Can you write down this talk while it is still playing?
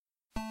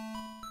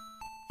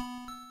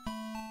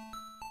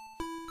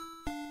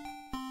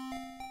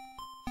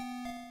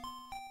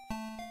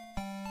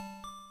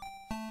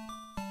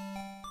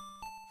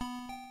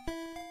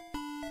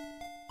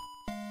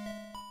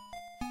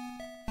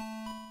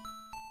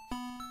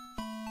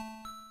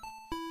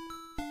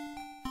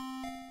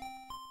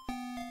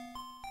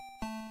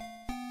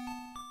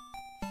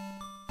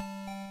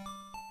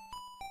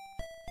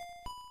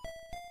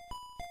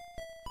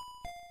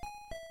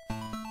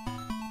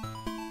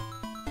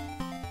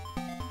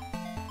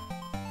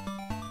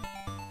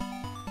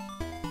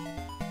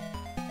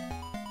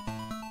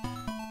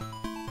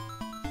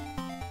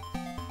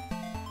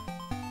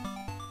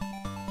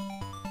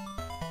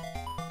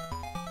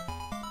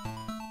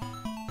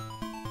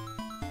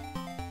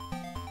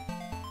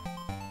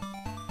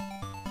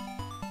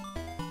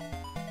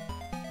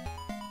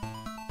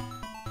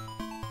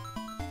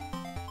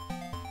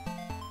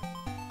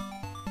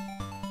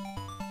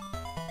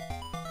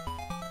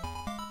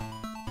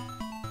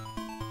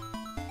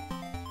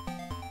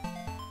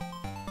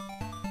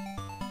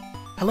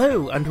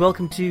Hello, and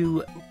welcome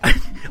to...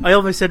 I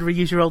almost said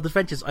Reuse Your Old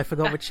Adventures. I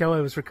forgot which show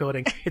I was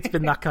recording. It's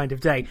been that kind of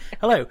day.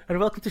 Hello, and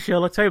welcome to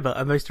Sherloctober,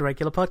 a most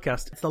irregular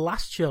podcast. It's the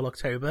last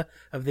Sherlocktober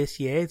of this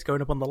year. It's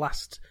going up on the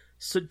last...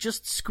 So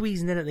just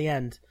squeezing in at the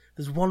end.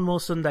 There's one more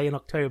Sunday in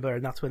October,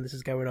 and that's when this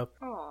is going up.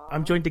 Aww.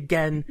 I'm joined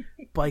again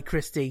by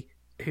Kristie,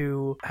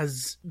 who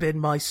has been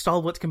my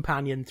stalwart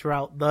companion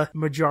throughout the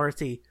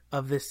majority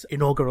of this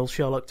inaugural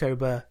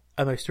Sherlocktober,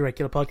 a most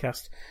irregular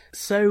podcast.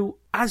 So,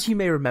 as you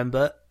may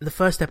remember, the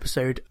first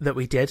episode that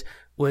we did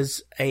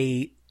was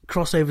a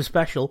crossover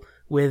special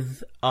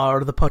with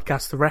our other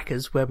podcast, The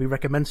Wreckers, where we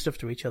recommend stuff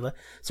to each other.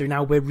 So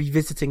now we're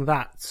revisiting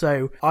that.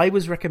 So I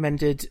was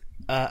recommended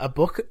a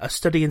book, A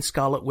Study in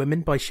Scarlet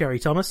Women by Sherry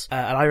Thomas,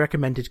 and I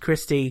recommended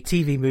Kristie a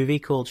TV movie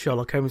called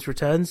Sherlock Holmes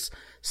Returns.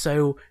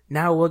 So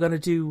now we're going to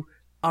do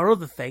our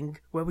other thing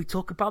where we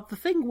talk about the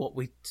thing, what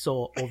we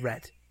saw or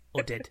read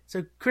or did.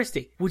 So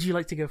Kristie, would you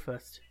like to go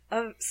first?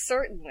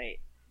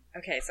 Certainly.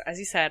 Okay, so as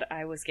you said,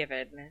 I was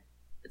given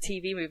the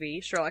TV movie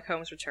Sherlock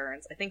Holmes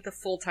Returns. I think the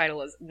full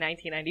title is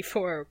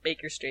 1994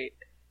 Baker Street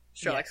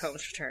Sherlock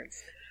Holmes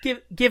Returns.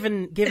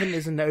 Given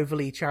is an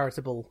overly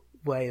charitable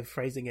way of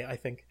phrasing it, I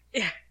think.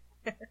 Yeah.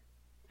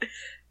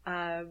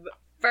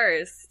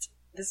 First,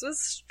 this was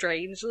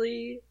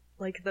strangely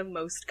like the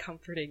most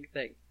comforting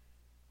thing.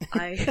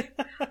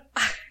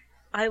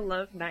 I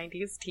love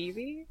 90s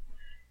TV,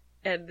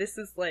 and this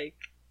is like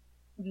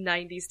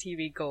 90s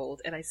TV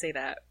gold, and I say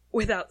that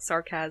without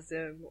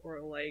sarcasm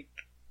or like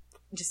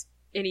just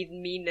any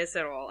meanness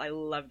at all. I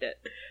loved it.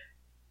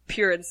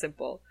 Pure and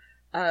simple.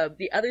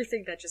 The other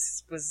thing that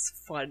just was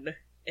fun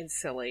and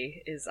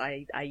silly is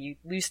I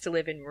used to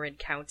live in Marin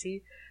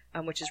County,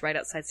 which is right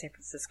outside San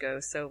Francisco,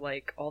 so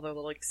like all the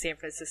little like San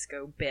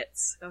Francisco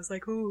bits, I was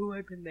like, ooh,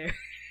 I've been there.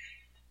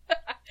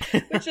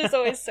 Which is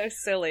always so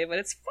silly, but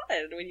it's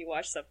fun when you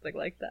watch something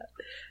like that.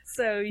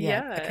 So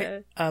yeah.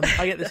 Okay.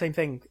 I get the same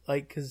thing,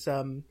 like because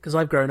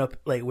I've grown up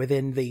like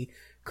within the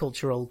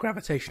cultural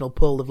gravitational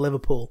pull of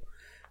Liverpool,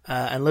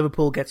 and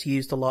Liverpool gets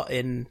used a lot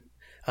in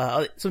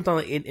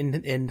sometimes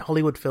in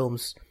Hollywood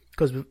films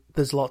because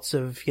there's lots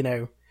of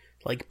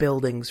like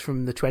buildings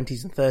from the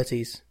 20s and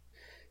 30s.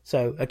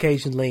 So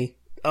occasionally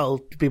I'll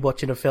be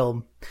watching a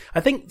film. I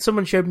think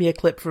someone showed me a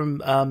clip from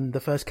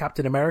the first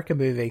Captain America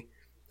movie.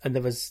 And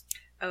there was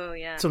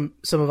some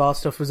of our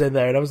stuff was in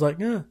there, and I was like,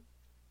 yeah.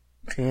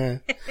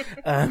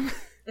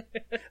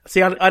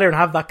 See, I don't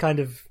have that kind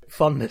of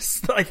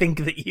fondness that I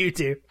think that you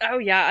do. Oh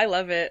yeah, I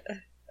love it.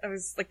 I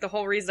was like, the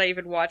whole reason I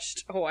even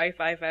watched Hawaii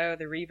Five-0,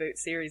 the reboot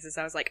series, is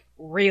I was like,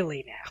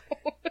 really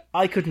now?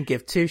 I couldn't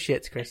give two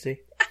shits, Kristie.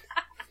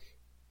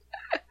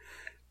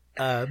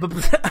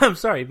 But I'm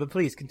sorry, but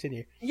please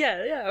continue.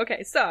 Yeah,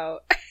 okay. So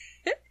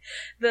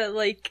the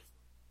like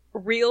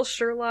real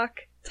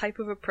Sherlock type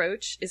of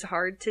approach is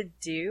hard to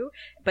do,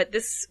 but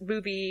this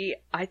movie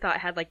I thought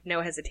had like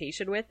no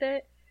hesitation with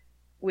it,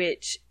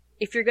 which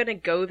if you're gonna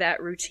go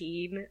that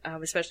routine,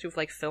 especially with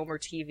like film or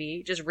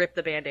TV, just rip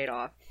the band-aid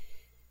off.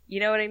 You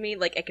know what I mean?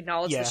 Like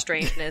acknowledge the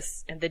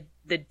strangeness and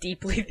the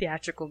deeply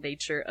theatrical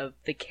nature of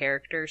the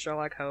character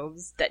Sherlock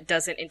Holmes that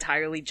doesn't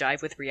entirely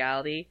jive with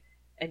reality,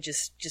 and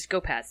just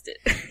go past it.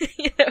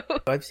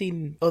 I've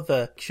seen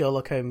other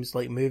Sherlock Holmes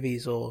like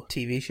movies or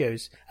TV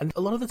shows, and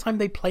a lot of the time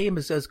they play him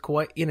as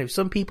quite,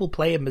 some people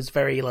play him as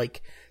very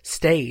like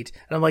staid,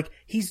 and I'm like,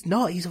 he's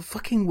not. He's a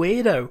fucking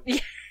weirdo. Yeah.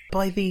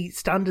 By the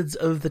standards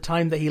of the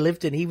time that he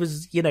lived in, he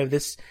was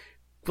this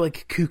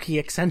like kooky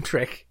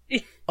eccentric.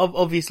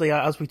 Obviously,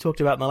 as we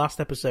talked about in the last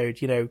episode,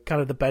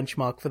 kind of the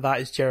benchmark for that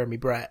is Jeremy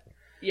Brett.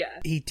 Yeah.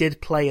 He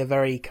did play a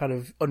very kind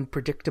of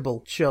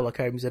unpredictable Sherlock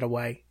Holmes in a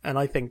way, and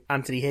I think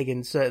Anthony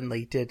Higgins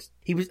certainly did.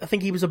 I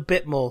think he was a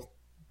bit more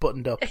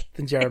buttoned up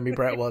than Jeremy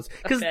Brett was,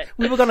 because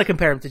we were going to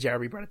compare him to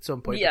Jeremy Brett at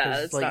some point. Yeah,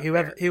 because like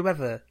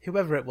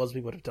whoever it was,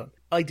 we would have done.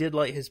 I did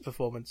like his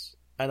performance,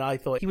 and I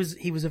thought he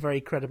was a very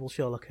credible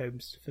Sherlock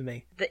Holmes for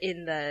me.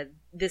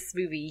 This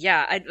movie,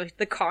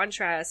 the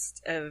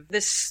contrast of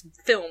this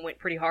film went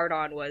pretty hard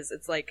on was,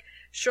 it's like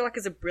Sherlock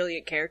is a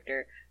brilliant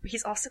character, but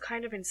he's also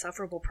kind of an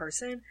insufferable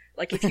person.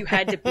 Like if you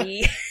had to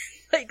be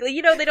like,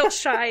 they don't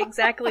shy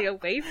exactly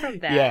away from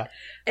that. Yeah.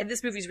 And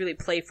this movie's really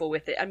playful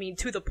with it. I mean,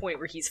 to the point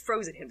where he's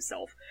frozen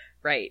himself,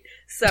 right?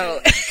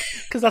 So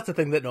because that's the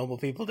thing that normal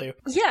people do.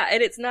 Yeah,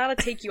 and it's not a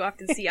take you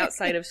often see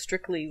outside of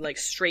strictly like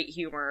straight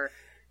humor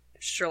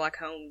Sherlock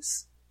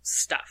Holmes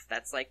stuff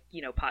that's like,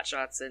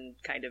 potshots and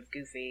kind of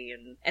goofy,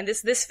 and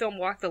this film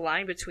walked the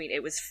line between,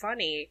 it was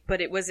funny,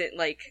 but it wasn't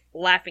like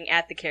laughing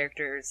at the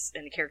characters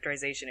and the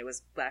characterization, it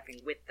was laughing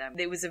with them.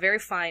 It was a very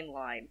fine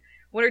line.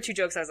 One or two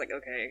jokes I was like,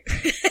 okay.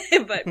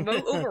 But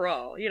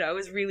overall, it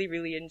was really,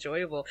 really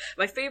enjoyable.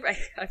 My favorite,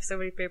 I have so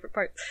many favorite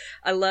parts.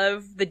 I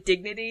love the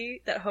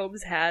dignity that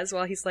Holmes has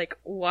while he's like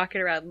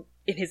walking around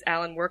in his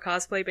Alan Moore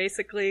cosplay,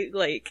 basically.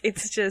 Like,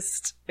 it's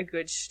just a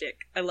good shtick.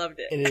 I loved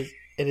it.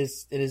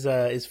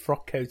 his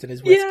frock coat and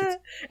his whiskers. Yeah,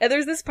 and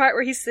there's this part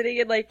where he's sitting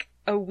in like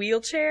a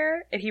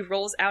wheelchair and he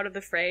rolls out of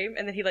the frame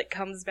and then he like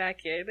comes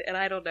back in, and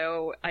I don't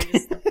know,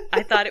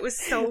 I thought it was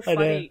so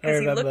funny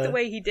because he looked the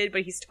way he did,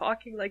 but he's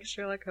talking like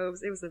Sherlock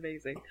Holmes. It was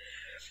amazing.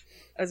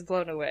 I was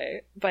blown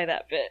away by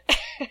that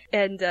bit.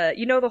 And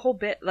the whole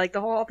bit, like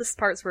all this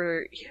parts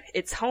where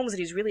it's Holmes and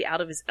he's really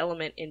out of his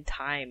element in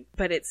time,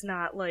 but it's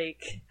not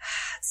like,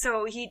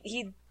 so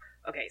he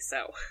okay,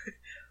 so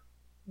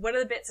one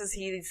of the bits is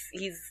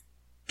he's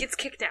gets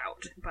kicked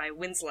out by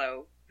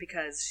Winslow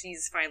because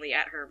she's finally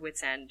at her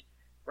wit's end,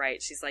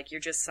 right? She's like, you're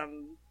just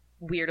some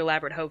weird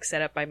elaborate hoax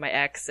set up by my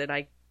ex, and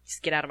I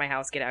just get out of my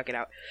house, get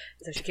out.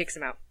 So she kicks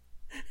him out.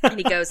 And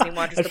he goes and he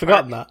wanders the park. I'd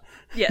forgotten that.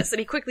 Yes, and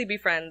he quickly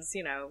befriends,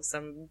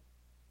 some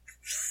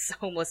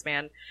homeless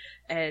man,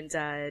 and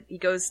he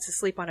goes to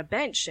sleep on a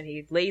bench, and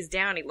he lays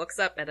down, he looks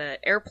up at an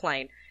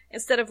airplane.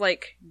 Instead of,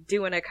 like,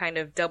 doing a kind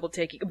of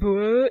double-taking,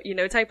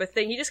 type of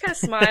thing, he just kind of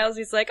smiles,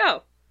 he's like,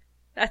 oh,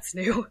 that's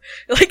new.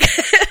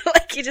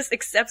 Like he just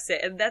accepts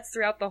it, and that's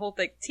throughout the whole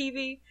thing.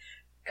 TV,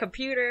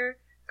 computer,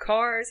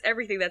 cars,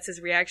 everything, that's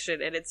his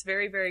reaction, and it's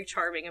very, very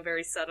charming and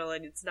very subtle,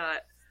 and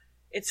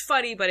it's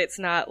funny, but it's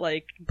not,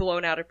 like,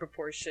 blown out of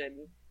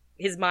proportion.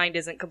 His mind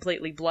isn't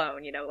completely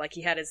blown, like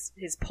he had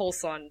his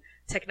pulse on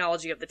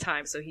technology of the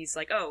time, so he's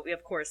like, oh,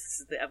 of course, this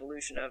is the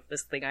evolution of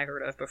this thing I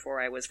heard of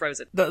before I was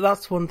frozen.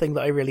 That's one thing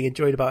that I really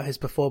enjoyed about his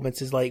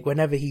performance, is like,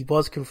 whenever he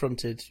was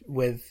confronted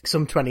with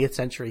some 20th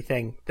century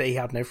thing that he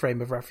had no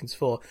frame of reference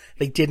for,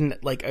 they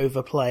didn't, like,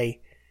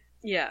 overplay.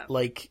 Yeah.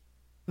 Like,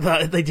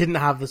 that they didn't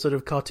have the sort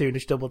of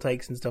cartoonish double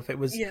takes and stuff. It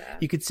was,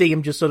 you could see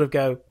him just sort of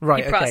go,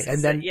 right, okay,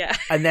 and then,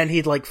 and then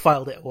he'd, like,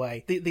 filed it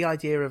away. The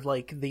idea of,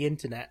 like, the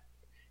internet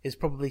is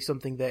probably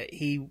something that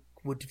he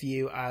would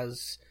view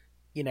as,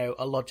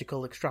 a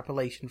logical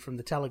extrapolation from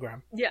the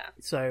telegram. Yeah.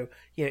 So,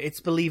 it's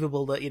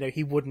believable that,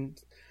 he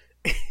wouldn't,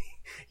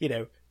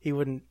 he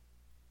wouldn't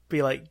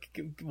be like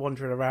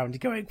wandering around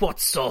going, what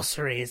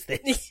sorcery is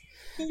this?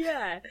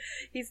 Yeah.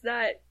 He's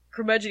not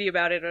curmudgeony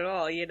about it at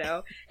all,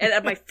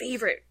 And my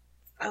favorite,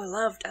 I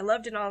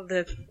loved in all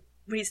when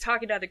he's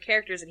talking to other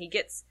characters and he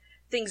gets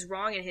things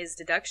wrong in his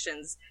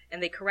deductions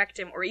and they correct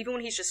him, or even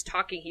when he's just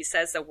talking he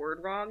says the word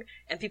wrong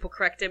and people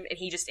correct him and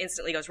he just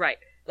instantly goes right,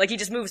 like he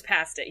just moves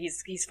past it.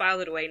 He's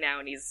filed it away now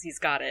and he's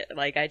got it.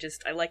 Like I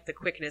like the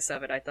quickness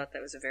of it. I thought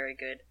that was a very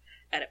good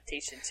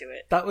adaptation to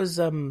it. That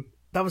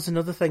was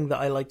another thing that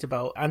I liked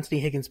about Anthony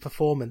Higgins'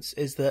 performance,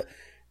 is that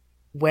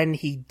when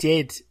he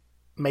did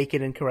make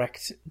an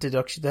incorrect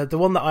deduction, the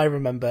one that I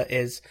remember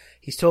is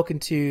he's talking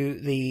to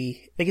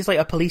I think he's like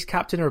a police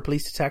captain or a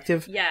police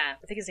detective. Yeah,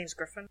 I think his name's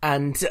Griffin.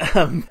 And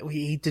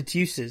he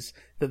deduces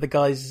that the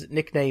guy's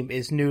nickname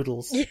is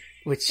Noodles,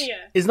 which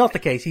is not the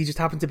case. He just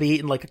happened to be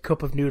eating like a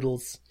cup of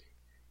noodles,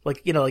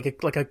 like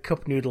like a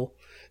cup noodle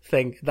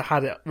thing that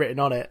had it written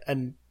on it,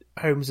 and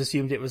Holmes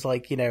assumed it was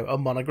like a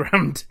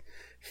monogrammed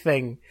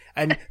thing.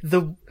 And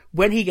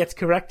when he gets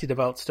corrected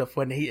about stuff,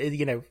 when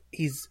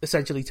he's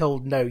essentially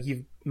told, no,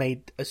 you've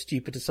made a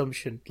stupid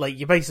assumption. Like,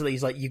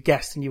 he's like, you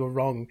guessed and you were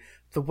wrong.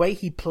 The way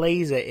he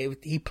plays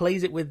he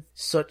plays it with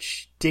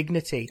such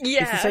dignity.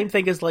 Yeah. It's the same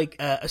thing as like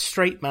a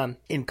straight man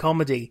in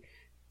comedy,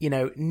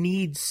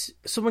 needs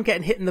someone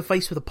getting hit in the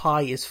face with a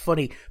pie is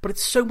funny, but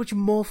it's so much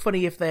more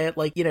funny if they're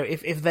like,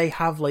 if they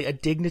have like a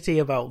dignity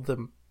about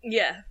them.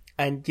 Yeah.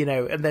 And,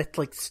 and they're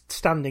like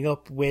standing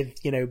up with,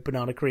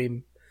 banana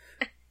cream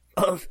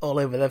all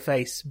over their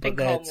face, but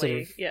they're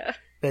calmly, sort of,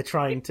 they're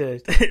trying to,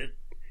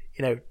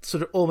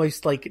 sort of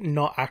almost like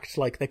not act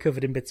like they're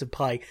covered in bits of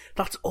pie.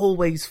 That's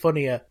always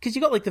funnier. Because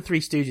you got like the Three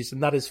Stooges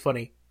and that is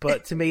funny.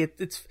 But to me,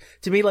 it's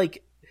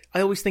like,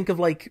 I always think of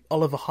like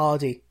Oliver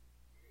Hardy,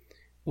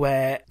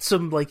 where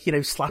some like,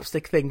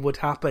 slapstick thing would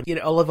happen.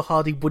 Oliver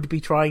Hardy would be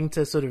trying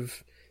to sort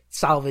of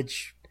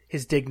salvage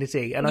his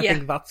dignity. And I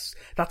think that's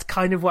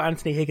kind of what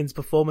Anthony Higgins'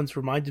 performance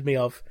reminded me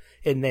of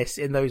in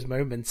those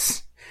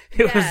moments.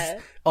 It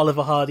was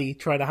Oliver Hardy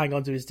trying to hang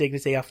on to his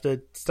dignity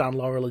after Stan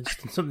Laurel had just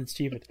done something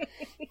stupid.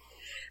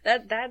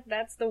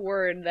 That's the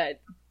word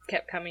that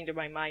kept coming to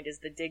my mind, is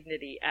the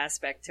dignity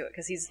aspect to it,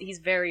 because he's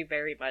very,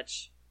 very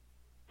much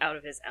out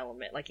of his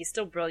element. Like, he's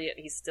still brilliant,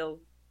 he's still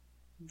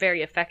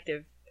very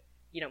effective,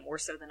 more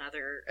so than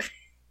other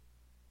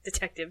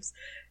detectives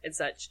and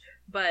such,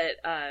 but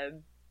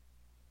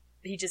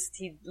he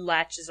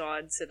latches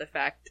on to the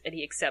fact, and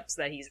he accepts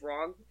that he's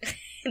wrong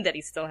and that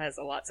he still has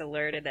a lot to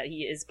learn and that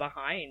he is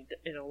behind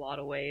in a lot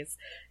of ways.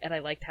 And I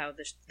liked how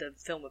the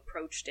film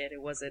approached it.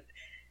 It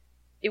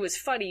was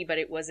funny, but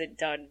it wasn't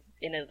done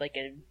in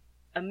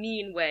a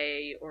mean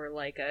way, or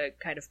like a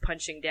kind of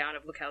punching down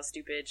of look how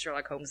stupid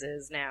Sherlock Holmes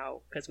is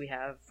now because we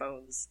have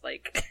phones.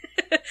 Like,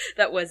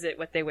 that wasn't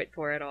what they went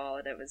for at all,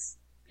 and it was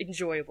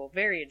enjoyable,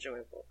 very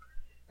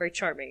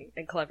charming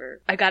and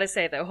clever. I gotta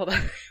say though, hold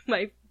on,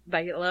 my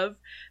love,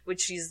 when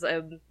she's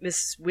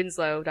Miss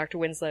Winslow, Dr.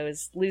 Winslow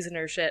is losing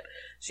her shit.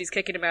 She's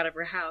kicking him out of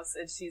her house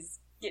and she's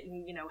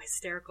getting,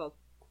 hysterical.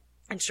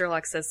 And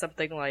Sherlock says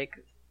something like,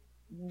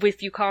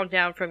 if you calm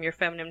down from your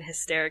feminine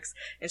hysterics,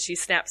 and she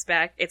snaps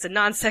back, it's a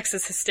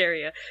non-sexist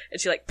hysteria, and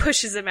she like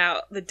pushes him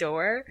out the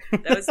door.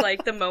 That was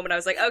like the moment I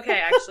was like, okay,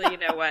 actually, you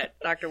know what,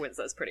 Dr.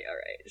 Winslow's pretty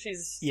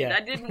alright.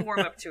 I didn't warm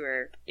up to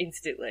her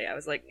instantly. I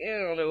was like, I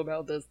don't know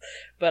about this,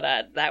 but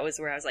that was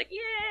where I was like,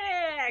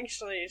 yeah,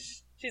 actually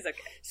she's okay.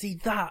 See,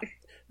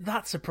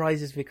 that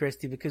surprises me,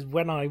 Kristie, because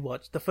when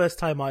the first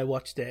time I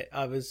watched it,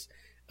 I was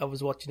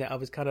watching it, I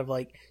was kind of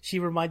like, she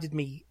reminded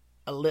me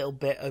a little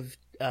bit of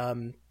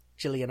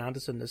Gillian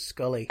Anderson as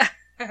Scully.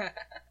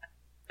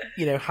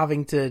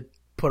 Having to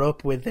put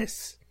up with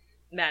this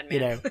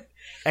madman,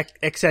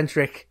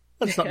 eccentric,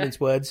 let's not mince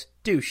words,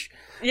 douche.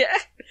 Yeah,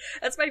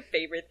 that's my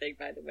favorite thing,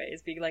 by the way,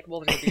 is being like,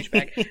 well, there's a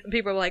douchebag. And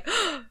people are like,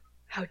 oh,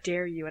 how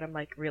dare you? And I'm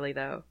like, really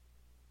though?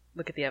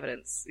 Look at the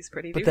evidence. He's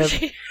pretty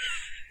douchey.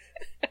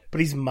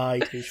 But he's my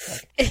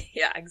douchebag.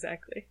 Yeah,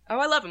 exactly. Oh,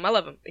 I love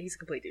him. He's a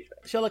complete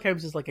douchebag. Sherlock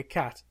Holmes is like a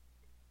cat.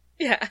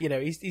 Yeah.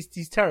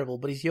 He's terrible,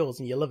 but he's yours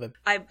and you love him.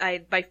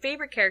 My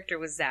favorite character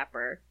was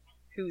Zapper,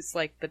 who's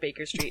like the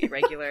Baker Street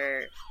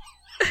Irregular.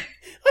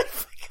 I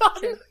forgot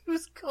he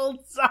was called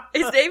Zapper.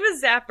 His name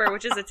is Zapper,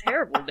 which is a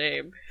terrible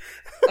name.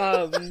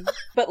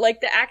 But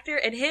like the actor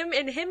and him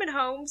and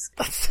Holmes.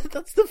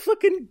 That's the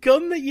fucking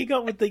gun that you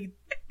got with the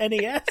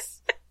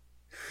NES.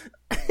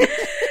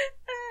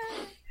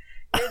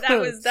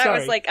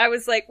 I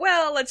was like,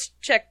 well, let's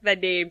check the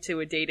name to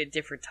a date at a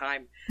different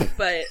time.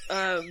 But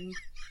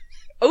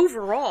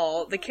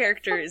overall, the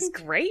character is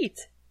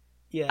great.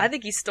 Yeah. I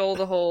think he stole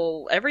the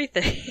whole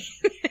everything.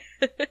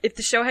 If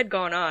the show had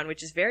gone on,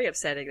 which is very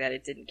upsetting that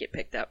it didn't get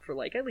picked up for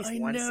like at least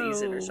one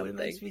season or something. It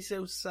makes me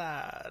so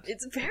sad.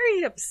 It's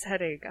very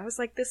upsetting. I was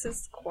like, this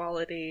is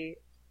quality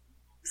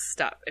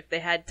stuff. If they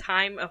had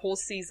time, a whole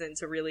season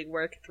to really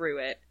work through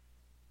it,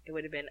 it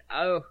would have been,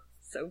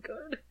 so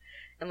good.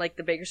 And like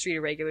the Baker Street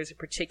Irregulars in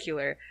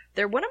particular,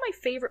 they're one of my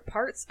favorite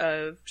parts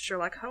of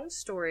Sherlock Holmes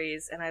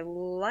stories, and I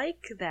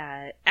like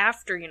that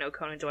after,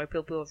 Conan Doyle,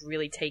 people have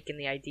really taken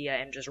the idea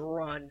and just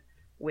run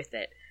with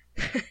it.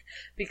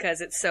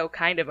 Because it's so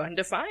kind of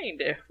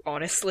undefined,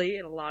 honestly,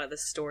 in a lot of the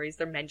stories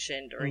they're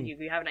mentioned, or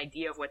you have an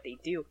idea of what they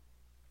do.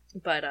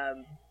 But,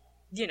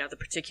 the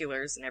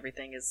particulars and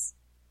everything is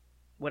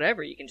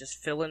whatever, you can just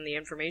fill in the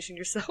information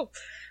yourself.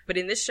 But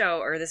in this show,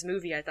 or this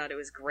movie, I thought it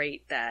was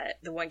great that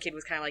the one kid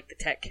was kind of like the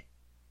tech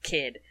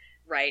kid,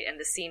 right? And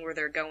the scene where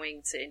they're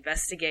going to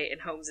investigate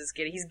and Holmes is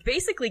giddy. He's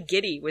basically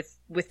giddy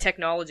with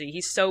technology.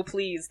 He's so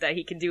pleased that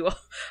he can do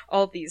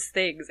all these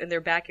things, and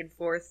they're back and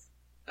forth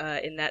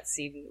in that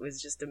scene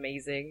was just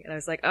amazing. And I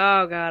was like,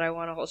 oh god, I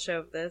want a whole show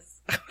of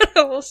this. I want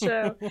a whole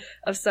show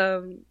of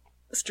some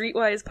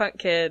streetwise punk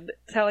kid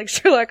telling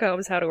Sherlock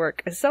Holmes how to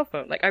work a cell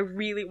phone. Like, I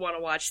really want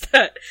to watch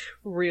that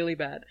really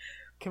bad.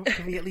 Can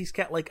we at least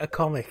get, like, a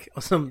comic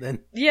or something?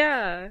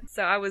 Yeah.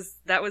 So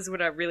that was what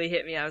really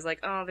hit me. I was like,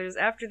 oh,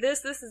 after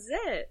this is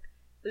it.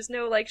 There's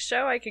no, like,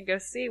 show I can go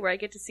see where I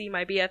get to see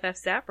my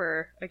BFF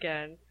Zapper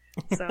again.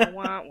 So,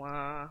 wah,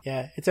 wah.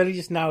 Yeah, it's only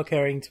just now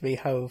occurring to me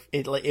how,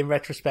 in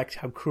retrospect,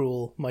 how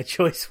cruel my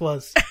choice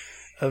was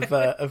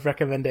of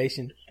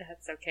recommendation.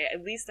 That's okay.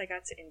 At least I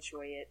got to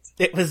enjoy it.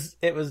 It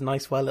was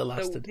nice while it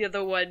lasted.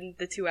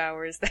 The 2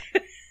 hours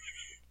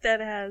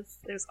that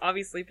it was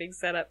obviously being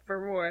set up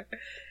for more.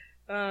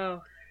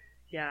 Oh,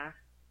 yeah.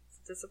 It's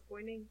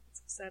disappointing.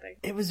 It's upsetting.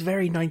 It was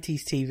very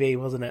 90s TV,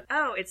 wasn't it?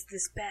 Oh, it's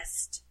this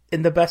best.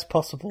 In the best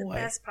possible way.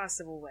 The best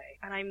possible way.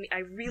 And I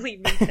really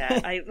mean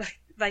that.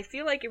 I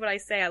feel like when I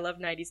say I love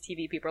 90s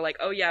TV, people are like,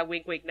 oh yeah,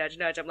 wink, wink, nudge,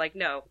 nudge. I'm like,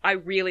 no, I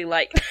really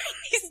like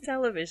 90s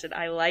television.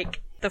 I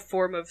like the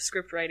form of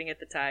script writing at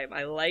the time.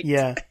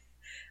 Yeah.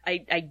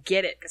 I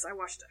get it, because I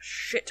watched a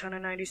shit ton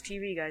of 90s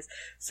TV, guys.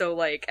 So,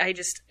 like, I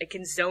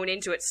can zone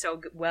into it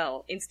so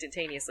well,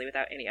 instantaneously,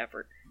 without any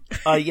effort.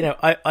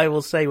 I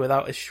will say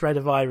without a shred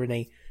of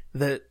irony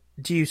that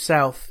Due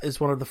South is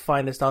one of the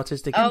finest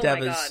artistic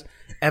endeavors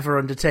ever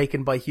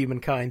undertaken by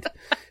humankind.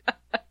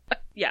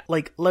 Yeah.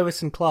 Like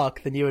Lois and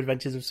Clark, The New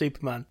Adventures of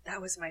Superman.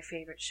 That was my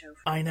favorite show.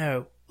 I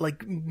know.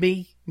 Like,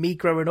 me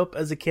growing up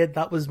as a kid,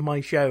 that was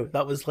my show.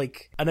 That was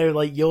like, I know,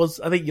 like yours,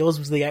 I think yours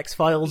was The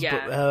X-Files,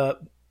 yeah.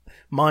 But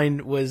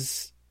mine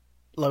was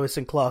Lois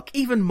and Clark.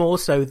 Even more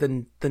so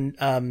than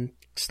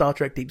Star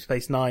Trek Deep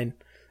Space Nine.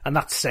 And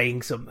that's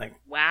saying something.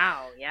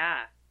 Wow,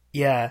 yeah.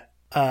 Yeah.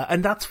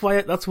 And that's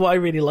what I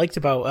really liked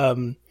about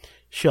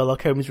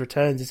Sherlock Holmes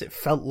Returns, is it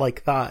felt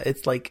like that.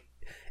 It's like,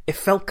 it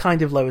felt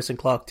kind of Lois and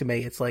Clark to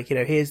me. It's like,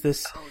 here's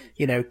this,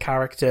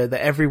 character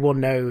that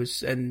everyone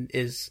knows and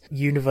is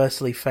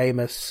universally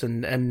famous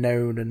and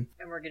known. And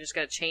we're just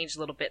going to change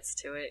little bits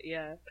to it,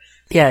 yeah.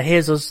 Yeah,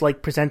 here's us,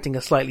 like, presenting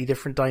a slightly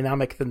different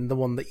dynamic than the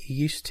one that you're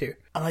used to.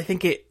 And I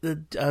think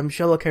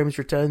Sherlock Holmes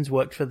Returns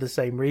worked for the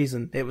same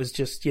reason. It was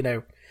just,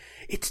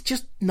 it's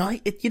just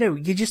nice.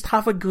 You just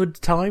have a good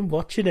time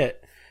watching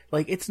it.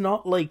 Like, it's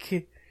not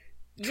like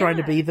trying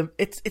to be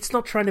it's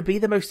not trying to be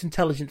the most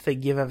intelligent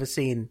thing you've ever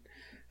seen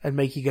and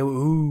make you go,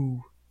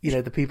 ooh,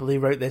 the people who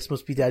wrote this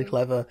must be dead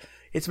clever.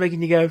 It's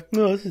making you go,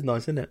 oh, this is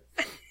nice, isn't it?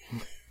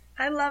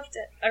 I loved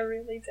it. I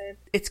really did.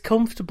 It's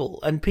comfortable,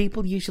 and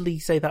people usually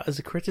say that as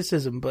a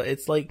criticism, but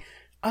it's like,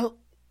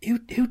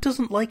 who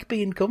doesn't like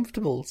being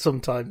comfortable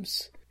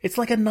sometimes? It's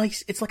like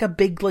a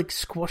big, like,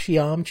 squashy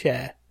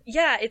armchair.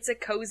 Yeah, it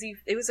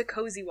was a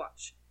cozy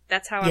watch.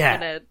 That's how I'm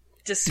gonna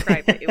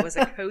describe it. It was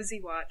a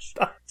cozy watch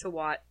to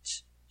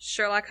watch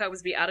Sherlock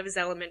Holmes be out of his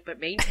element but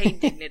maintain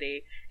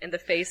dignity in the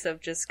face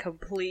of just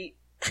complete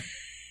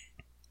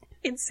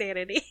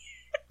insanity.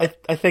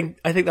 I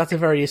think that's a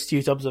very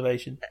astute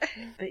observation.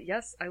 But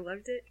yes, I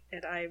loved it,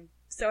 and I'm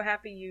so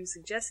happy you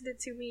suggested it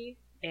to me,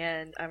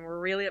 and I'm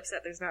really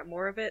upset there's not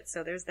more of it,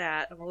 so there's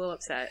that. I'm a little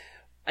upset.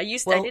 I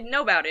didn't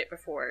know about it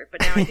before,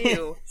 but now I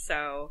do,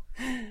 so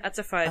that's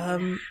a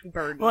fun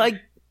burden. Well,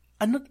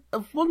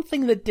 one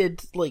thing that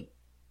did, like,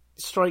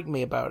 strike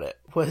me about it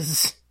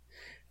was,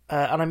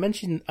 and I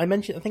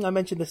think I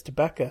mentioned this to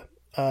Becca,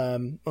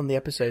 on the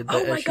episode. That,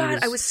 oh my god,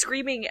 I was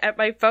screaming at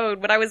my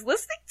phone when I was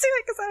listening to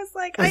it, because I was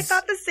like, I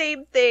thought the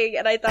same thing,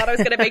 and I thought I was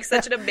going to make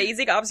such an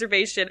amazing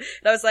observation,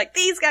 and I was like,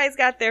 these guys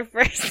got there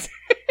first.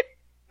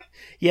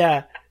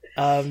 Yeah.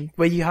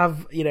 Where you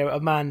have, a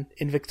man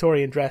in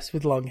Victorian dress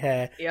with long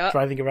hair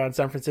driving around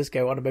San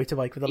Francisco on a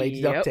motorbike with a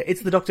lady doctor.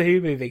 It's the Doctor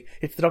Who movie.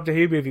 It's the Doctor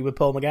Who movie with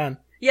Paul McGann.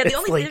 Yeah, the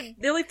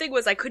only thing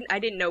was I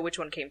didn't know which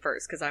one came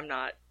first, because I'm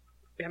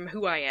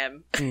who I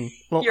am.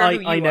 Well,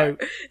 I know.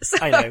 So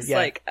I know,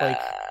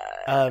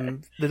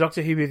 the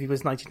Doctor Who movie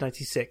was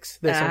 1996.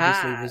 This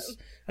obviously was,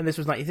 and this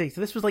was 93.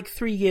 So this was like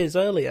 3 years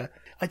earlier.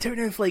 I don't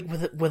know if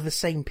were the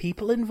same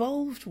people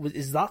involved?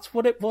 Is that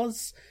what it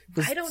was?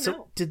 I don't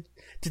know.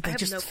 Did they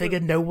just figure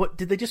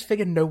Did they just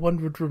figure no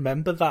one would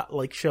remember that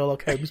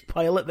Sherlock Holmes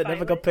pilot that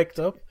never got picked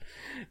up?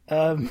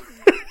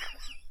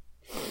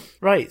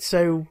 Right.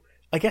 So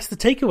I guess the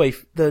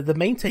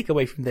main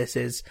takeaway from this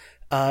is,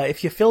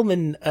 if you're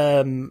filming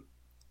a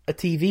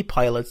TV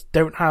pilot,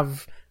 don't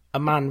have a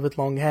man with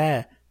long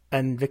hair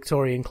and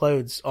Victorian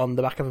clothes on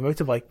the back of a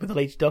motorbike with a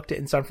lady doctor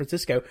in San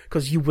Francisco,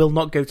 because you will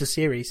not go to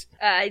series.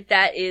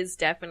 That is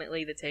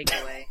definitely the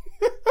takeaway.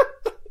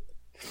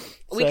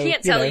 We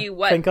can't tell you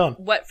what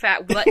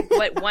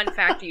one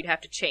factor you'd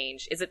have to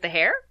change. Is it the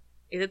hair?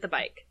 Is it the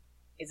bike?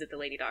 Is it the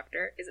lady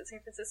doctor? Is it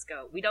San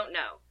Francisco? We don't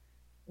know.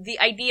 The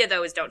idea,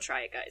 though, is don't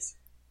try it, guys.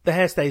 The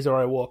hair stays or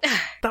I walk.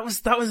 That was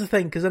the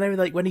thing, because I know,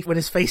 like, when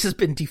his face has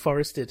been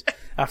deforested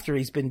after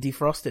he's been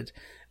defrosted,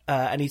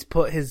 and he's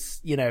put his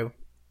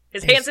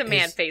handsome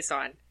man face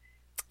on.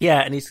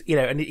 Yeah, and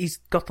he's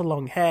got the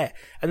long hair,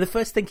 and the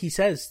first thing he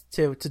says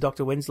to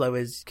Dr. Winslow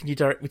is, "Can you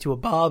direct me to a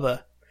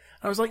barber?"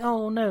 I was like,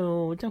 oh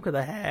no, don't cut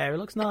the hair, it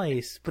looks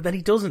nice. But then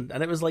he doesn't,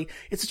 and it was like,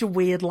 it's such a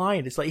weird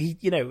line. It's like,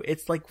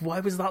 it's like, why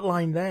was that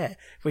line there?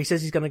 Where he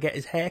says he's gonna get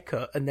his hair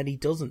cut, and then he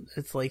doesn't.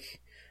 It's like,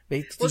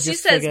 she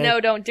says,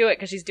 no, don't do it,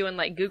 because she's doing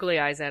like googly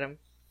eyes at him.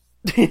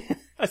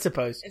 I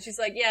suppose. And she's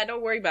like, yeah,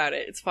 don't worry about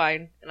it, it's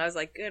fine. And I was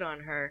like, good on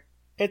her.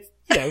 It's,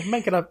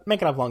 men can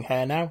have long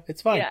hair now.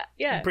 It's fine.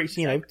 Yeah. I'm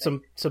pretty,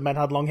 exactly. Some men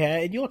had long hair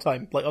in your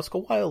time, like Oscar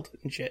Wilde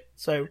and shit.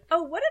 So.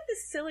 Oh, one of the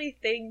silly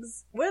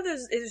things, one of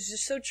those is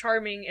just so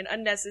charming and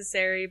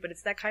unnecessary, but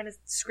it's that kind of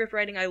script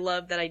writing I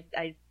love that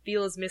I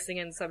feel is missing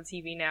in some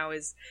TV now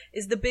is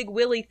the Big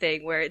Willie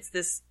thing, where it's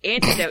this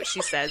antidote,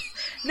 she says.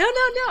 No,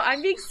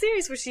 I'm being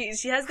serious, where she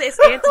has this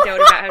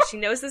antidote about how she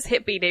knows this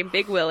hippie named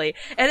Big Willie,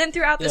 and then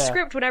throughout the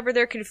script, whenever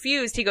they're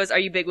confused, he goes, "Are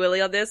you Big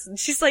Willie on this?" And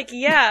she's like,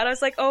 "Yeah," and I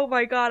was like, oh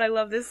my god, I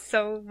love this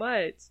so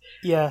much.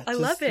 Yeah. I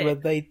love it. Where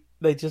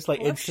they just like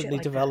instantly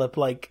develop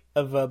like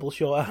a verbal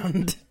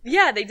shorthand.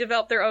 Yeah, they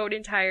develop their own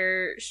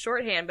entire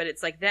shorthand, but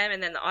it's like them,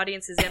 and then the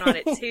audience is in on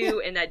it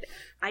too. And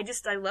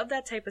I love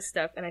that type of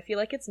stuff, and I feel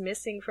like it's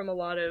missing from a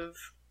lot of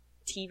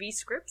TV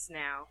scripts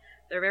now.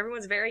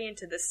 Everyone's very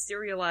into the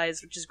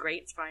serialized, which is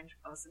great. It's fine,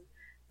 awesome,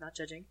 not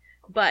judging.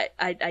 But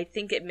I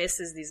think it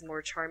misses these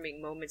more charming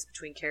moments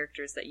between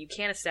characters that you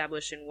can't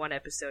establish in one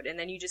episode, and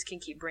then you just can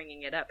keep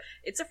bringing it up.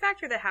 It's a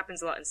factor that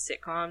happens a lot in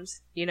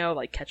sitcoms,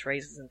 like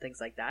catchphrases and things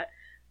like that.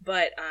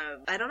 But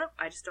I don't know.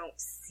 I just don't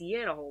see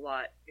it a whole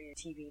lot in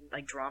TV,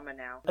 like drama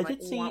now. I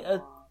did see.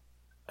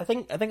 I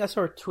think I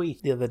saw a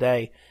tweet the other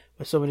day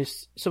where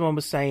someone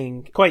was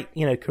saying quite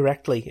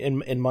correctly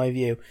in my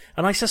view,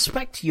 and I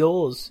suspect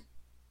yours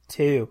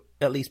too,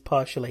 at least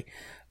partially.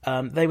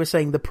 They were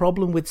saying the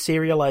problem with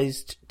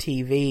serialized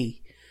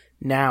TV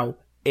now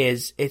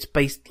is it's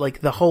based, like,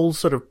 the whole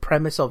sort of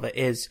premise of it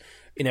is,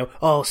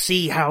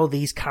 see how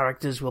these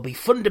characters will be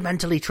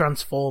fundamentally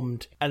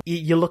transformed. And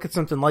you look at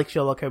something like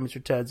Sherlock Holmes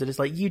Returns, and it's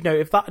like,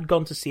 if that had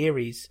gone to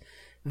series,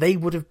 they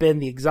would have been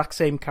the exact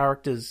same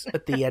characters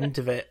at the end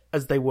of it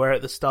as they were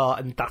at the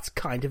start, and that's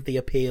kind of the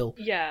appeal.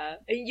 Yeah,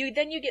 and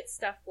then you get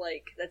stuff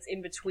like that's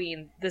in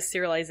between the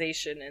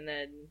serialization and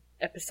then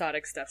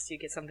episodic stuff, so you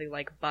get something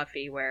like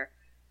Buffy, where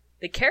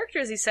the character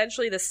is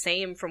essentially the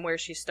same from where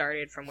she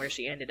started, from where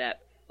she ended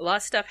up. A lot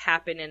of stuff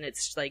happened, and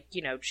it's like,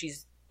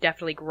 she's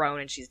definitely grown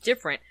and she's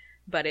different,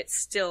 but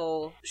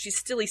she's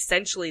still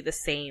essentially the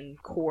same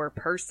core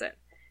person.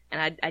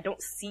 And I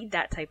don't see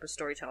that type of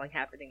storytelling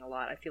happening a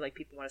lot. I feel like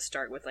people want to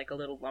start with like a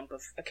little lump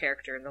of a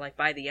character, and they're like,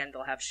 by the end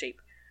they'll have shape.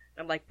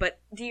 And I'm like, but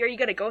are you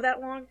going to go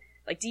that long?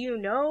 Like, do you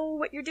know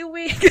what you're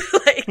doing?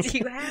 Like, do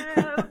you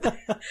have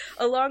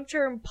a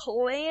long-term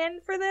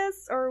plan for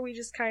this? Or are we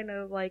just kind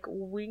of, like,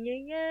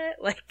 winging it?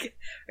 Like,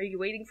 are you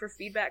waiting for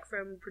feedback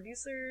from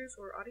producers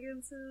or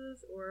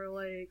audiences? Or,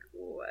 like,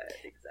 what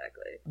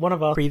exactly? One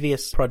of our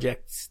previous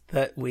projects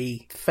that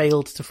we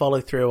failed to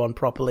follow through on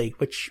properly,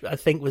 which I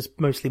think was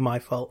mostly my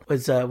fault,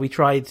 was we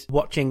tried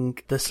watching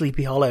the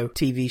Sleepy Hollow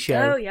TV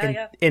show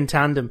in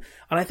tandem.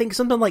 And I think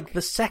something like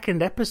the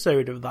second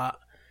episode of that,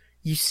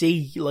 you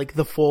see, like,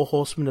 the 4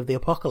 horsemen of the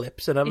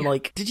apocalypse, and I'm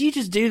like, did you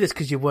just do this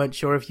because you weren't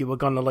sure if you were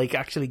gonna, like,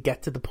 actually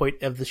get to the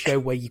point of the show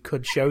where you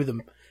could show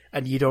them,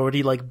 and you'd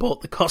already, like,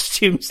 bought the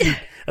costumes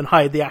and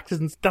hired the actors,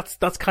 and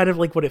that's kind of,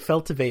 like, what it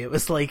felt to me. It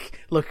was like,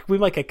 look, we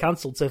might get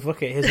cancelled, so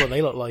fuck it, here's what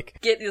they look like.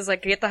 Get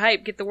the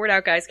hype, get the word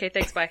out, guys. Okay,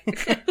 thanks, bye.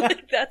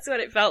 Like, that's what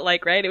it felt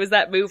like, right? It was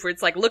that move where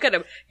it's like, look at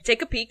him,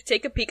 take a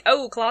peek,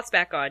 oh, cloth's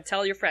back on,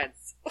 tell your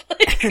friends.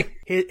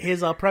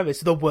 Here's our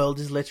premise, the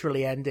world is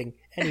literally ending.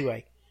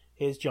 Anyway.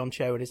 Here's John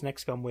Cho and his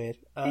next Gone Weird.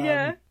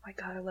 Yeah. Oh my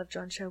god, I love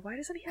John Cho. Why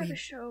doesn't he have a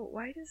show?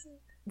 Why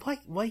doesn't...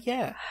 Why,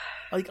 yeah.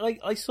 Like,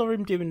 I saw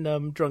him doing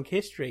Drunk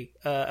History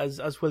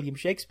as William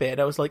Shakespeare, and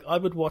I was like, I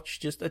would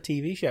watch just a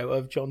TV show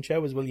of John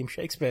Cho as William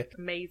Shakespeare.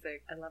 Amazing.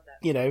 I love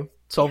that. You know,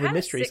 solving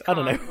mysteries. I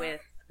don't know.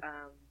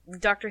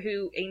 With Doctor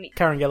Who, Amy...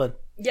 Karen Gillan.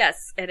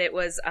 Yes, and it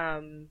was,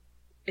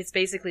 it's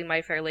basically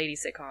My Fair Lady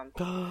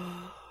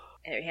sitcom.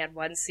 It had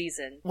 1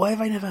 season. Why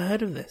have I never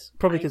heard of this?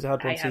 Probably because it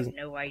had 1 season. I have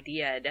no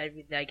idea.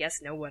 I guess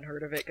no one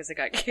heard of it because it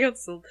got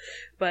canceled.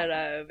 But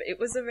it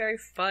was a very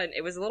fun...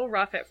 It was a little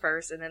rough at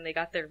first, and then they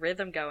got their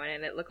rhythm going,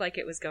 and it looked like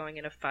it was going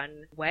in a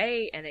fun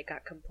way, and it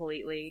got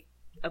completely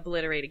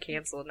obliterated,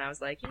 canceled, and I was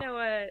like, you know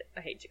what?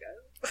 I hate you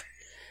guys.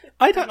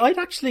 I'd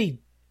actually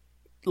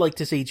like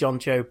to see John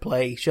Cho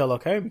play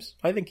Sherlock Holmes.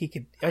 I think he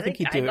could. I think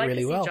he'd do it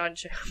really well. John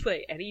Cho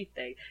play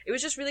anything. It was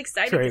just really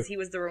exciting because he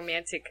was the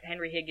romantic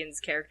Henry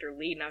Higgins character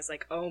lead, and I was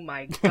like, "Oh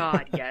my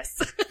god,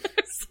 yes!" I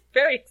was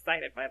very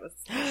excited by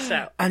this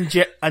show.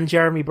 And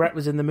Jeremy Brett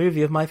was in the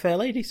movie of My Fair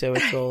Lady, so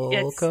it's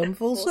all come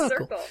full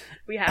circle.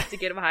 We have to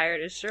get him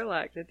hired as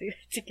Sherlock to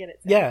get it.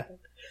 Yeah,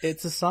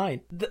 it's a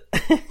sign.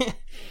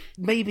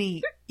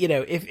 Maybe, you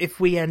know, if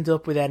we end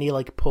up with any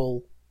like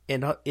pull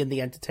in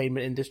the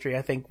entertainment industry,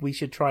 I think we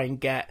should try and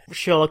get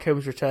Sherlock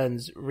Holmes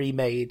Returns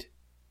remade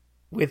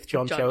with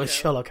John Cho as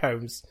Sherlock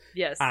Holmes.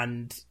 Yes.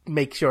 And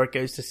make sure it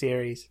goes to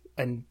series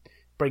and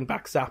bring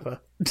back Zappa.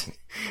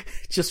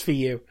 Just for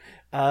you.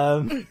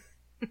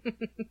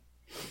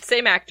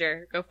 Same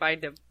actor. Go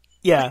find him.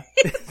 Yeah.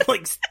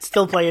 Like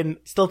still playing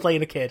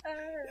a kid.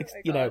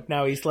 You know,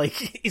 now he's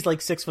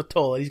like 6 foot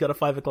tall and he's got a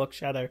 5 o'clock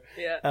shadow.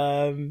 Yeah.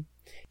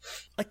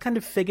 I kind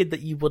of figured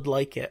that you would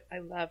like it. I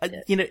loved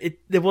it. You know,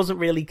 there wasn't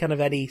really kind of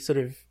any sort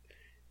of,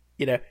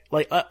 you know,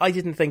 like, I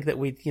didn't think that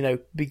we'd, you know,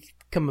 be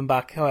coming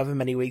back however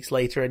many weeks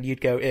later and you'd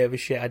go, it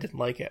was shit, I didn't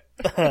like it.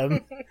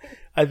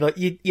 I thought,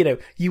 you know,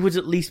 you would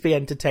at least be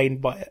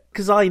entertained by it.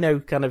 Because I know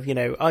kind of, you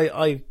know,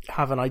 I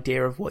have an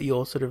idea of what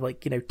your sort of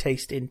like, you know,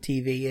 taste in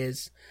TV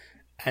is.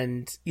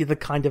 And the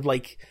kind of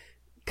like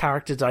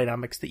character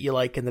dynamics that you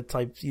like and the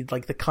types,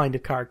 like the kind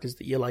of characters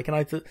that you like. And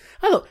I thought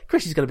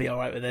Kristie's going to be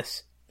alright with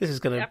this. This is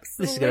gonna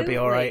be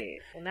all right.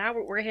 Well, now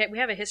we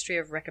have a history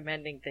of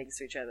recommending things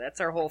to each other.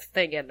 That's our whole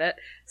thing, isn't it?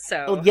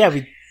 So, well,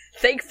 yeah,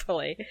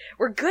 thankfully,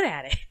 we're good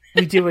at it.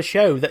 We do a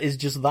show that is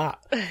just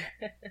that,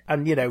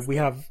 and you know we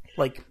have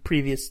like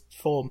previous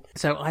form.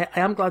 So I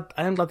am glad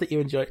that you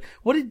enjoyed it.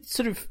 What did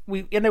sort of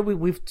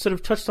we've sort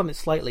of touched on it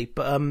slightly,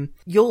 but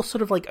your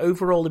sort of like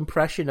overall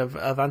impression of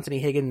Anthony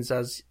Higgins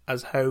as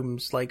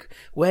Holmes, like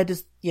where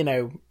does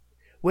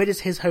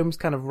his Holmes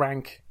kind of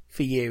rank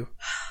for you?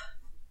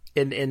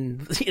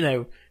 In you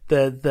know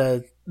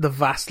the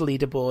vast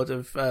leaderboard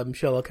of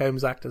Sherlock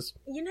Holmes actors.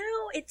 You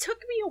know, it took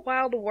me a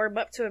while to warm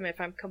up to him,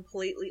 if I'm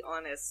completely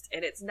honest.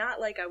 And it's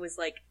not like I was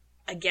like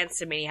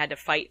against him and he had to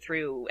fight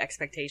through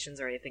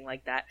expectations or anything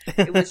like that.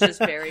 It was just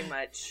very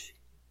much.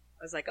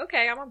 I was like,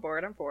 okay, I'm on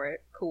board. I'm for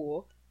it.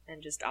 Cool,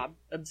 and just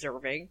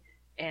observing.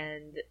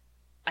 And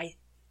I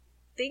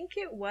think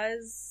it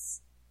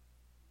was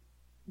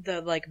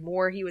the like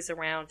more he was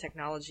around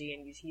technology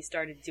and he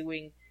started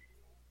doing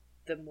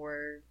the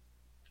more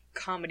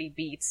comedy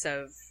beats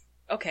of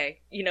okay,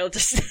 you know,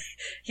 just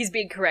he's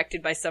being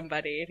corrected by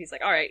somebody and he's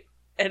like, all right,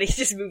 and he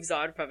just moves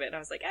on from it. And I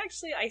was like,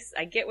 actually,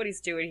 I get what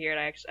he's doing here,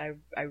 and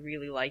I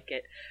really like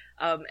it.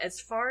 As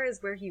far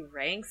as where he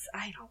ranks,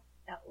 I don't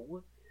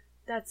know.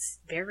 That's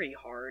very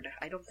hard.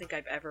 I don't think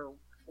I've ever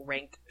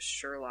ranked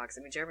Sherlock's.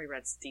 I mean, Jeremy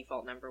Brett's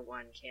default number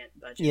 1, can't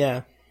budge.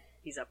 Yeah,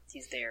 he's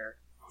there.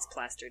 He's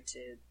plastered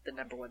to the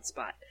number 1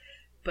 spot.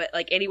 But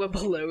like anyone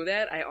below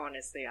that, I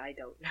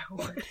don't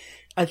know.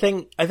 I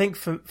think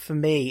for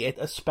me it's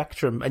a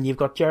spectrum, and you've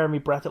got Jeremy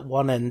Brett at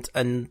one end,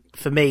 and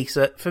for me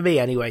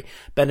anyway,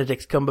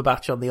 Benedict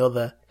Cumberbatch on the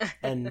other,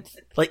 and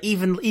like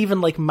even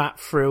like Matt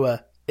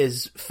Frewer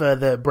is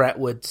further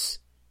Brettwards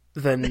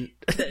than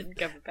Benedict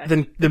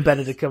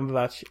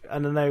Cumberbatch.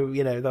 And I know,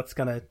 you know, that's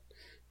gonna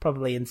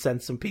probably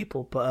incense some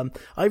people, but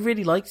I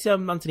really liked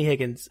Anthony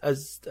Higgins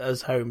as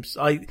Holmes.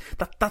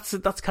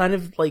 That's kind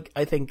of like,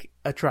 I think,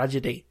 a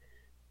tragedy,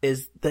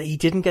 is that he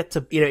didn't get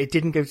to, it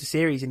didn't go to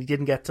series, and he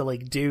didn't get to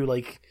like do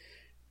like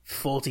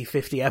 40,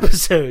 50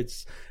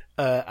 episodes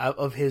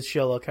of his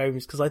Sherlock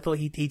Holmes, because I thought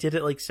he did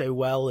it like so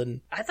well,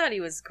 and I thought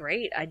he was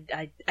great.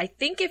 I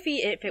think if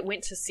it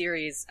went to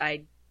series,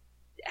 I'd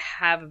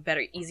have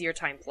a easier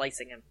time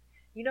placing him.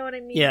 You know what I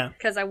mean? Yeah.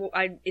 Because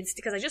it's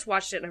because I just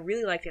watched it and I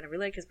really liked it. And I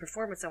really liked his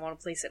performance. I want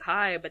to place it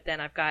high, but then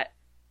I've got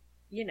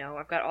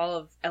all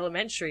of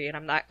Elementary, and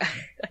I'm not.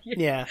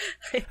 Yeah,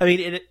 I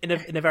mean,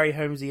 in a very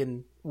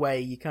Holmesian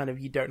way, you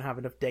don't have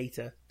enough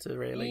data to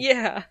really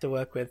to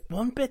work with.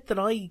 One bit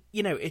that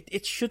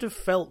it should have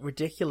felt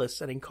ridiculous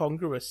and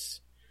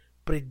incongruous,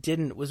 but it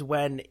didn't, was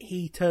when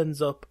he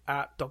turns up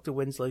at Dr.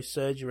 Winslow's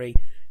surgery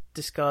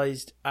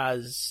disguised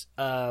as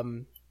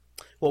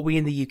what we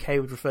in the UK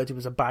would refer to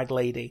as a bag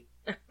lady.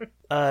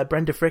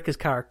 Brenda Fricker's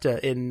character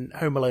in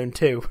Home Alone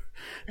 2.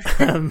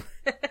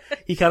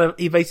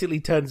 He basically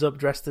turns up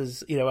dressed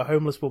as, a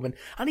homeless woman,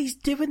 and he's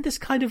doing this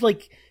kind of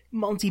like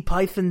Monty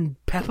Python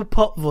Pepper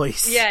Pot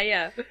voice.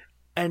 Yeah.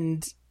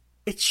 And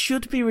it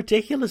should be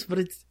ridiculous, but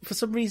it's, for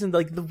some reason,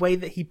 like the way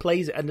that he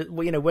plays it, and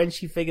when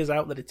she figures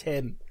out that it's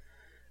him,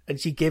 and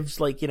she gives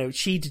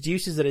she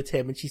deduces that it's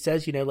him, and she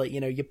says,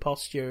 your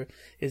posture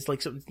is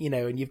like something,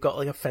 and you've got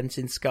like a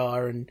fencing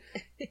scar and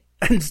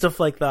stuff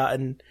like that,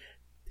 and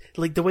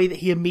like the way that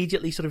he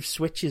immediately sort of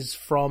switches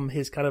from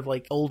his kind of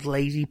like old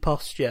lady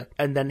posture,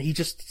 and then he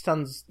just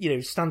stands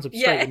up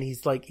straight, and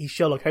he's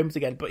Sherlock Holmes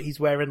again, but he's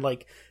wearing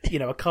like,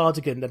 a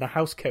cardigan and a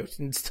housecoat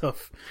and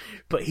stuff,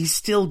 but he's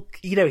still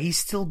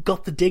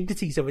got the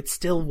dignity, so it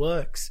still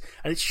works,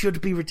 and it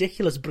should be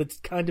ridiculous, but it's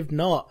kind of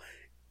not,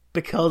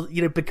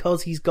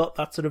 because he's got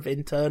that sort of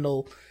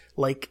internal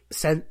like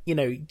sense,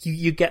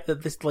 you get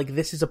that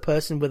this is a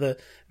person with a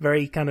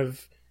very kind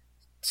of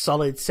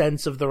solid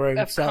sense of their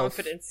own self,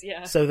 confidence,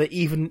 yeah. So that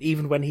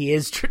even when he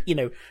is,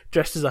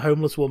 dressed as a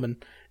homeless woman,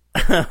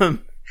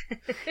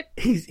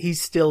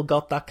 he's still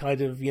got that kind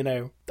of,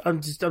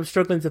 I'm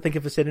struggling to think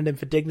of a synonym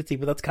for dignity,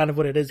 but that's kind of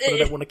what it is. But I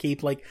don't want to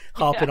keep like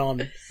harping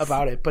on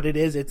about it. But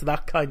it's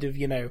that kind of,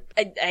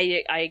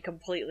 I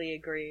completely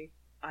agree.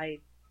 The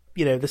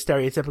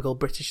stereotypical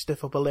British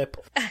stiff upper lip.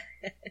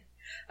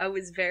 I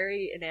was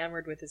very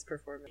enamored with his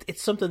performance.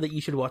 It's something that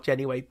you should watch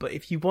anyway. But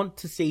if you want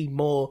to see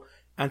more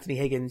Anthony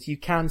Higgins, you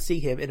can see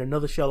him in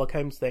another Sherlock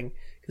Holmes thing,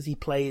 because he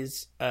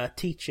plays a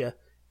teacher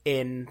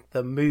in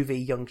the movie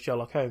Young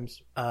Sherlock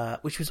Holmes,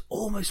 which was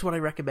almost what I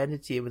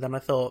recommended to you, but then I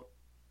thought,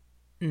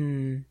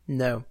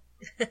 no.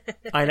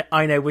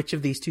 I know which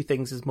of these two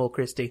things is more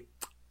Kristie,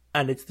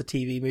 and it's the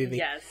TV movie.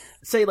 Yes.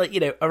 Say,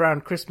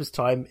 around Christmas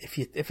time, if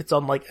it's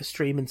on like a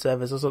streaming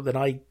service or something,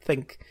 I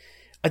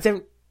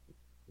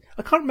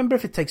can't remember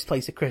if it takes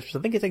place at Christmas. I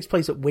think it takes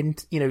place at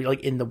winter,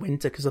 in the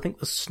winter, because I think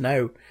there's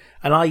snow.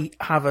 And I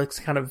have a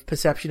kind of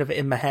perception of it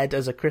in my head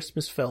as a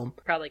Christmas film.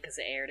 Probably because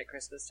it aired at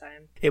Christmas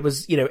time. It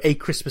was, a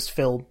Christmas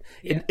film.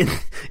 Yeah.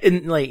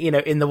 In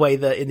the way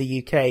that in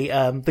the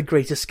UK, The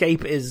Great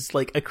Escape is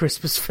like a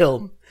Christmas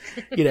film.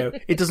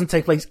 It doesn't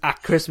take place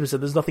at Christmas,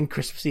 and there's nothing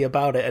Christmassy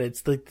about it, and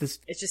it's like this.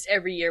 It's just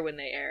every year when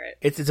they air it.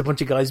 It's a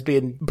bunch of guys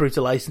being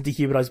brutalized and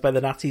dehumanized by the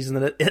Nazis, and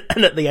then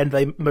at the end,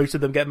 most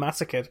of them get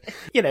massacred.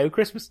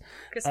 Christmas.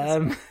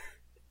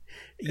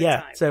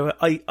 Yeah. Time. So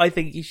I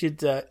think you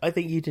should. I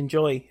think you'd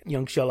enjoy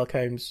Young Sherlock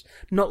Holmes,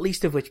 not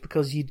least of which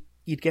because you'd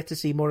get to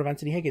see more of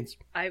Anthony Higgins.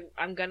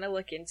 I'm gonna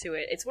look into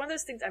it. It's one of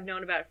those things I've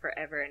known about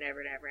forever and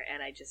ever and ever,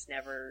 and I just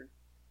never.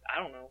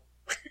 I don't know.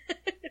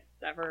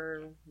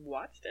 Never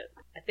watched it.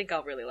 I think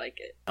I'll really like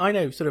it. I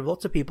know sort of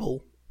lots of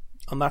people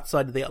on that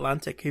side of the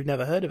Atlantic who've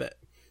never heard of it,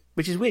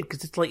 which is weird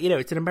because it's like,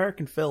 it's an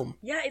American film.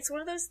 Yeah, it's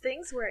one of those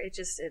things where it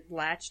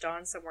latched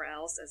on somewhere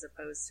else as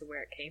opposed to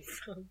where it came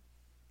from.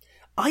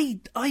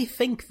 I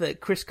think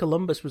that Chris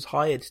Columbus was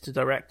hired to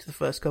direct the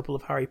first couple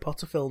of Harry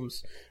Potter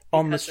films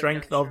on the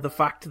strength of the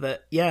fact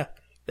that,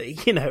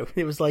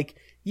 it was like,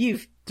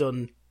 you've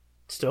done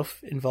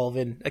stuff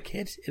involving a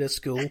kid in a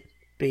school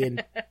being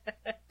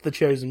the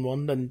chosen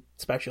one and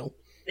special.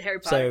 The Harry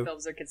Potter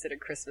films are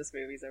considered Christmas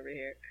movies over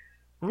here.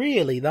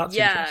 Really? That's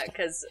yeah,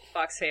 because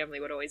Fox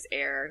Family would always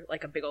air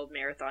like a big old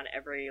marathon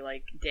every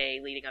day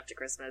leading up to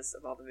Christmas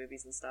of all the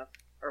movies and stuff,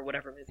 or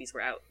whatever movies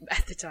were out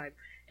at the time,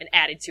 and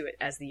added to it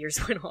as the years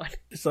went on.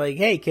 It's like,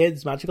 hey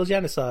kids, magical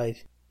genocide.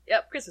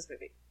 Yep, Christmas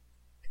movie.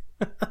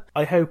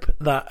 I hope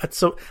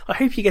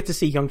you get to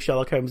see Young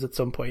Sherlock Holmes at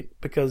some point,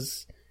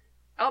 because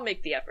I'll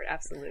make the effort,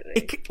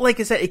 absolutely. Like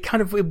I said,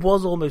 it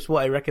was almost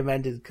what I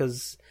recommended,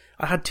 because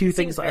I had two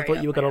things that I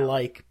thought you were going to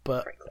like,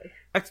 but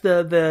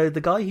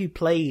the guy who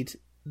played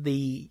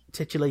the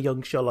titular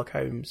Young Sherlock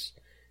Holmes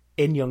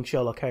in Young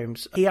Sherlock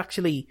Holmes, there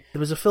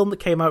was a film that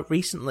came out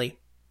recently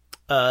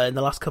in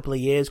the last couple of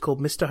years called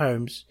Mr.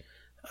 Holmes,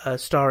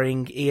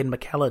 starring Ian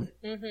McKellen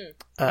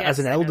as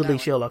an elderly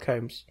Sherlock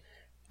Holmes.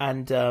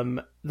 And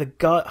the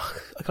guy,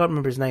 I can't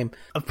remember his name.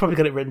 I've probably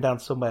got it written down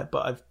somewhere,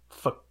 but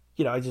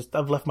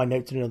I've left my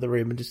notes in another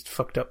room and just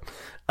fucked up.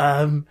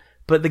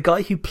 But But the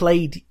guy who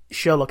played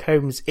Sherlock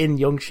Holmes in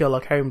Young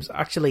Sherlock Holmes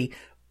actually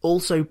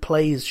also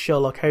plays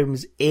Sherlock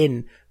Holmes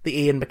in the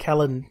Ian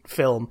McKellen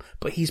film,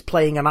 but he's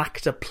playing an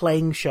actor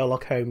playing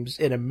Sherlock Holmes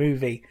in a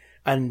movie.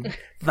 And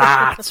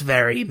that's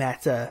very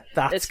meta.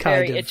 That's kind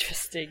very of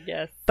interesting,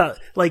 yes. That,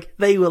 like,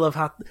 they will have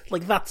had,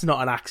 like, that's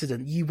not an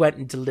accident. You went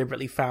and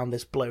deliberately found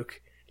this bloke.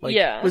 Like,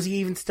 yeah. Was he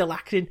even still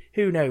acting?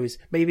 Who knows?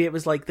 Maybe it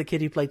was like the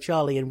kid who played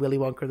Charlie in Willy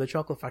Wonka and the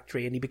Chocolate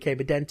Factory and he became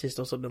a dentist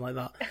or something like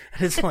that.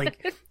 And it's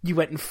like, you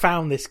went and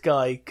found this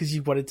guy because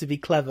you wanted to be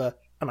clever.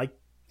 And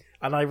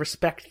I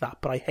respect that,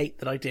 but I hate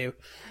that I do.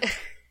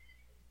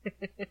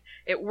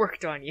 It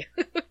worked on you.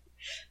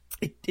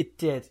 It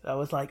did. I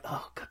was like,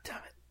 oh, god damn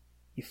it.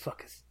 You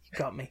fuckers. You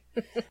got me.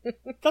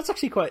 That's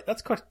actually quite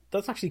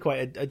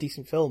a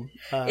decent film.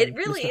 It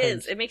really Mr. is.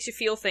 Holmes. It makes you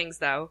feel things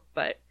though,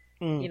 but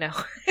you know.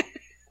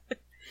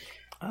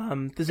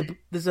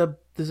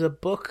 There's a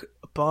book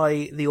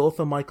by the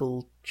author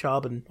Michael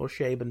Chabon or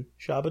Chabon.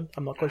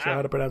 I'm not quite sure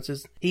how to pronounce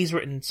his. He's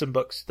written some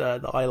books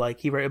that I like.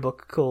 He wrote a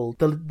book called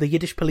The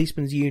Yiddish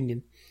Policeman's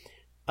Union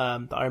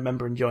that I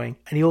remember enjoying,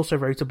 and he also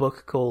wrote a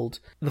book called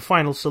The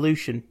Final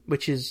Solution,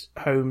 which is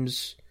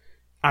Holmes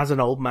as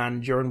an old man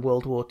during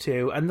World War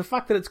II. And the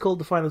fact that it's called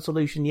The Final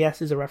Solution,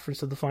 yes, is a reference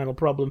to the final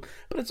problem,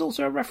 but it's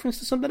also a reference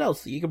to something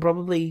else that you can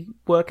probably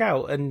work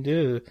out. And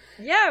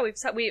yeah,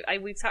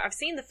 I've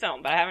seen the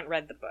film, but I haven't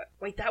read the book.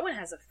 Wait, that one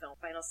has a film,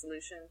 Final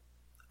Solution.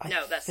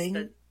 No, that's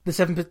the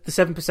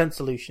 7%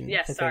 Solution.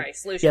 Yes, sorry,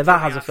 Solution. Yeah,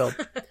 that has a film.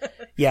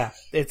 Yeah,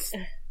 it's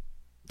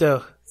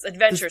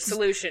Adventure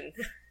Solution.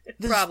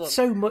 Problem.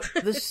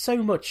 There's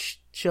so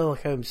much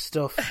Sherlock Holmes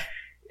stuff.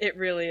 It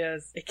really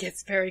is. It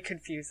gets very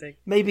confusing.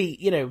 Maybe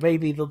there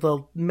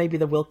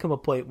will come a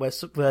point where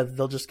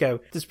they'll just go,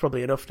 this is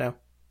probably enough now.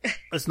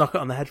 Let's knock it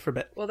on the head for a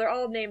bit. Well, they're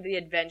all named the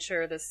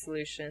adventure, the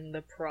solution,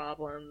 the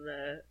problem,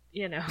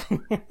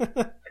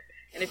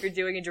 And if you're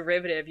doing a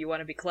derivative, you want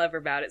to be clever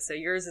about it, so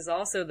yours is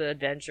also the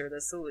adventure,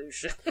 the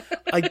solution.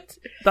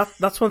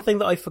 That's one thing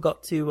that I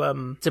forgot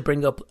to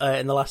bring up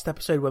in the last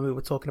episode when we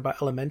were talking about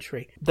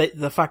Elementary.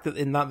 The fact that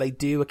in that they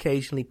do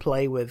occasionally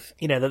play with,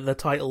 the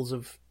titles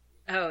of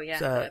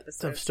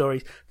of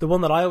stories. The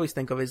one that I always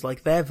think of is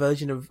like their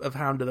version of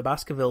Hound of the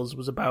Baskervilles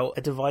was about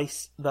a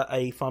device that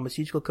a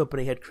pharmaceutical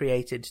company had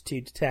created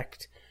to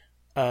detect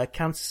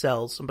cancer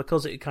cells, and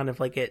because it kind of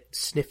like it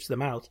sniffs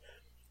them out,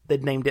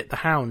 they'd named it The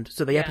Hound.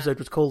 So the episode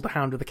was called The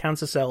Hound of the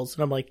Cancer Cells,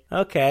 and I'm like,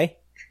 okay.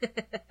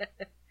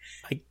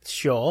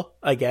 Sure,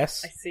 I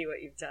guess. I see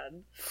what you've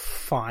done.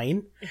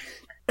 Fine.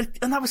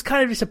 And that was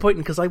kind of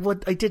disappointing because I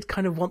did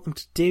kind of want them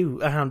to do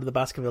a Hound of the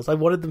Baskervilles. I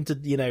wanted them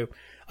to,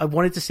 I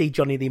wanted to see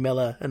Johnny Lee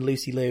Miller and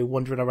Lucy Liu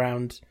wandering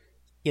around,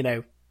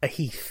 a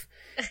heath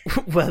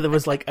where there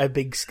was like a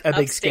big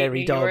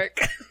scary New dog. York.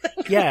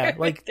 Yeah,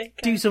 like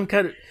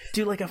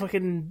do like a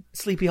fucking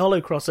Sleepy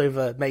Hollow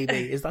crossover.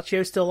 Maybe is that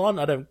show still on?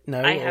 I don't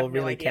know I have or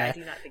really no idea. care. I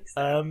do not think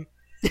so.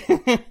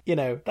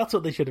 That's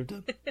what they should have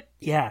done.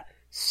 Yeah.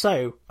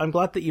 So I'm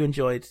glad that you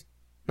enjoyed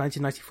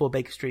 1994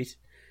 Baker Street.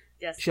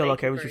 Yes, Sherlock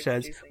Holmes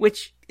Returns,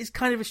 which is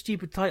kind of a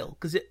stupid title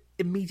because it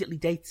immediately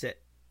dates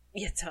it.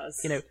 It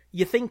does.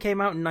 Your thing came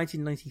out in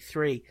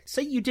 1993.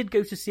 Say you did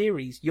go to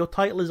series, your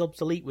title is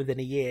obsolete within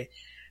a year.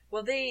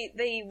 Well, they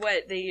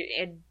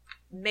had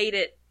made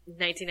it.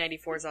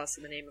 1994 is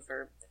also the name of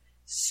her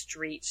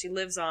street. She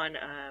lives on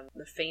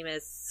the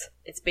famous.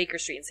 It's Baker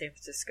Street in San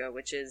Francisco,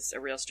 which is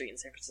a real street in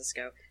San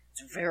Francisco.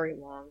 It's very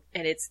long,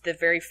 and it's the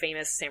very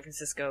famous San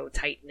Francisco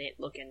tight-knit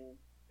looking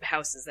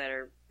houses that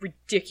are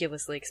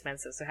ridiculously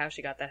expensive. So how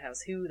she got that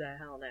house, who the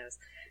hell knows?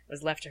 It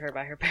was left to her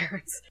by her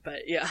parents.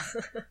 But yeah.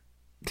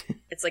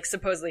 It's like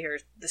supposedly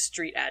the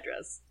street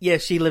address. Yeah,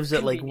 she lives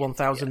at like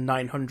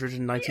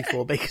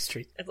 1994 Baker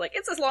Street. It's like,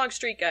 it's a long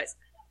street, guys.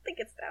 I don't think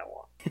it's that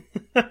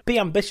long. Be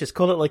ambitious,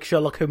 call it like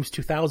Sherlock Holmes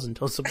 2000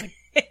 or something.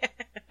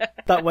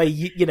 That way,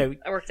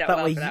 I worked out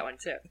well for that one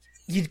too.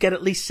 You'd get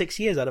at least 6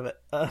 years out of it.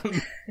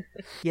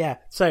 Yeah.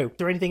 So, is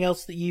there anything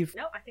else that you've...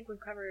 No, I think we've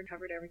covered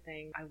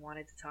everything I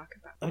wanted to talk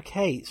about.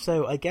 Okay,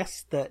 so I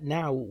guess that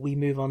now we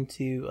move on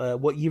to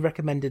what you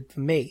recommended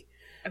for me,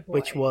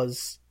 which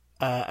was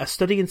A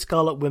Study in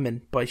Scarlet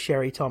Women by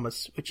Sherry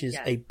Thomas, which is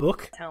a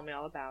book. Tell me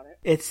all about it.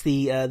 It's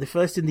the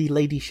first in the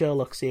Lady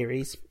Sherlock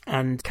series,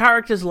 and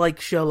characters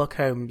like Sherlock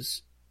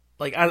Holmes.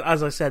 Like,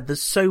 as I said, there's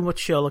so much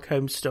Sherlock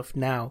Holmes stuff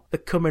now. They're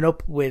coming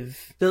up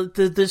with...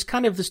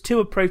 There's two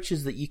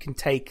approaches that you can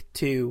take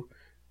to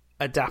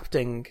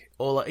adapting,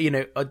 or,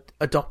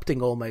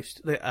 adopting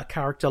almost. A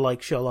character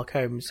like Sherlock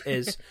Holmes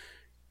is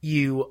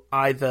you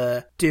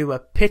either do a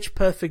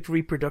pitch-perfect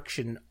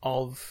reproduction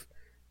of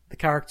the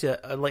character,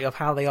 like, of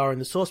how they are in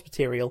the source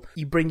material.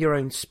 You bring your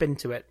own spin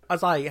to it.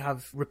 As I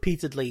have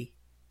repeatedly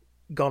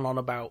gone on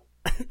about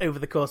over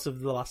the course of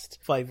the last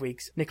 5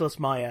 weeks, Nicholas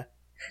Meyer...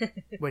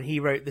 when he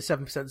wrote The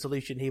 7%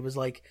 Solution, he was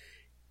like,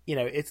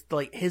 it's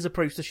like his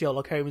approach to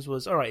Sherlock Holmes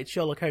was, all right, it's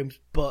Sherlock Holmes,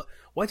 but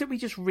why don't we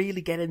just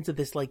really get into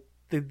this, like,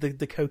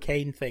 the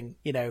cocaine thing,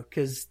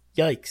 because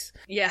yikes.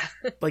 Yeah.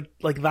 like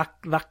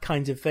that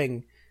kind of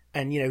thing.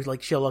 And,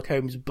 like Sherlock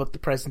Holmes, but the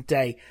present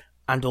day.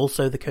 and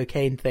also the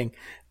cocaine thing.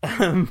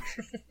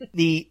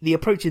 The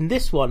approach in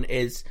this one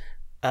is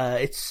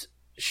it's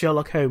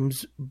Sherlock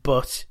Holmes,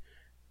 but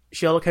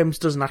Sherlock Holmes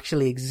doesn't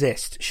actually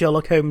exist.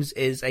 Sherlock Holmes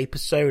is a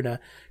persona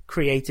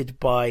created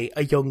by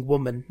a young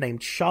woman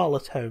named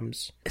Charlotte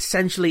Holmes,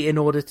 essentially in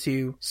order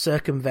to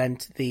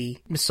circumvent the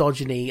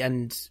misogyny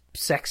and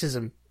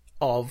sexism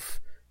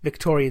of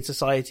Victorian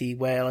society,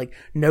 where like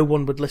no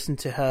one would listen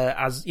to her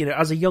as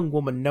a young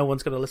woman. No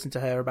one's going to listen to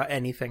her about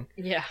anything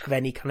of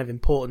any kind of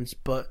importance,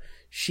 but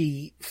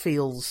she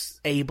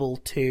feels able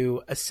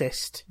to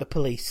assist the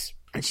police,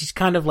 and she's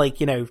kind of like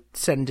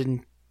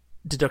sending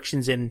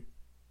deductions in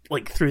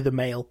like through the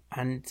mail.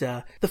 And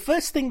the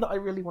first thing that I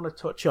really want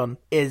to touch on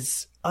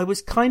is I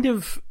was kind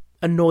of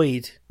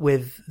annoyed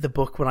with the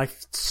book when I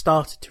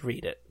started to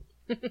read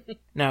it.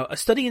 Now, A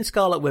Study in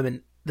Scarlet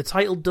Women, the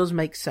title does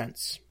make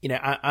sense.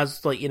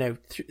 As like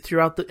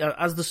throughout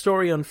as the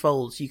story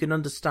unfolds, you can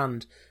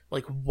understand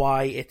like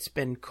why it's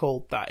been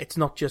called that. It's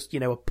not just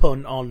a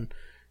pun on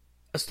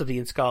A Study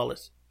in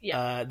Scarlet.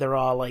 Yeah. There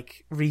are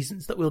like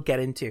reasons that we'll get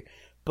into.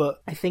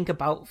 But I think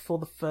about for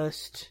the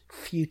first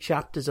few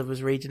chapters of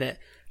us reading it,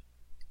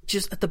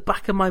 just at the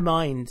back of my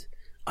mind,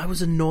 I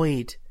was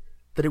annoyed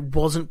that it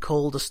wasn't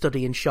called A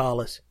Study in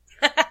Charlotte.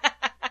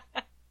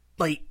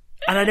 Like,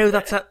 and I know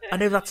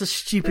that's a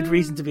stupid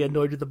reason to be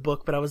annoyed with the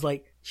book, but I was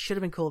like, should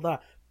have been called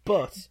that.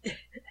 But,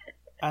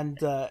 and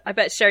I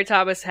bet Sherry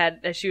Thomas had,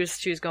 as she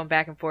was going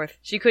back and forth.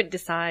 She couldn't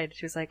decide.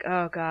 She was like,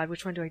 oh god,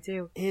 which one do I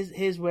do?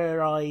 Here's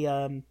where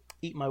I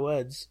eat my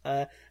words.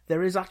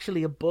 There is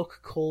actually a book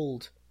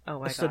called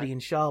A Study in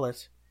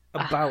Charlotte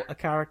about a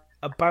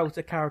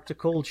character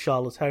called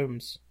Charlotte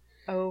Holmes.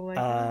 Oh my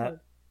god!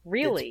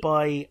 Really? It's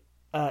by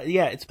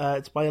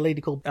it's by a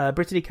lady called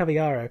Brittany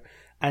Cavallaro,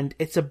 and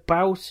it's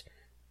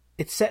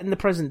set in the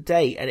present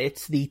day, and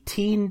it's the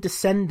teen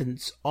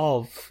descendants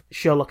of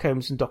Sherlock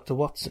Holmes and Dr.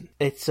 Watson.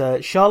 It's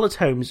Charlotte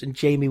Holmes and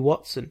Jamie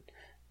Watson,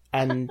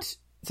 and it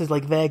says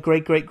like their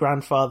great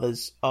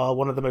grandfathers are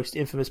one of the most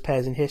infamous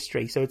pairs in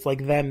history. So it's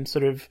like them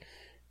sort of,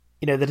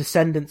 the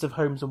descendants of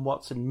Holmes and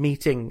Watson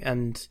meeting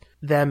and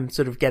them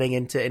sort of getting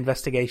into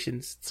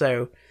investigations.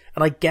 So,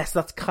 and I guess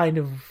that's kind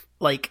of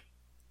like,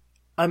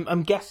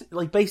 I'm guessing,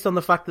 like, based on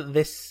the fact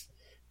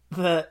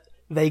that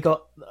they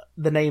got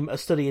the name A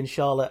Study in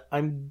Charlotte,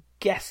 I'm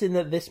guessing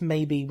that this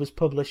maybe was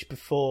published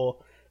before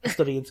A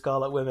Study in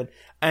Scarlet Women.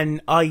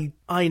 And I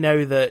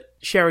know that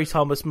Sherry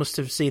Thomas must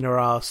have seen her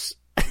ass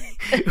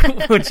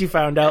when she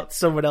found out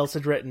someone else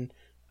had written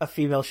a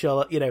female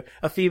Sherlock,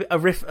 a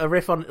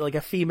riff on like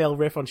a female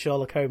riff on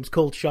Sherlock Holmes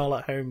called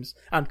Charlotte Holmes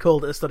and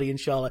called it A Study in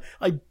Charlotte.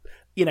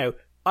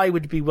 I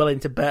would be willing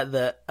to bet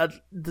that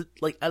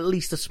at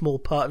least a small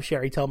part of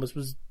Sherry Thomas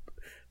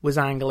was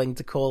angling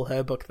to call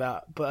her book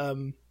that. But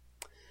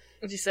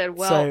she said,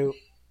 "Well,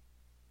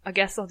 I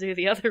guess I'll do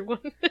the other one."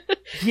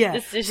 Yeah,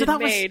 decision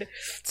made.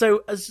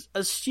 So as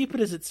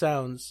stupid as it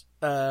sounds,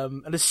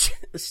 and as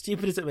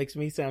stupid as it makes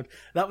me sound,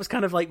 that was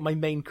kind of like my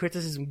main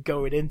criticism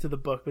going into the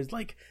book, was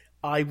like,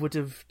 I would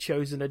have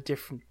chosen a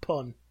different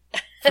pun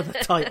for the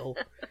title,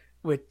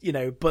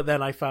 but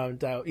then I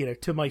found out,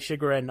 to my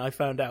chagrin, I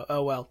found out,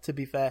 oh well, to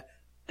be fair,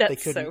 that's they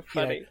couldn't, so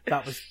funny.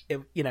 That was,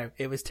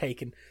 it was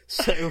taken.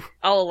 So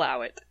I'll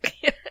allow it.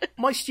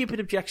 My stupid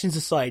objections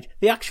aside,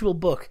 the actual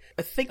book,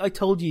 I think I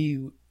told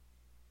you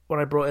when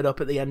I brought it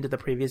up at the end of the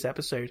previous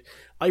episode,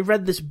 I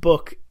read this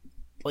book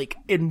like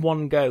in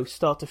one go,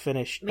 start to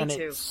finish. Me and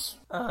too.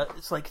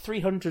 It's like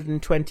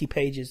 320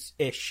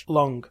 pages-ish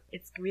long.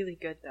 It's really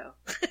good though.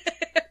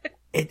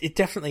 It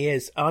definitely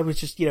is. I was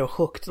just,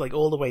 hooked like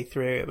all the way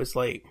through. It was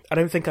like, I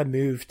don't think I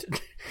moved.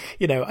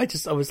 I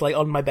was like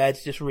on my bed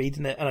just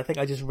reading it, and I think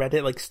I just read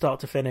it like start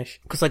to finish,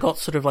 because I got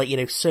sort of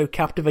like, so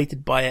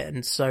captivated by it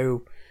and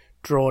so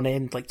drawn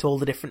in like to all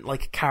the different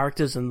like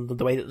characters and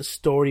the way that the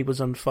story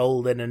was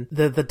unfolding and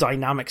the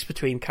dynamics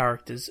between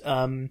characters.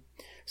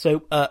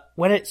 So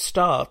when it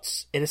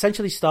starts, it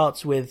essentially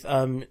starts with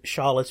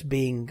Charlotte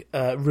being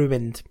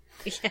ruined.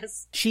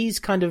 Yes. She's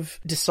kind of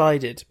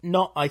decided,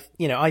 I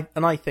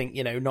think,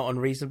 not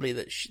unreasonably,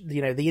 that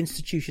the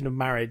institution of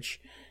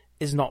marriage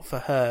is not for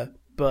her,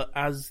 but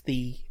as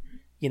the,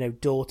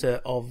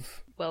 daughter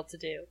of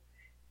well-to-do.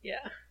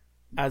 Yeah.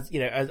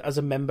 As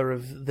a member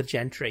of the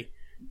gentry,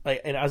 like,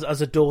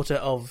 as a daughter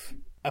of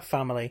a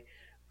family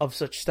of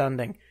such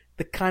standing,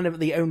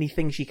 the only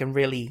thing she can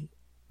really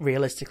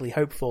realistically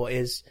hope for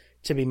is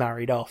to be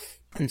married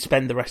off and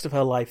spend the rest of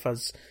her life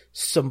as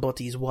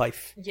somebody's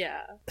wife.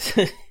 Yeah.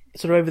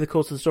 Sort of over the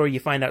course of the story,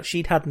 you find out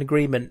she'd had an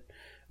agreement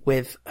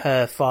with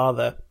her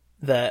father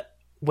that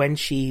when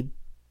she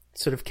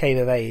sort of came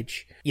of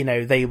age,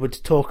 they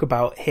would talk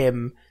about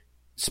him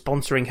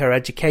sponsoring her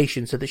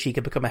education so that she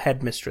could become a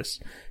headmistress.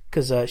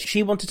 Because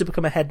she wanted to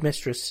become a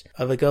headmistress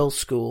of a girls'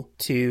 school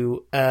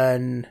to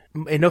earn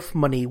enough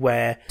money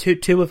where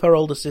two of her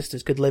older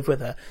sisters could live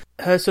with her.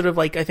 Her sort of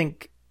like, I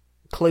think,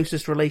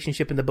 closest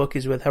relationship in the book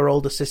is with her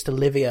older sister,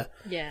 Livia.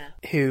 Yeah.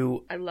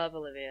 Who... I love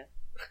Olivia.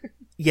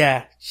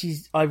 Yeah,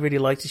 I really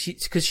liked her.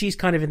 Because she's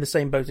kind of in the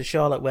same boat as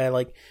Charlotte, where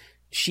like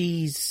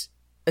she's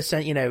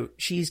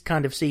she's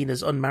kind of seen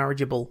as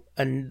unmarriageable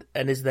and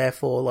is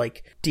therefore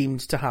like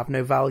deemed to have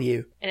no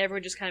value. And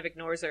everyone just kind of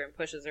ignores her and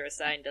pushes her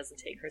aside and doesn't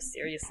take her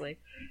seriously.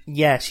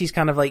 Yeah, she's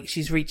kind of like,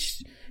 she's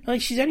reached,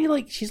 like, she's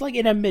like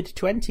in her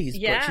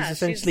mid-20s, but she's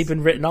essentially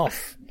been written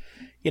off,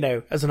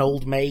 as an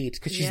old maid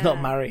because she's not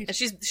married. And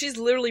she's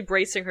literally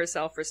bracing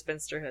herself for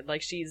spinsterhood.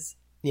 Like, she's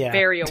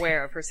very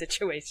aware of her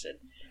situation,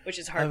 which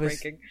is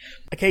heartbreaking.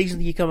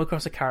 Occasionally you come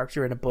across a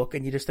character in a book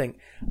and you just think,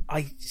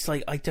 I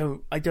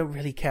don't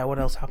really care what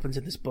else happens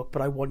in this book,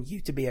 but I want you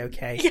to be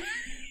okay.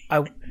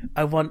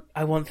 I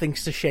want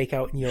things to shake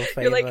out in your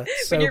favor. You're like,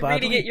 so when you're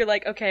badly. reading it, you're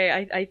like,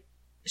 okay,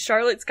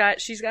 Charlotte's got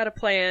a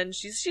plan.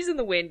 She's in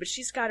the wind, but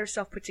she's got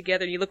herself put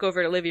together. And you look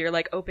over at Olivia, you're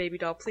like, oh baby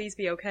doll, please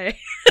be okay.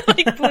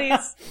 Like,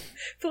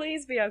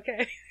 please be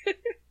okay.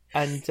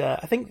 And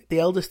I think the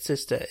eldest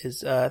sister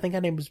is, I think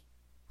her name was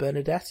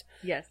Bernadette.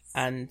 Yes.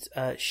 And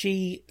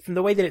she, from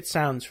the way that it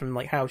sounds, from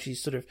like how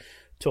she's sort of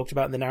talked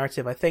about in the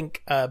narrative, I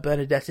think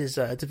Bernadette is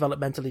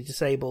developmentally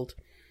disabled,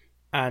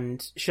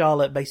 and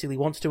Charlotte basically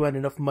wants to earn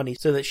enough money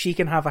so that she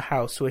can have a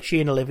house where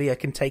she and Olivia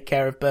can take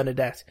care of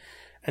Bernadette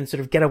and sort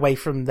of get away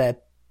from their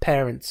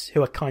parents,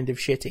 who are kind of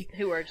shitty.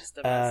 Who are just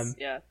a mess,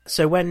 yeah.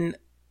 So when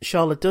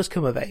Charlotte does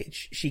come of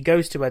age, she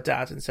goes to her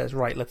dad and says,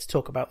 right, let's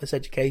talk about this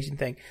education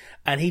thing.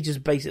 And he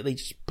just basically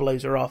just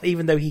blows her off,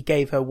 even though he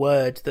gave her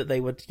word that they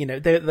would,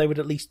 they would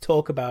at least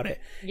talk about it.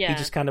 Yeah. He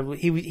just kind of,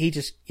 he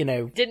just,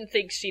 didn't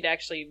think she'd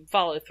actually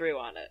follow through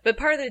on it. But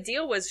part of the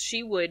deal was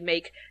she would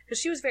make,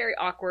 because she was very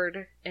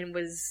awkward and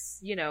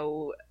was,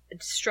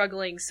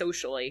 struggling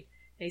socially.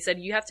 And he said,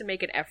 you have to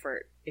make an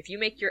effort. If you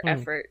make your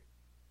effort,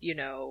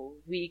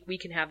 we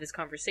can have this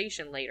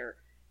conversation later.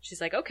 She's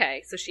like,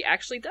 okay. So she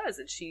actually does.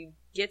 And she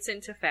gets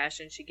into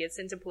fashion. She gets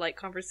into polite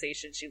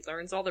conversation. She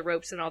learns all the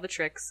ropes and all the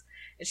tricks.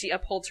 And she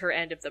upholds her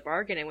end of the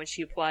bargain. And when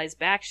she applies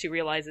back, she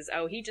realizes,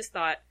 oh, he just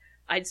thought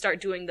I'd start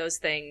doing those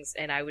things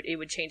and it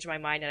would change my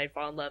mind and I'd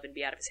fall in love and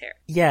be out of his hair.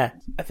 Yeah.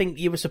 I think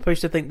you were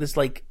supposed to think there's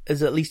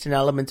at least an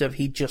element of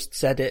he just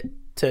said it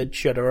to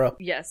shut her up.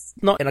 Yes.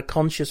 Not in a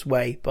conscious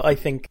way, but I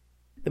think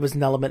there was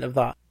an element of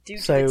that. Due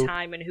to the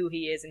time and who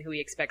he is and who he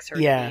expects her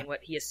to be and what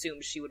he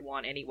assumes she would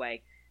want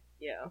anyway.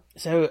 Yeah.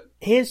 So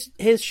here's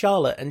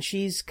Charlotte, and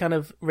she's kind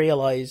of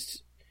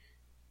realised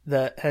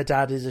that her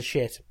dad is a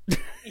shit,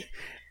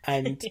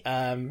 and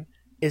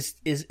is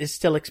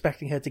still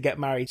expecting her to get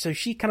married. So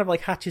she kind of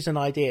like hatches an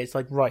idea. It's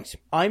like, right,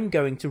 I'm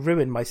going to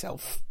ruin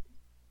myself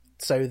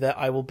so that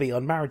I will be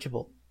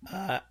unmarriageable,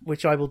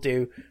 which I will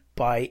do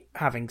by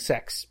having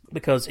sex.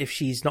 Because if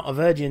she's not a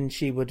virgin,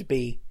 she would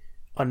be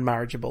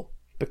unmarriageable.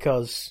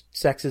 Because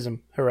sexism,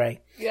 hooray.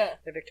 Yeah,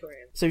 they're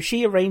Victorian. So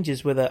she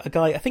arranges with a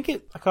guy, I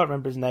can't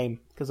remember his name,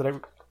 because I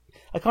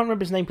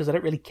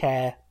don't really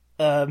care.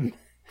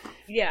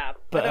 Yeah,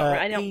 but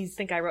I don't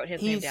think I wrote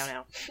his name down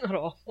now at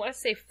all. I want to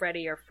say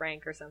Freddie or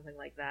Frank or something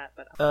like that,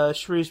 but...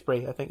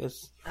 Shrewsbury, I think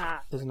his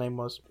name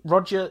was.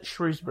 Roger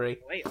Shrewsbury.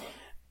 Wait.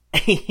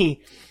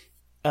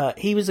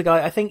 He was a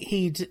guy, I think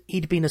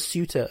he'd been a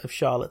suitor of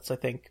Charlotte's, I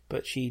think,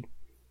 but she,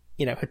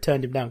 had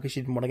turned him down because she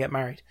didn't want to get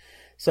married.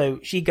 So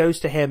she goes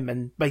to him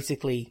and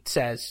basically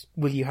says,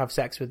 will you have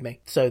sex with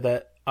me? So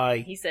that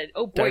He said,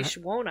 oh boy,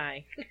 won't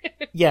I?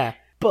 Yeah.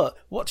 But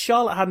what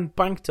Charlotte hadn't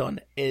banked on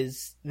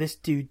is this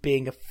dude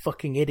being a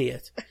fucking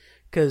idiot.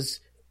 Because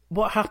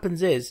what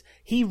happens is,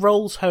 he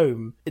rolls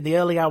home in the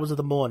early hours of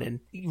the morning,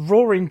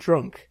 roaring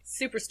drunk.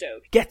 Super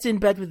stoked. Gets in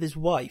bed with his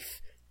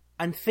wife,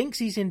 and thinks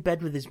he's in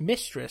bed with his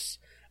mistress,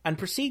 and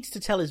proceeds to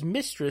tell his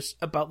mistress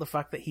about the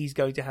fact that he's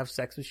going to have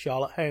sex with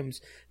Sherlock Holmes.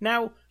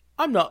 Now,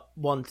 I'm not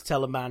one to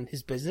tell a man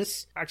his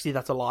business. Actually,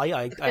 that's a lie.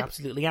 I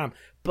absolutely am.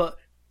 But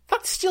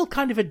that's still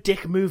kind of a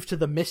dick move to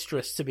the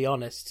mistress, to be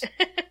honest.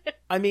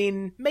 I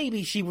mean,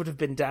 maybe she would have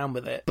been down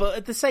with it. But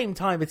at the same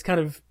time, it's kind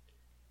of...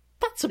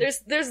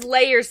 There's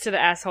layers to the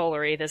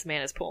assholery this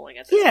man is pulling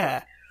at this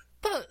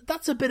point.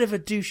 That's a bit of a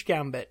douche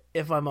gambit,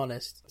 if I'm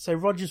honest. So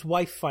Roger's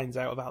wife finds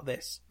out about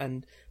this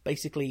and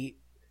basically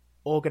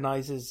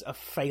organises a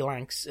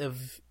phalanx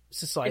of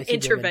society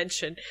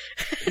intervention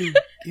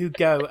who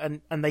go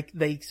and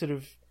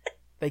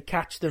they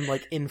catch them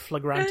like in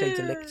flagrante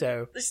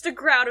delicto. Just a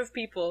crowd of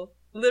people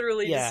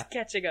literally just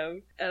catching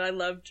them, and I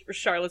loved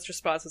Charlotte's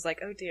response was like,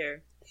 oh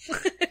dear.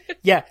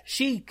 Yeah,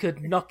 she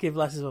could not give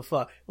less of a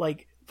fuck.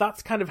 Like,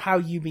 that's kind of how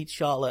you meet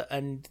Charlotte,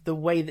 and the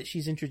way that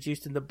she's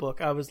introduced in the book,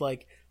 I was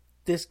like,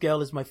 this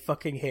girl is my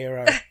fucking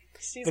hero.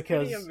 She's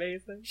pretty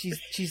amazing.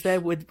 She's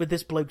there with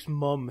this bloke's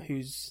mum,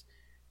 who's,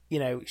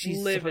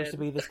 she's supposed to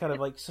be this kind of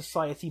like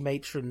society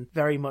matron,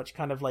 very much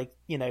kind of like,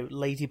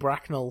 Lady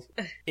Bracknell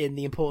in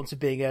The Importance of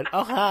Being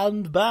a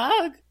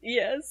Handbag.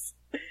 Yes.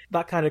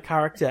 That kind of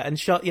character. And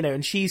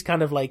and she's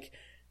kind of like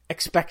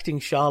expecting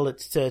Charlotte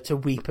to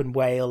weep and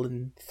wail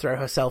and throw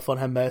herself on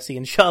her mercy.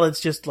 And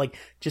Charlotte's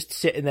just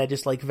sitting there,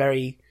 just like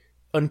very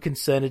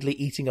unconcernedly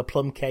eating a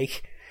plum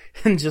cake.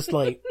 And just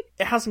like,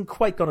 it hasn't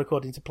quite gone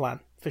according to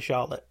plan for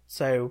Charlotte.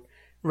 So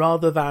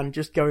rather than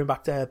just going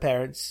back to her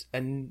parents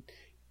and...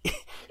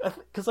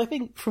 Because I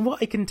think, from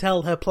what I can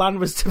tell, her plan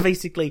was to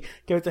basically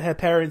go to her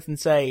parents and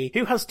say,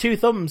 who has 2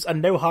 thumbs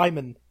and no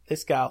hymen?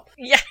 this gal.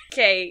 Yeah,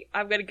 okay,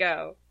 I'm gonna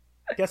go.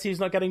 Guess who's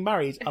not getting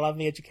married? I'll have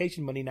the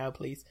education money now,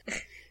 please.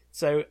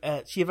 So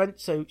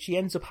she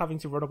ends up having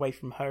to run away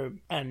from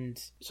home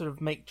and sort of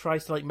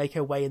tries to make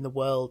her way in the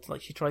world.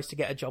 Like, she tries to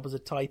get a job as a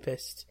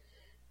typist,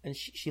 and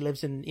she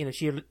lives in,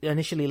 she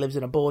initially lives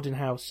in a boarding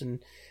house,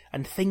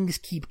 and things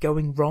keep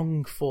going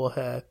wrong for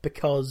her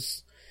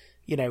because,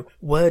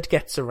 word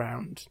gets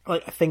around.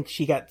 Like, I think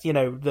she gets,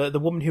 the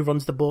woman who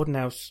runs the boarding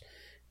house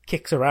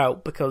kicks her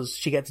out because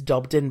she gets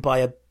dobbed in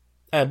by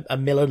a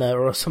milliner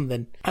or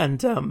something,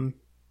 and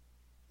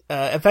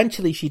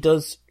eventually she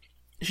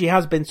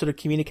has been sort of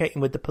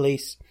communicating with the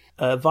police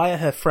via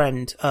her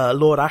friend,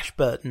 Lord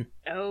Ashburton.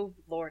 Oh,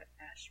 Lord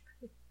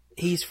Ashburton.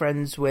 He's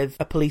friends with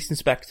a police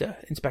inspector,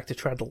 Inspector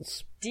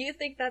Treadles. Do you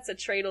think that's a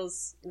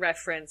Treadles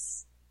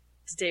reference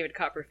to David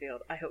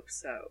Copperfield? I hope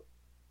so.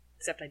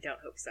 Except I don't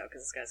hope so,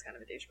 because this guy's kind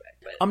of a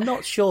douchebag. But... I'm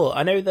not sure.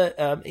 I know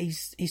that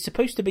he's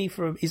supposed to be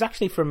from... He's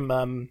actually from...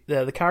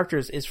 the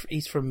character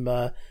he's from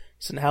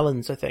St.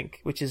 Helens, I think,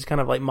 which is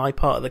kind of like my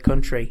part of the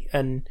country,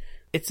 and...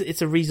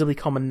 It's a reasonably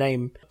common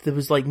name. There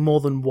was more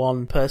than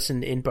one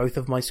person in both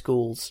of my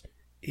schools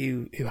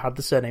who had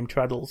the surname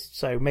Treadles,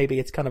 so maybe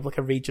it's kind of like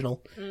a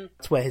regional.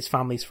 That's where his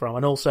family's from,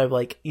 and also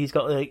he's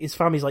got his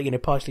family's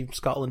partially from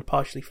Scotland,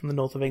 partially from the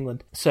north of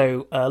England.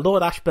 So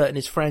Lord Ashburton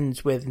is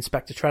friends with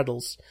Inspector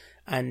Treadles,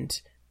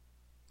 and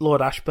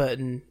Lord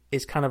Ashburton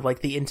is kind of like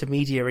the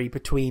intermediary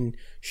between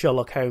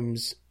Sherlock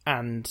Holmes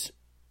and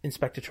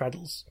Inspector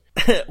Treadles.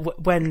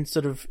 When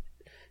sort of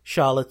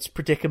Charlotte's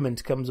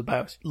predicament comes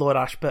about, Lord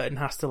Ashburton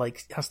has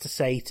to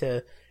say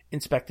to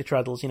Inspector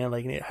Treadles,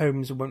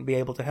 Holmes won't be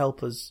able to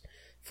help us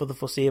for the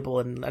foreseeable,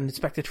 and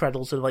Inspector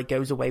Treadles sort of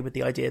goes away with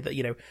the idea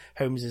that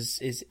Holmes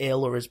is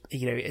ill, or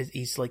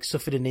he's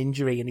suffered an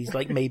injury and he's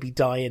maybe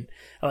dying,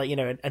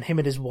 and him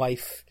and his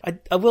wife.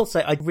 I will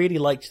say I really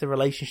liked the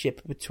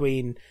relationship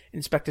between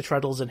Inspector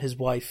Treadles and his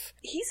wife.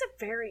 He's a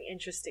very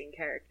interesting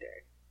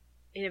character.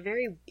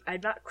 I'm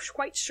not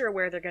quite sure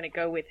where they're going to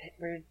go with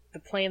where the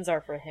plans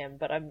are for him,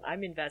 but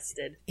I'm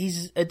invested.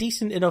 He's a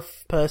decent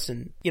enough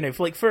person,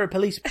 for a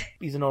police,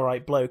 he's an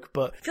alright bloke,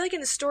 but... I feel like in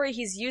the story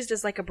he's used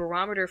as a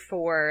barometer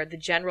for the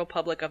general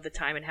public of the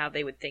time and how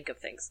they would think of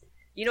things.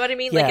 You know what I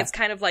mean? Yeah. It's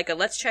kind of like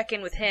let's check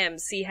in with him,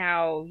 see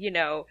how,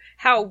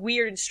 how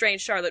weird and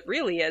strange Charlotte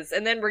really is,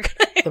 and then we're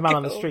gonna the man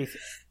on the street.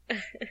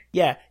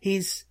 Yeah,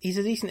 he's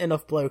a decent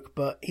enough bloke,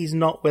 but he's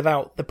not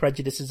without the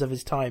prejudices of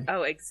his time.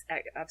 Oh,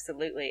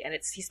 absolutely. And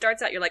he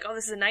starts out, you're like, oh,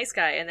 this is a nice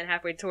guy, and then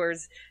halfway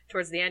towards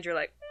the end, you're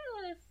like,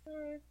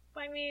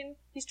 I mean,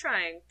 he's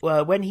trying.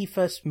 Well, when he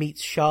first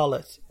meets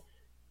Charlotte,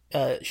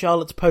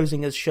 Charlotte's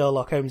posing as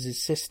Sherlock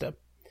Holmes' sister,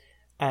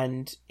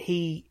 and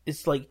he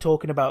is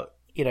talking about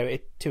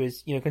it to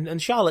his, and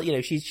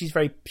Charlotte, she's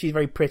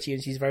very pretty,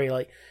 and she's very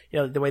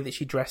the way that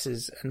she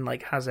dresses and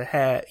has her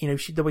hair,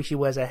 the way she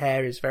wears her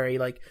hair is very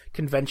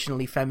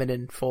conventionally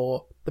feminine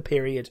for the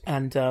period.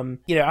 And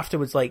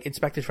afterwards,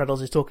 Inspector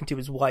Treadles is talking to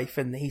his wife,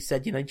 and he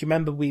said, do you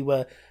remember we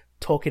were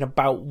talking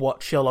about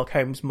what Sherlock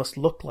Holmes must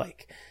look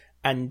like?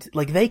 And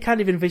they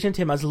kind of envisioned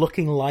him as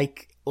looking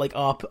like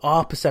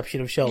our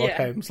perception of Sherlock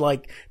Holmes,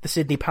 like the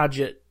Sidney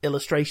Paget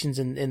illustrations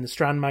in the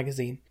Strand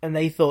magazine. And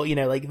they thought,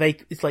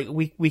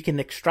 we can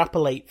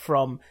extrapolate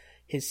from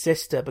his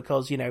sister,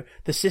 because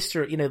the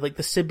sister,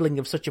 the sibling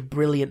of such a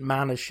brilliant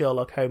man as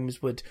Sherlock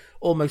Holmes would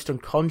almost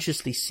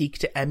unconsciously seek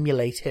to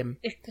emulate him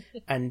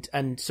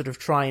and sort of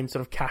try and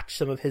sort of catch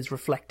some of his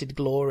reflected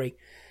glory.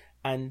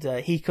 And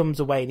he comes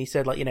away and he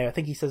said, I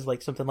think he says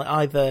something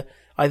like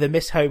either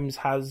Miss Holmes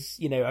has,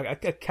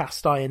 a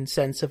cast iron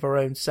sense of her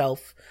own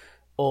self,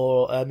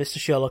 or Mr.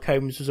 Sherlock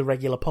Holmes was a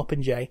regular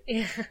popinjay.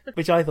 Yeah.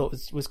 Which I thought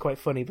was quite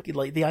funny. But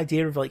the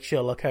idea of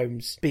Sherlock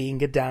Holmes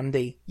being a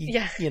dandy,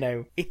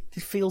 it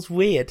feels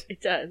weird.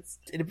 It does.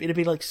 It'd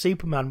be like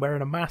Superman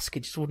wearing a mask.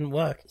 It just wouldn't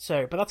work.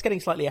 So, but that's getting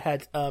slightly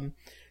ahead.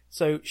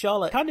 So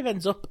Charlotte kind of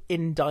ends up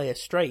in dire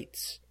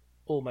straits,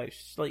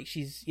 almost.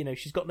 She's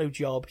got no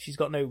job. She's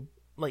got no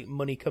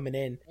money coming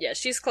in. Yeah,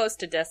 she's close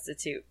to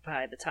destitute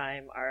by the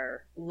time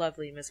our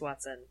lovely Miss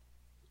Watson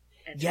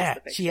enters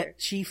the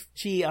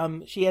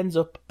picture. She ends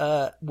up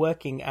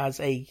working as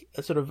a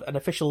sort of an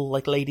official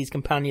ladies'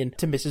 companion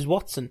to Mrs.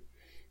 Watson,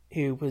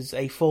 who was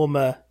a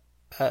former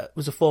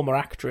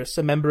actress,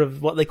 a member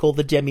of what they call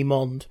the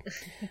demi-monde,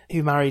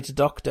 who married a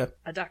doctor.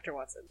 A Dr.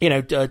 Watson.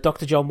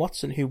 Dr. John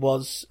Watson, who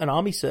was an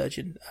army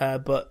surgeon,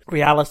 but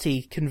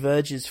reality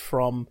converges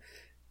from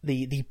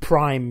the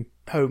prime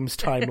Holmes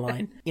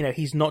timeline.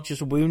 He's not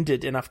just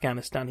wounded in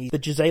Afghanistan.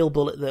 The Giselle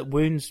bullet that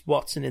wounds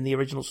Watson in the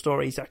original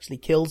stories actually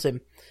kills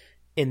him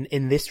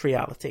in this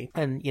reality,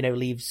 and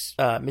leaves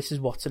Mrs.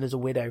 Watson as a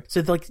widow.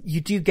 So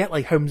you do get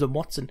Holmes and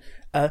Watson.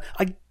 I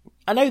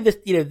know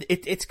that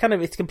it's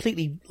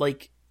completely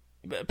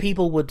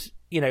people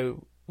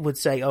would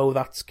say, oh,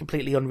 that's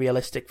completely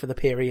unrealistic for the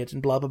period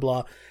and blah blah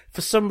blah.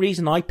 For some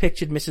reason, I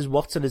pictured Mrs.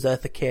 Watson as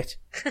Eartha Kitt.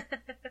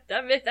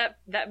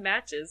 That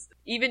matches.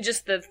 Even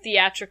just the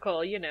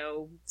theatrical,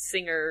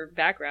 singer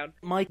background.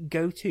 My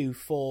go-to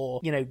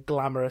for,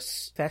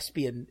 glamorous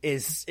thespian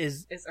is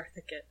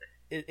Eartha Kitt.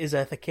 is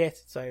Eartha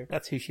Kitt, so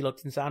that's who she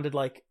looked and sounded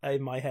like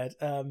in my head.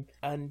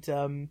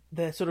 And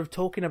they're sort of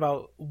talking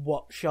about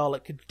what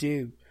Charlotte could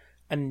do.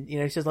 And,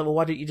 he says, like, well,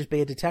 why don't you just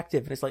be a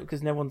detective? And it's like,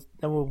 because no one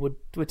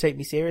would take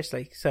me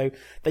seriously. So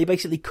they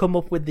basically come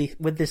up with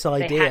this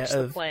idea they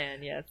of the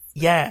plan, yes.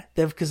 Yeah,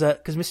 because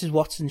Mrs.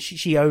 Watson,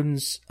 she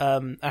owns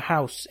a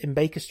house in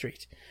Baker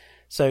Street.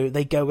 So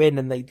they go in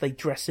and they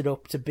dress it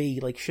up to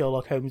be like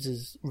Sherlock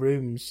Holmes's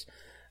rooms,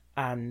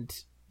 and,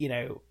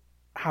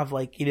 have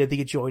like, the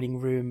adjoining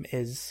room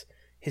is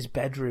his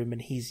bedroom,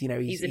 and he's an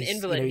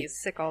invalid. He's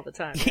sick all the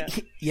time. Yeah,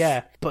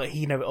 yeah, but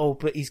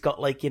but he's got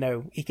like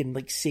he can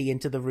like see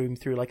into the room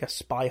through like a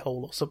spy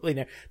hole or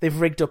something. They've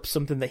rigged up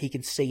something that he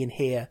can see and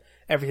hear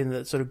everything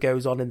that sort of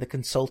goes on in the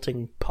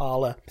consulting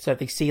parlor. So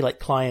they see like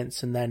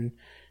clients, and then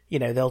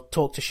they'll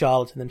talk to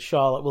Charlotte, and then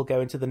Charlotte will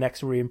go into the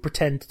next room,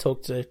 pretend to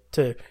talk to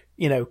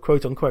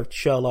quote unquote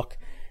Sherlock,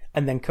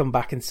 and then come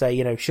back and say,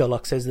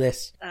 Sherlock says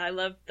this. I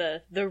love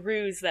the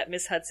ruse that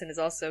Miss Hudson is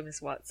also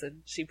Miss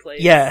Watson. She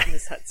plays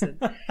Miss Hudson.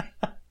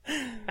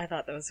 I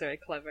thought that was very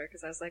clever,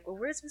 because I was like, well,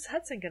 where's Miss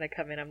Hudson going to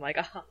come in? I'm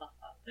like,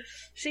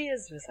 she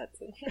is Miss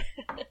Hudson.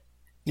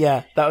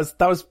 Yeah, that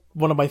was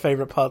one of my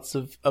favorite parts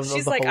of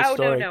She's the like, whole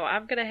story. No,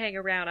 I'm going to hang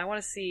around. I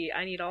want to see.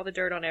 I need all the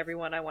dirt on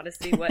everyone. I want to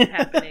see what's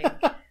happening.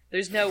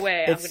 There's no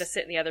way I'm going to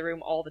sit in the other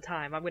room all the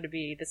time. I'm going to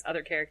be this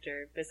other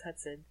character, Miss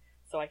Hudson,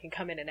 so I can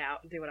come in and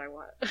out and do what I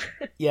want.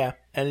 Yeah,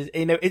 and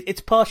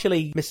it's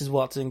partially Mrs.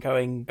 Watson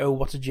going, oh,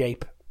 what a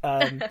jape.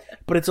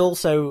 But it's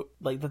also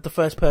like the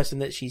first person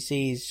that she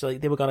sees,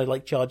 like they were going to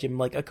like charge him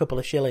like a couple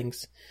of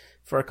shillings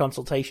for a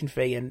consultation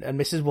fee, and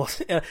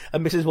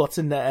Mrs.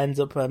 Watson ends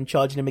up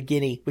charging him a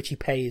guinea, which he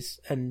pays.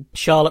 And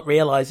Charlotte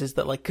realizes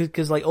that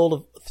because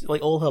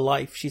all her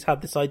life she's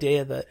had this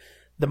idea that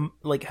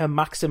her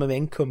maximum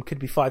income could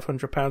be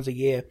 £500 a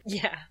year.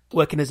 Yeah,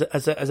 working as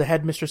a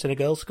headmistress in a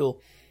girls'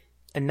 school.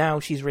 And now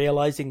she's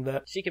realizing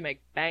that she can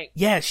make bank.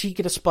 Yeah, she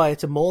could aspire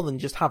to more than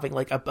just having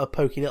like a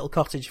pokey little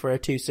cottage for her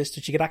two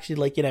sisters. She could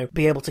actually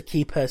be able to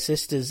keep her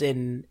sisters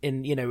in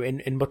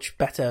much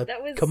better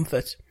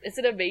comfort. It's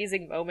an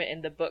amazing moment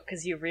in the book,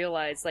 because you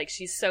realize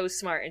she's so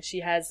smart and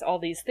she has all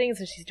these things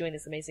and she's doing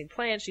this amazing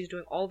plan. She's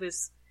doing all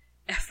this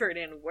effort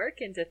and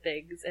work into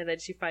things, and then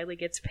she finally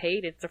gets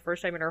paid. It's the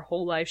first time in her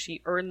whole life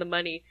she earned the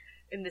money,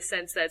 in the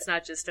sense that it's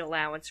not just an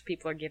allowance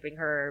people are giving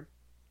her.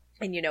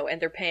 And,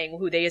 and they're paying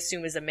who they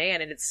assume is a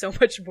man, and it's so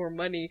much more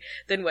money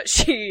than what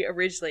she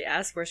originally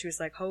asked for. She was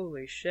like,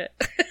 holy shit.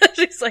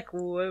 She's like,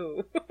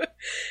 whoa.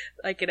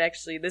 I can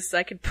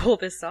pull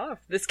this off.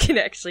 This can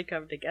actually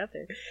come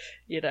together,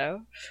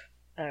 And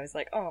I was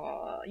like,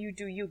 aw, you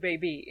do you,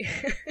 baby.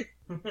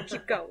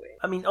 Keep going.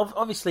 I mean,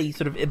 obviously,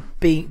 sort of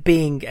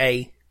being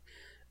a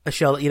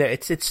Sherlock,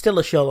 it's still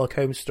a Sherlock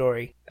Holmes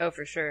story. Oh,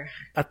 for sure.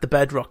 At the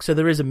bedrock. So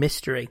there is a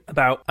mystery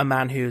about a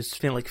man who's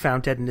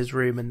found dead in his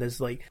room, and there's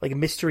like a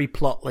mystery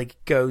plot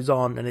goes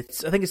on, and I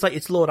think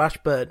it's Lord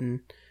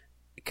Ashburton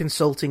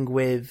consulting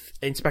with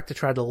Inspector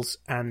Treadles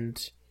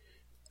and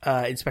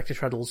Inspector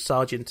Treadles'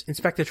 sergeant.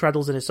 Inspector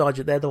Treadles and his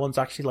sergeant, they're the ones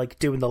actually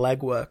doing the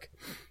legwork.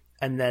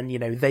 And then,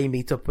 they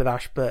meet up with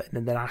Ashburton,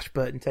 and then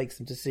Ashburton takes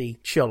them to see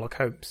Sherlock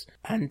Holmes.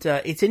 And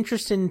it's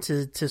interesting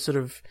to sort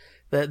of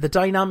the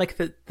dynamic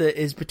that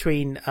is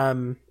between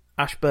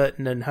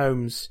Ashburton and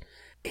Holmes.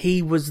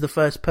 He was the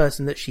first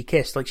person that she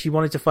kissed. She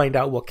wanted to find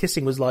out what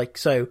kissing was like,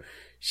 so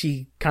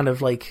she kind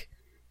of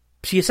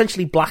she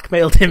essentially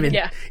blackmailed him. I was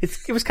reading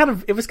it. It was kind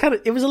of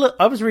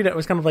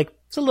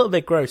it's a little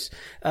bit gross.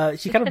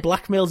 She kind of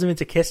blackmails him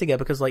into kissing her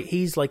because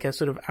he's a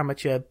sort of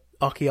amateur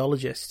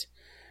archaeologist,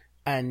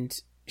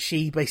 and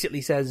she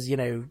basically says,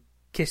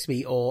 kiss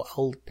me or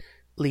I'll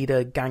lead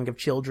a gang of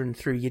children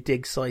through your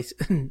dig site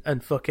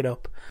and fuck it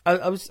up.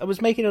 I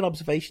was making an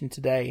observation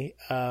today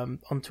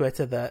on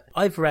Twitter that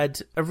I've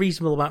read a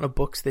reasonable amount of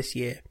books this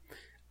year,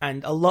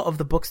 and a lot of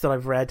the books that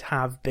I've read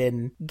have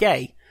been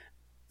gay.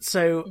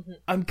 So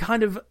I'm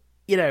kind of,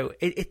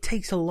 it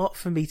takes a lot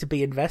for me to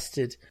be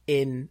invested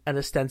in an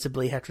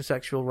ostensibly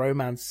heterosexual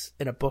romance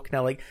in a book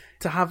now.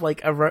 To have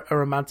a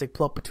romantic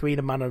plot between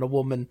a man and a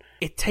woman,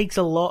 it takes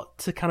a lot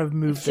to kind of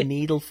move the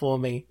needle for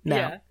me now.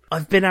 Yeah.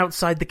 I've been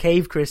outside the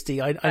cave,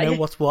 Kristie. I know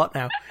what's what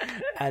now.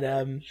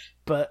 And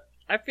but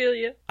I feel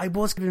you. I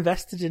was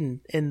invested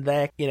in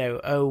their,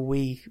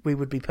 we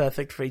would be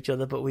perfect for each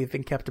other, but we've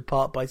been kept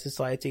apart by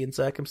society and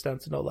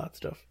circumstance and all that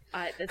stuff.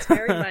 It's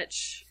very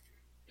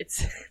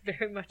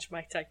much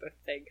my type of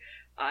thing.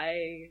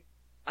 I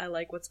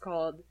like what's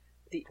called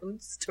the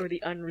unst, or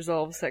the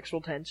unresolved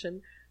sexual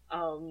tension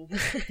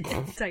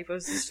type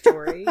of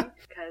story,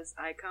 because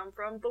I come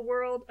from the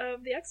world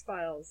of the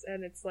X-Files,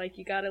 and it's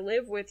you gotta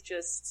live with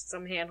just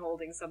some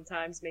hand-holding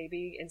sometimes,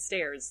 maybe, and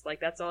stares.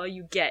 That's all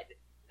you get.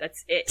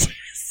 That's it.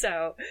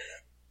 So,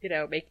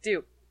 make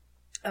do.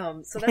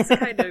 So that's the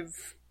kind of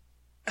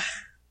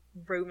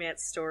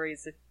romance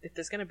stories. If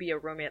there's gonna be a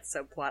romance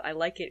subplot, I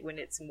like it when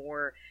it's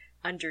more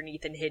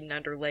underneath and hidden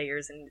under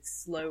layers, and it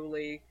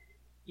slowly,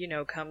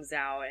 comes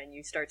out, and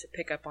you start to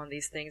pick up on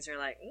these things, and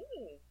you're like,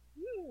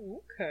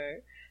 okay.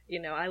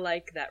 I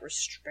like that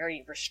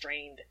very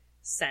restrained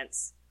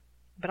sense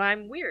But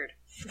I'm weird.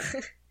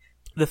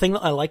 The thing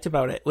that I liked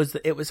about it was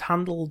that it was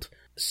handled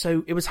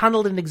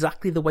in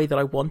exactly the way that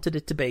I wanted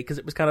it to be, because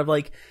it was kind of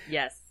like,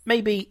 yes,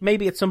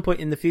 maybe at some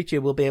point in the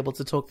future we'll be able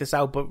to talk this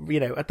out, but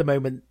at the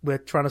moment we're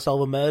trying to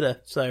solve a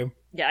murder, so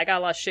yeah, I got a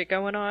lot of shit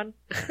going on.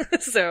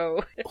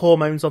 So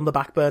hormones on the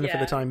back burner for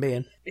the time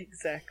being.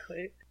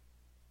 Exactly.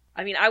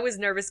 I mean, I was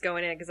nervous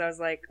going in because I was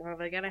like, well,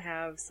 they're gonna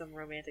have some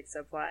romantic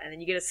subplot, and then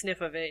you get a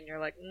sniff of it and you're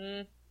like,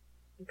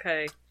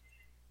 okay.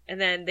 And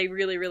then they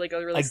really, really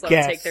go really slow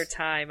and take their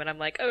time, and I'm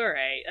like,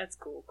 alright, that's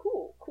cool,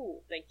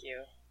 thank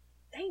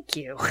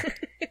you.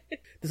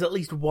 There's at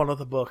least one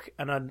other book,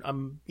 and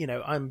I'm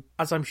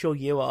as I'm sure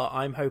you are,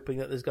 I'm hoping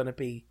that there's going to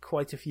be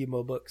quite a few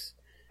more books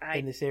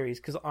in the series,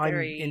 because I'm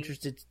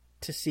interested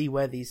to see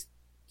where these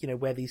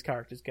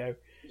characters go.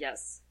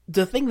 Yes.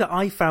 The thing that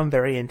I found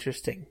very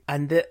interesting,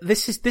 and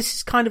this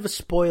is kind of a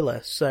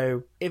spoiler,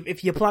 so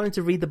if you're planning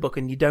to read the book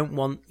and you don't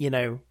want,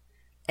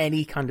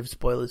 any kind of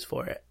spoilers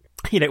for it,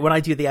 when I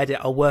do the edit,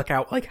 I'll work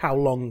out like how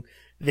long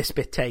this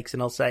bit takes,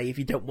 and I'll say, if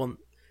you don't want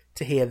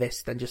to hear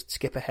this, then just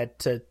skip ahead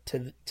to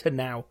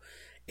now.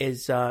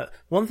 Is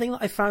one thing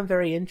that I found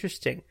very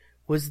interesting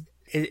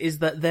is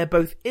that there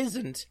both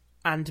isn't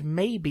and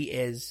maybe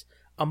is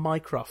a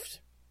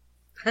Mycroft.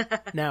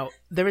 Now,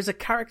 there is a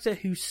character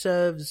who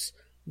serves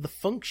the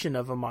function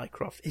of a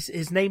Mycroft.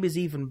 His name is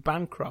even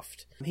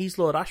Bancroft. He's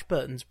Lord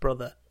Ashburton's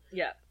brother.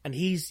 Yeah. And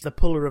he's the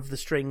puller of the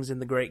strings in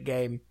the Great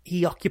Game.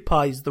 He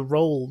occupies the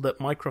role that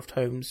Mycroft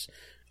Holmes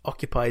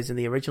occupies in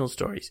the original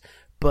stories.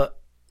 But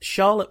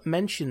Charlotte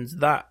mentions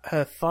that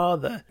her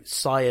father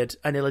sired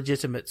an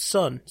illegitimate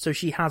son, so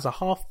she has a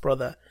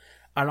half-brother.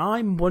 And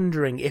I'm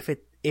wondering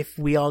if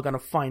we are going to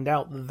find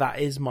out that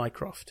is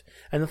Mycroft.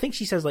 And I think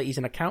she says like he's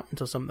an accountant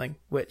or something,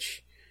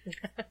 which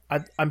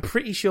I'm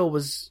pretty sure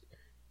was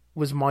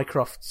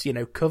Mycroft's,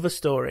 cover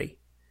story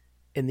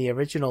in the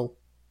original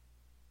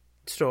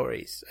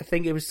stories. I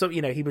think it was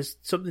he was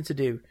something to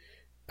do.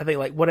 I think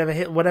like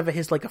whatever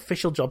his like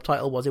official job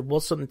title was, it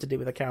was something to do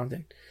with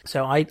accounting.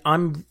 So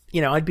I'm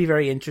I'd be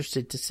very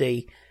interested to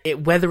see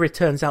whether it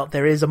turns out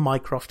there is a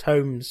Mycroft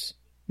Holmes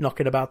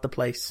knocking about the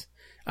place,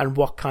 and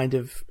what kind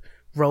of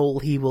role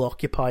he will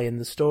occupy in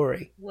the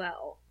story.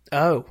 Well.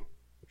 Oh.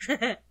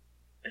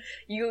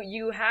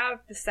 You have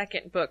the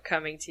second book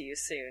coming to you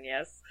soon,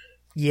 yes?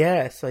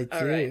 Yes, I do.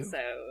 Alright, so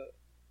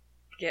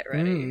get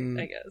ready,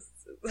 I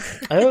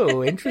guess.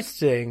 Oh,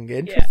 interesting.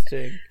 Yeah.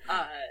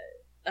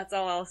 That's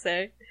all I'll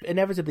say.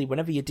 Inevitably,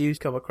 whenever you do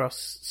come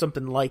across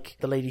something like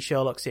the Lady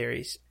Sherlock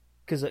series,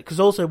 because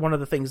also one of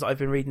the things that I've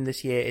been reading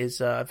this year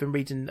is I've been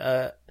reading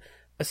a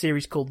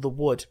series called The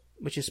Wood,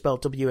 which is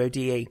spelled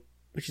W-O-D-E,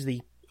 which is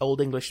the Old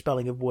English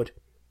spelling of wood,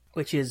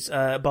 which is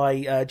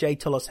by J.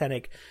 Tullos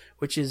Hennig,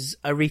 which is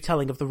a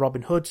retelling of the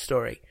Robin Hood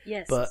story,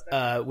 yes, but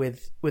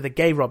with a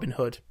gay Robin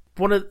Hood.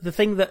 One of the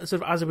thing that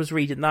sort of, as I was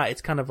reading that,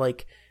 it's kind of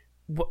like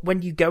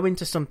when you go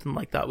into something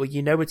like that, where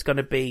it's going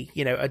to be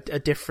a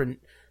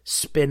different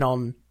spin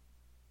on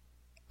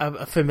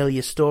a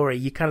familiar story,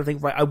 you kind of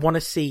think, right, I want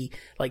to see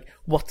like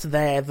what's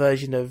their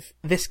version of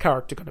this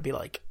character going to be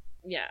like.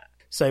 Yeah.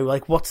 So,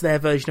 like, what's their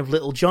version of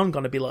Little John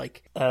going to be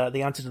like?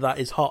 The answer to that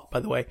is hot,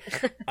 by the way.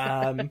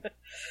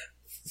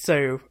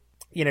 So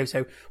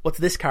what's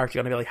this character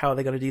going to be like? How are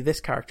they going to do this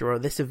character or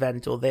this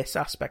event or this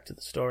aspect of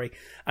the story?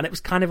 And it was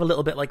kind of a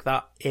little bit like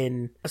that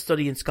in A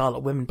Study in Scarlet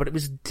Women, but it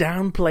was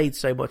downplayed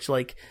so much.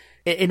 Like,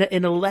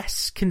 in a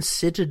less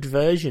considered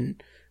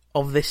version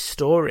of this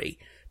story,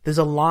 there's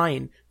a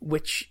line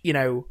which, in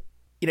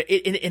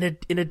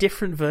a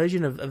different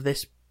version of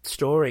this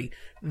story,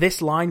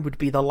 this line would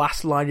be the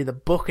last line in the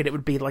book, and it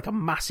would be like a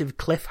massive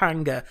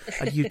cliffhanger,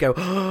 and you'd go,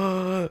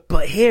 oh,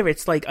 but here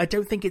it's like, I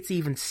don't think it's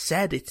even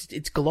said,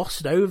 it's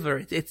glossed over,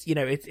 it's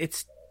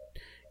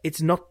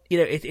not,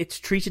 it's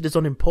treated as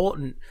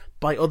unimportant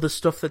by other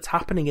stuff that's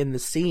happening in the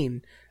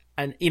scene.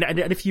 And, and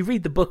if you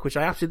read the book, which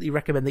I absolutely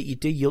recommend that you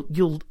do,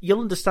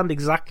 you'll understand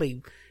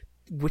exactly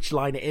which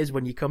line it is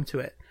when you come to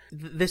it.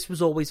 This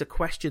was always a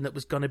question that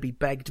was going to be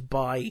begged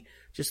by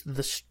just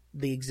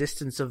the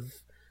existence of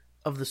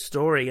the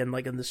story and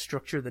the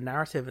structure of the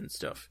narrative and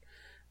stuff.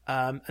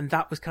 And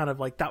that was kind of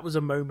like, that was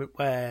a moment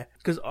where,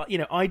 because,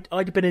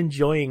 I'd been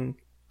enjoying,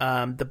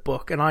 the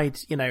book, and I'd,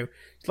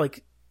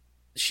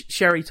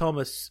 Sherry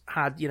Thomas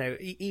had,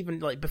 even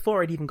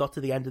before I'd even got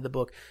to the end of the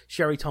book,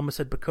 Sherry Thomas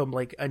had become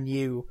a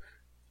new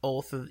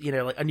author,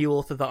 a new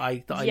author that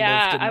I loved.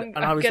 And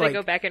I was gonna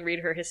go back and read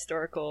her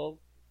historical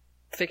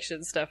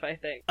fiction stuff, I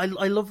think. I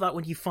love that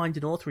when you find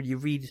an author and you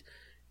read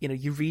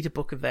a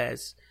book of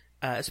theirs,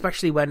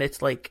 especially when it's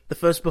the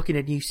first book in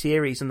a new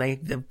series and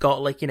they've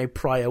got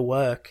prior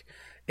work.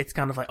 It's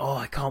kind of like, oh,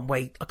 I can't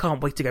wait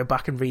to go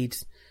back and read,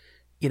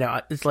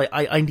 it's like,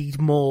 I need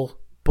more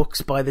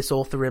books by this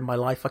author in my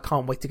life. I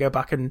can't wait to go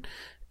back and,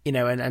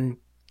 and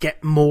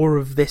get more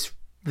of this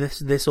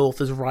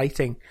author's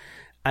writing.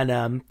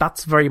 And,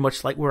 that's very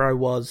much like where I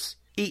was,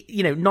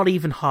 not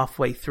even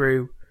halfway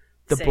through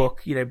the Same.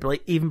 book, but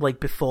even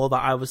before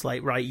that, I was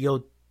like, right,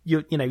 you're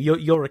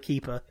a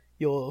keeper.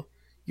 You're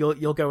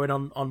going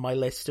on my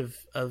list of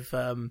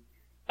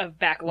Oh Of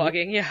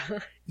backlogging, yeah.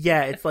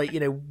 Yeah, it's like,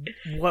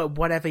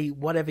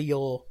 whatever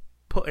you're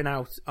putting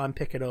out, I'm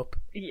picking up.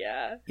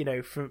 Yeah.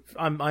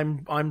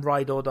 I'm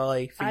ride or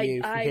die for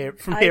you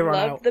from here on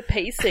out. I love the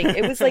pacing.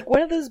 It was like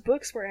one of those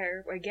books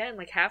where, again,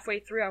 like halfway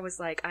through, I was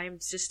like, I'm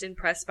just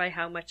impressed by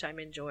how much I'm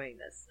enjoying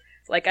this.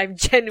 Like, I'm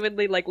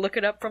genuinely, like,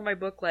 looking up from my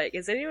book, like,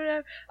 is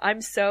anyone...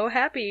 I'm so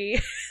happy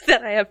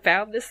that I have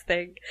found this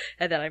thing,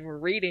 and that I'm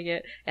reading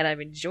it, and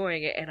I'm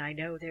enjoying it, and I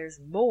know there's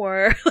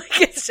more.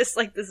 Like, it's just,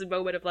 like, this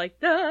moment of, like,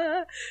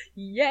 ah,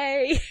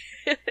 yay!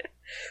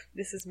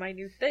 This is my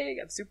new thing,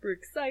 I'm super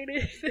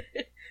excited.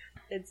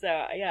 And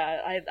so,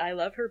 yeah, I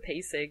love her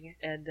pacing,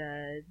 and,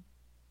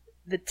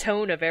 the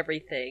tone of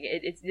everything.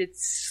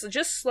 It's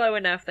just slow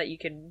enough that you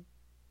can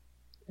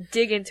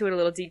dig into it a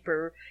little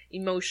deeper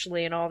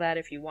emotionally and all that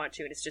if you want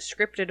to, and it's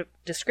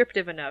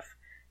descriptive enough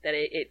that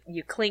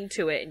you cling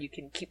to it and you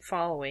can keep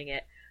following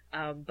it,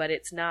 but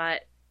it's not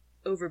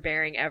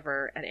overbearing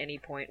ever at any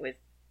point with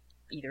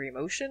either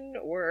emotion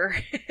or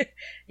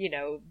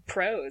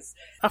prose.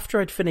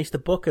 After I'd finished the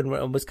book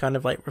and was kind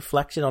of like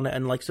reflecting on it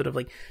and like sort of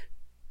like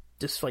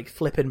just like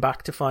flipping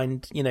back to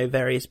find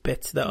various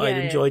bits that I'd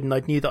enjoyed and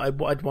I knew that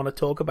I'd want to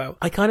talk about,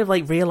 I kind of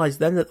like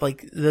realized then that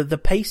like the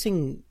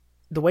pacing,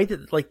 the way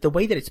that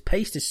it's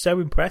paced is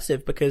so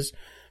impressive because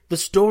the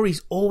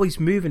story's always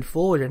moving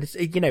forward, and it's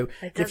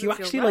if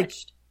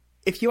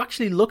you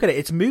actually look at it,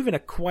 it's moving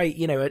at quite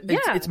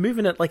it's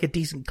moving at like a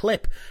decent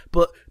clip,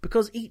 but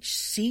because each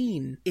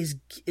scene is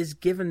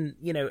given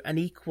an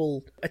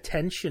equal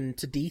attention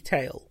to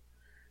detail,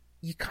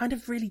 you kind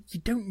of you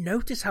don't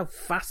notice how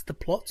fast the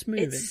plot's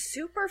moving. It's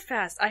super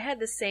fast. I had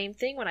the same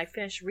thing when I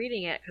finished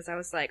reading it because I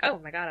was like, oh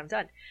my god, I'm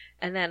done.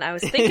 And then I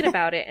was thinking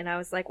about it and I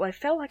was like, well, I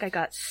felt like I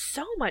got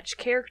so much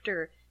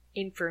character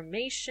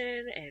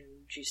information and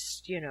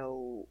just,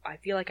 I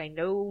feel like I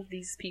know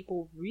these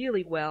people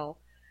really well.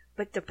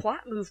 But the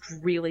plot moved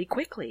really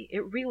quickly.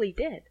 It really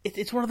did.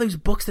 It's one of those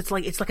books that's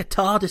like, it's like a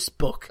TARDIS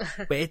book.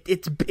 Where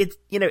it's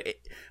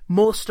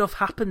more stuff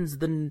happens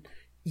than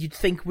you'd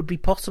think would be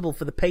possible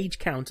for the page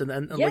count and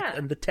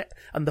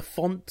the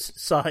font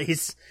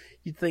size.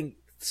 You'd think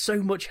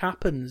so much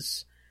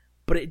happens,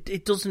 but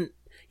it doesn't.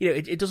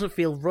 It doesn't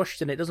feel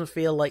rushed, and it doesn't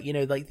feel like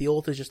like the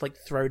author's just like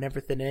thrown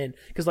everything in.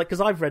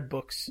 Because I've read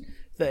books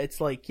that it's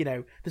like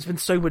there's been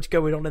so much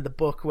going on in the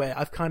book where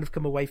I've kind of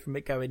come away from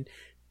it going,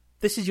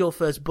 this is your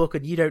first book,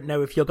 and you don't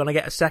know if you're going to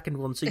get a second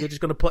one, so you're just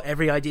going to put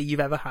every idea you've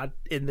ever had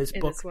in this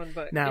book. This one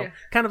book. Now,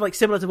 kind of like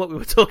similar to what we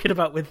were talking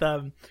about with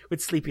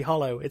Sleepy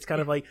Hollow. It's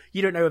kind of like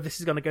you don't know if this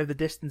is going to go the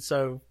distance,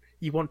 so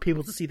you want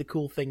people to see the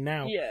cool thing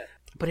now. Yeah.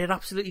 But it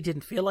absolutely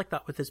didn't feel like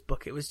that with this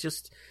book. It was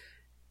just,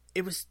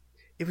 it was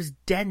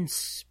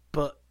dense,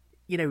 but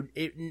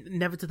it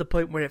never to the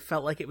point where it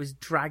felt like it was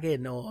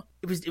dragging, or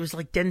it was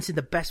like dense in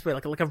the best way,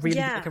 like a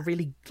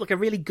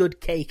really good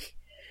cake.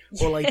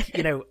 Or like,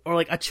 or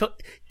like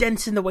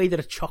dense in the way that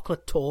a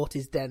chocolate torte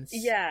is dense.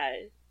 Yeah,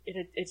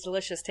 it's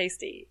delicious,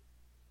 tasty,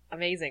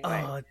 amazing.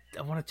 Right? Oh,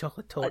 I want a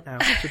chocolate torte now.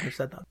 I shouldn't have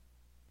said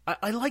that.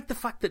 I like the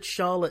fact that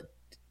Charlotte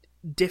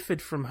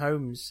differed from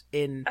Holmes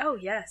in... Oh,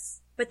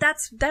 yes. But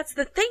that's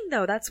the thing,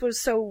 though. That's what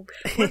was so...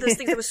 One of those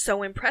things that was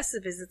so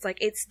impressive is it's like,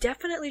 it's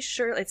definitely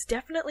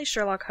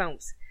Sherlock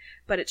Holmes.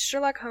 But it's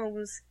Sherlock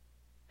Holmes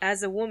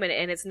as a woman,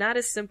 and it's not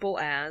as simple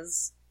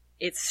as...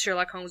 It's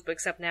Sherlock Holmes, but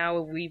except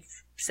now we've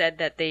said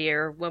that they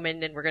are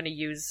women and we're going to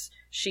use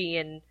she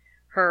and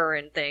her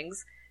and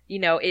things.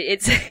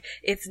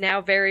 It's now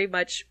very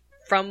much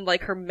from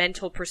like her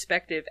mental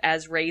perspective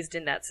as raised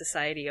in that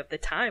society of the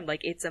time.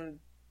 Like it's an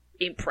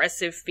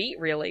impressive feat,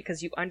 really,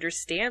 because you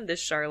understand this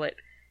Charlotte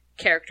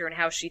character and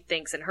how she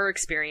thinks and her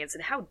experience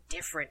and how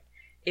different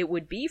it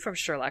would be from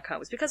Sherlock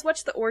Holmes. Because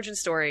what's the origin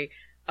story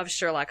of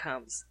Sherlock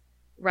Holmes?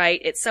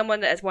 Right? It's someone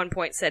that at one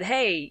point said,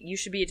 hey, you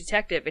should be a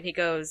detective. And he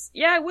goes,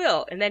 yeah, I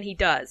will. And then he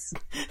does.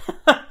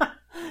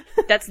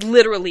 That's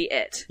literally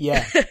it.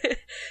 Yeah.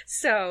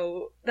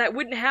 So that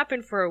wouldn't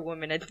happen for a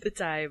woman at the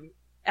time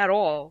at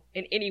all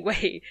in any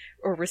way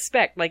or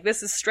respect. Like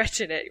this is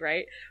stretching it,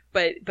 right?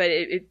 But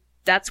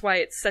that's why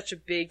it's such a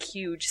big,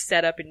 huge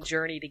setup and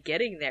journey to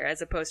getting there,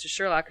 as opposed to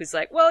Sherlock, who's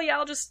like, well, yeah,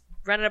 I'll just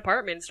rent an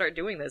apartment and start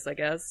doing this, I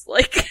guess.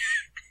 Like,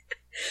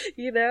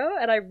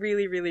 and I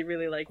really, really,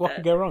 really like that. What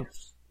could go wrong?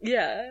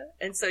 Yeah,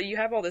 and so you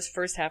have all this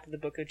first half of the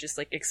book of just,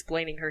 like,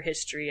 explaining her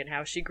history and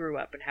how she grew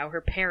up and how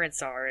her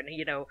parents are and,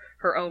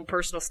 her own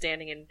personal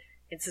standing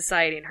in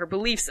society and her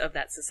beliefs of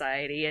that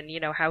society and,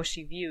 how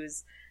she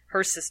views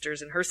her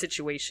sisters and her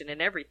situation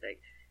and everything.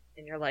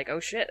 And you're like, oh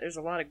shit, there's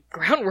a lot of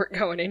groundwork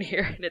going in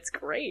here, and it's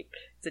great.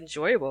 It's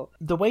enjoyable.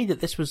 The way that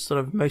this was sort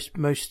of most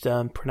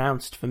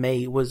pronounced for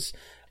me was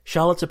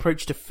Charlotte's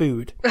approach to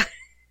food.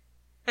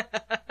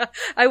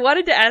 I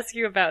wanted to ask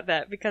you about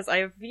that because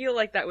I feel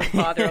like that would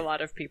bother a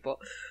lot of people.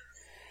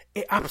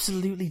 It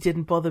absolutely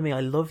didn't bother me. I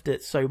loved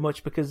it so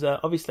much because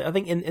obviously I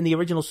think in the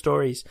original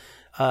stories,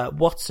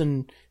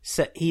 Watson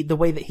said the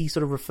way that he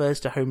sort of refers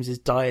to Holmes's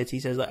diet, he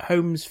says that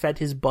Holmes fed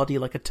his body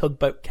like a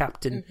tugboat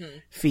captain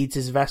feeds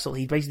his vessel.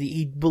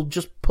 He will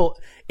just put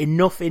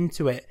enough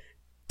into it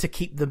to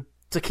keep the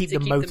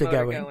motor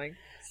going.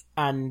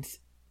 and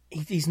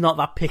he's not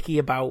that picky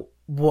about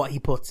what he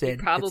puts in. He'd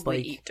probably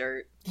like, eat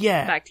dirt.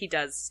 Yeah. In fact, he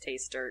does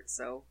taste dirt,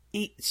 so...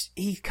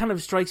 He kind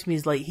of strikes me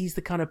as like, he's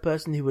the kind of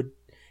person who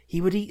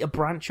would eat a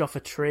branch off a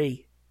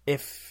tree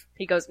if...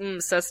 He goes,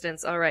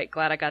 sustenance, alright,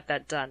 glad I got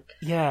that done.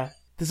 Yeah.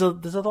 There's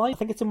a line, I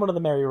think it's in one of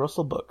the Mary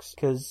Russell books,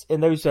 because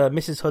in those,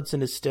 Mrs.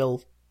 Hudson is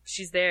still...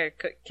 She's there,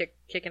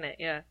 kicking it,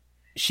 yeah.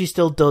 She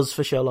still does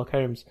for Sherlock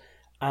Holmes.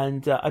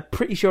 And I'm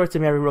pretty sure it's a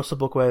Mary Russell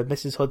book where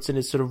Mrs. Hudson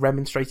is sort of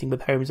remonstrating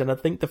with Holmes, and I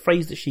think the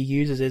phrase that she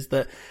uses is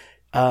that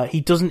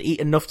he doesn't eat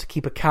enough to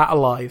keep a cat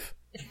alive.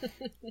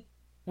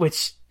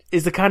 Which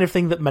is the kind of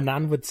thing that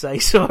Manan would say,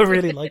 so I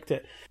really liked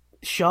it.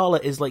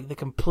 Charlotte is like the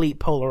complete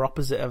polar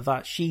opposite of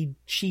that. She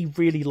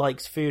really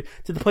likes food,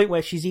 to the point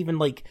where she's even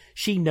like,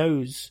 she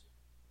knows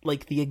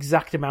like the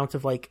exact amount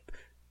of like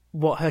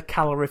what her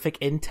calorific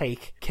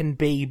intake can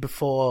be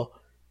before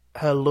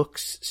her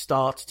looks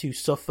start to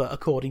suffer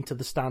according to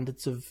the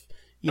standards of,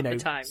 you know,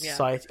 time, yeah.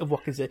 society, of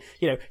what is it,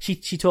 you know, she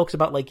talks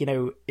about like, you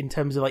know, in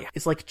terms of like,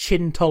 it's like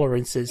chin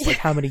tolerances, like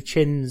how many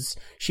chins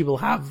she will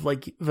have,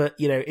 like,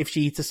 you know, if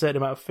she eats a certain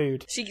amount of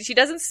food. She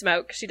doesn't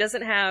smoke, she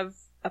doesn't have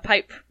a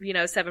pipe, you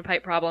know,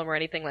 7-pipe problem or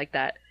anything like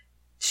that.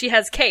 She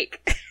has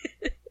cake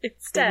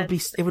instead.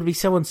 It would be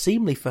so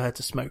unseemly for her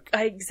to smoke.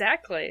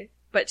 Exactly.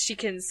 But she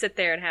can sit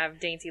there and have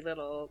dainty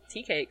little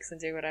tea cakes and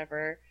do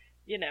whatever,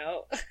 you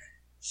know,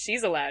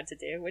 she's allowed to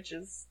do, which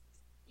is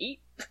eat.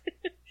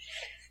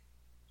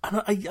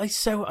 And I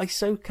so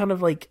kind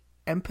of like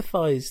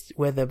empathized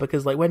with her,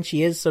 because like when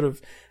she is sort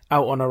of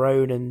out on her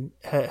own and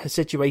her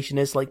situation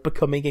is like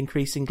becoming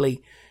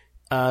increasingly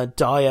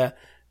dire,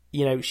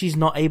 you know, she's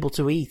not able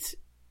to eat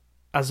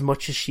as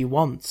much as she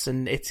wants,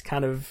 and it's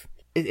kind of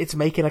it's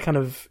making her kind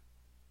of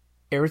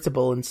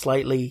irritable and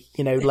slightly,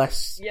 you know,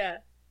 less. Yeah.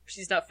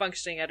 She's not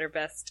functioning at her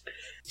best.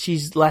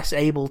 She's less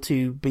able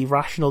to be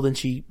rational than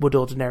she would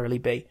ordinarily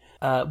be.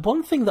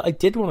 One thing that I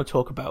did want to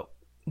talk about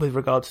with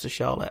regards to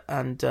Charlotte,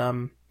 and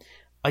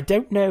I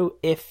don't know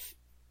if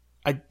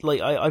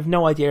I've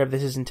no idea if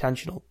this is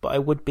intentional, but I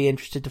would be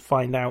interested to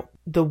find out.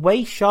 The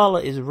way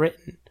Charlotte is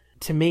written,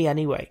 to me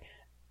anyway,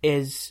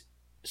 is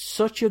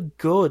such a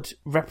good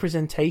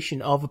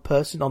representation of a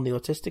person on the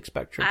autistic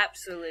spectrum.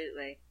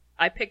 Absolutely.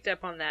 I picked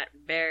up on that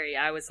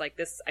I was like,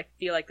 I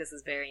feel like this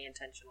is very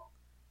intentional.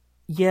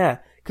 Yeah,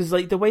 because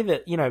like the way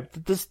that, you know,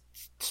 this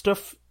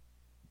stuff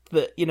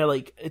that, you know,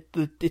 like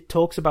it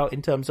talks about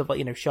in terms of like,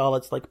 you know,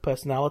 Charlotte's like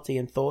personality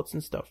and thoughts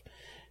and stuff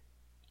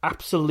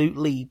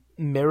absolutely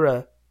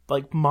mirror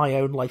like my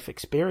own life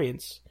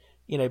experience.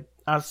 You know,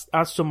 as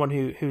someone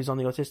who's on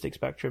the autistic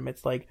spectrum,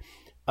 it's like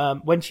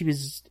when she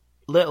was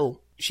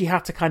little, she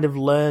had to kind of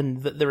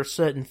learn that there are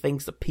certain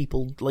things that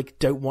people like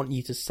don't want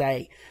you to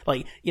say.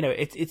 Like, you know,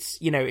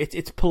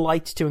 it's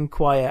polite to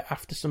inquire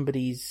after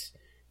somebody's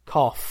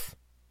cough,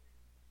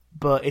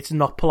 but it's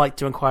not polite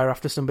to inquire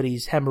after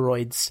somebody's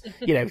hemorrhoids,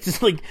 you know,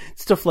 just like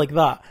stuff like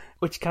that,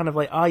 which kind of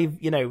like I've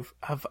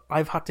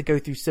had to go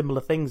through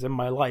similar things in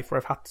my life where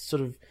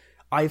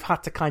I've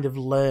had to kind of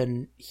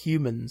learn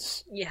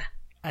humans. Yeah.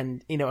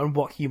 And, you know, and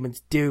what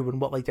humans do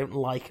and what they don't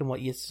like and what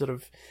you sort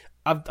of,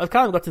 I've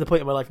kind of got to the point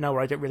in my life now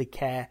where I don't really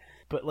care,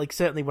 but like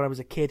certainly when I was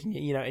a kid and,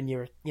 you know, and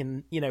you're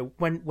in, you know,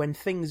 when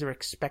things are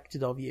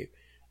expected of you,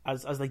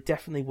 as they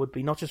definitely would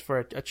be, not just for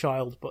a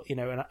child, but, you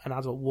know, an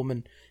adult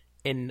woman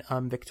in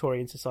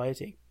Victorian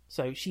society.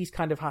 So she's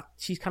kind of had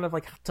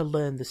to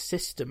learn the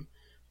system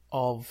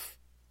of,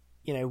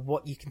 you know,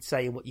 what you can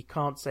say and what you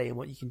can't say and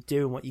what you can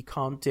do and what you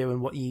can't do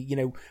and what you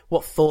know,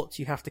 what thoughts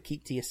you have to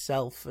keep to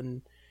yourself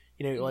and,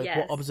 you know, like yes.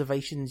 what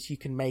observations you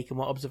can make and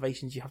what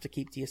observations you have to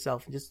keep to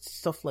yourself and just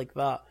stuff like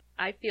that.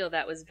 I feel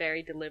that was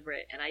very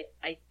deliberate, and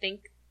I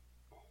think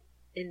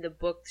in the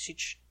book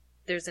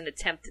there's an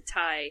attempt to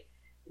tie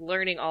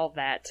learning all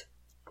that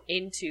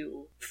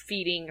into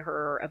feeding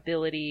her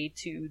ability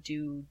to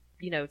do,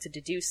 you know, to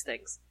deduce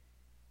things.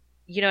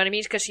 You know what I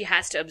mean? Because she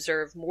has to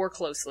observe more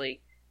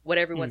closely what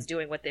everyone's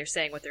doing, what they're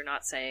saying, what they're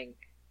not saying,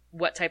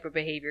 what type of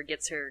behavior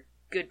gets her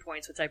good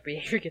points, what type of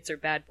behavior gets her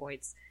bad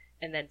points.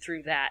 And then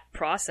through that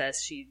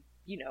process, she,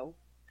 you know,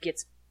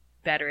 gets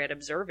better at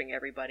observing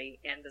everybody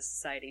and the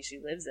society she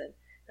lives in.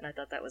 And I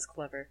thought that was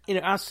clever. You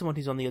know, as someone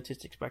who's on the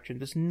autistic spectrum,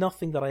 there's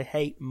nothing that I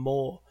hate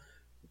more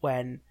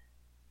when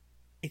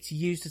it's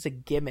used as a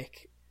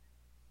gimmick.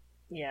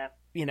 Yeah.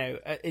 You know,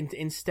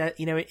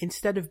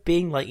 instead of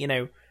being like, you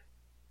know,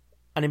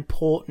 an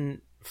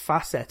important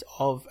facet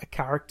of a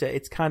character,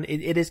 it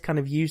is kind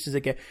of used as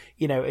a,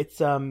 you know,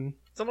 it's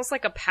almost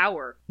like a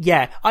power.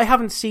 Yeah, I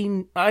haven't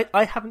seen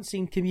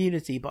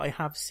Community, but I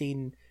have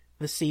seen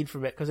the scene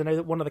from it, because I know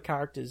that one of the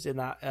characters in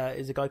that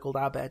is a guy called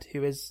Abed,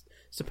 who is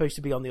supposed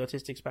to be on the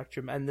autistic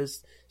spectrum, and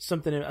there's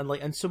something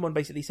and someone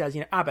basically says,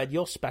 you know, Abed,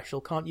 you're special,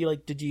 can't you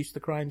like deduce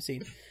the crime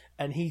scene?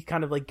 And he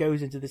kind of like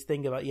goes into this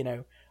thing about, you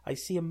know, I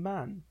see a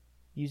man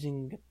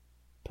using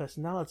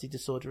personality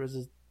disorder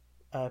as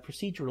a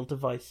procedural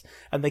device,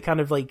 and they kind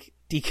of like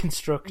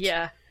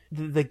deconstruct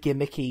the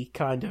gimmicky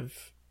kind of,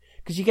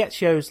 because you get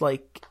shows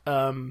like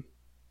I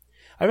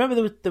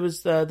remember there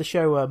was the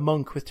show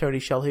Monk with Tony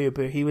Shalhoub,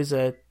 who he was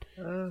a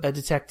a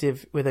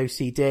detective with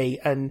OCD,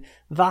 and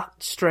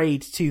that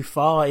strayed too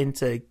far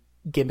into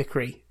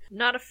gimmickry.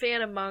 Not a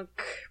fan of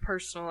Monk,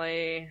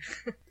 personally.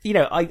 You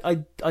know,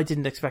 I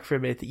didn't expect for a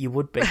minute that you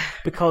would be,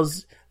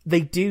 because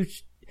they do...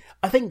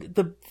 I think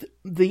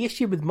the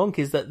issue with Monk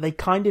is that they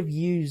kind of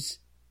use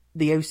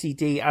the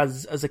OCD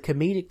as a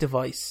comedic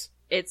device.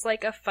 It's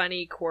like a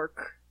funny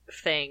quirk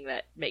thing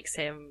that makes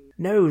him...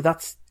 No,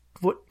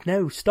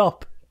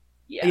 stop.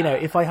 Yeah. You know,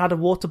 if I had a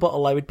water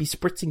bottle, I would be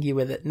spritzing you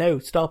with it. No,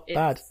 stop,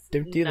 bad.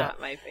 Don't do that.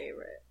 Not my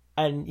favorite.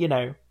 And, you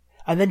know,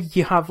 and then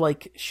you have,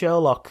 like,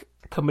 Sherlock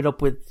coming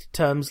up with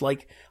terms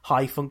like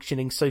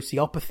high-functioning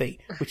sociopathy,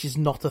 which is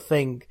not a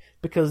thing,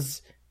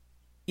 because,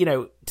 you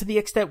know, to the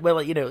extent where,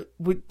 like, you know,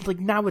 like,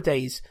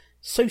 nowadays,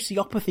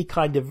 sociopathy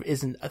kind of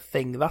isn't a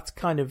thing. That's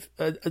kind of,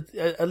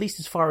 at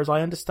least as far as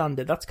I understand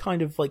it, that's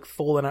kind of, like,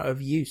 fallen out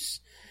of use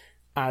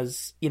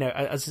as, you know,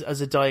 as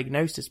a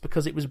diagnosis,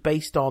 because it was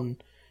based on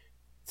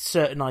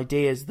certain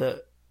ideas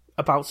that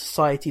about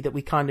society that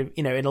we kind of,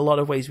 you know, in a lot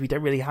of ways we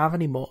don't really have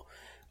anymore.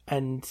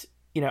 And,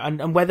 you know,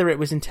 and whether it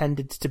was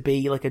intended to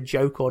be like a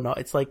joke or not,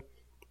 it's like,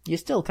 you're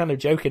still kind of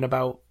joking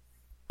about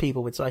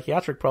people with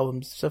psychiatric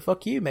problems, so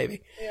fuck you,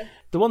 maybe. Yeah.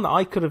 The one that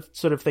I could have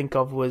sort of think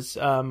of was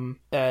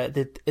the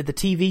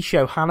TV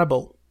show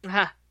Hannibal.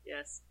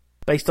 Yes.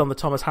 Based on the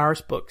Thomas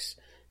Harris books.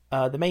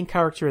 The main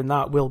character in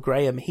that, Will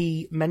Graham,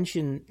 he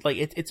mentioned, like,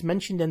 it's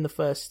mentioned in the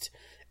first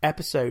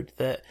episode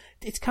that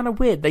it's kind of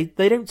weird. They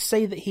don't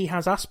say that he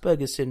has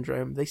Asperger's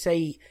syndrome. They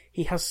say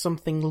he has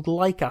something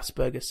like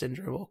Asperger's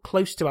syndrome, or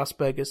close to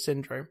Asperger's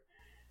syndrome.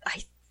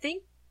 I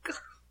think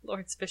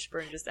Lawrence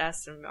Fishburne just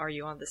asked him, "Are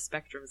you on the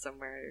spectrum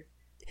somewhere?"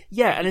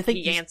 Yeah, and I think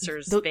he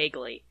answers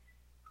vaguely.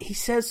 He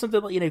says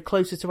something like, you know,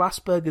 closer to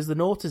Asperger's than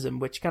autism,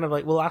 which kind of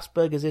like, well,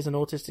 Asperger's is an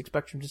autistic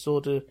spectrum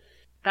disorder.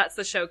 That's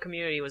the show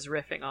Community was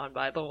riffing on,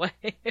 by the way.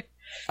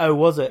 Oh,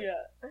 was it?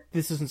 Yeah.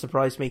 This doesn't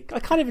surprise me. I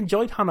kind of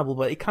enjoyed Hannibal,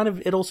 but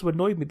it also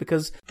annoyed me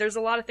because... There's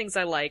a lot of things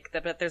I like,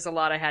 but there's a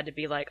lot I had to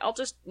be like, I'll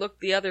just look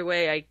the other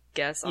way, I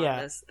guess, on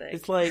this thing.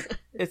 It's like,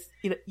 it's,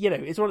 you know,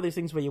 it's one of those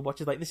things where you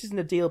watch it like, this isn't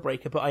a deal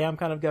breaker, but I am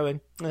kind of going,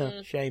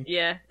 oh, shame.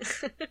 Yeah.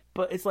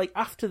 But it's like,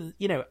 after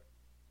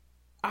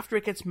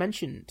it gets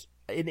mentioned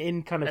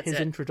in kind of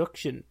his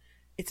introduction,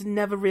 it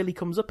never really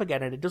comes up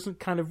again, and it doesn't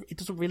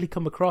really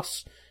come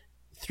across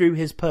through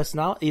his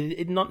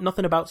personality.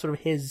 Nothing about sort of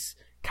his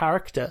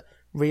character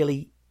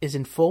really is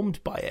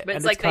informed by it. But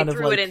it's like they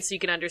threw it in so you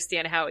can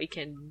understand how he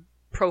can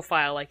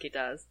profile like he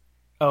does.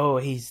 Oh,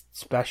 he's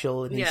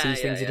special and he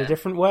sees things in a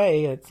different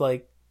way. It's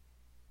like,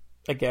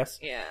 I guess.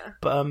 Yeah.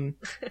 But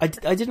I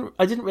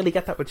didn't really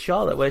get that with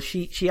Charlotte, where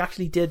she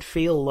actually did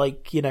feel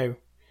like, you know.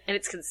 And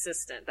it's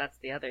consistent. That's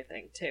the other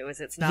thing too. Is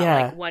it's not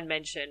like one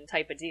mention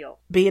type of deal.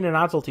 Being an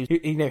adult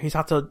who's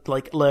had to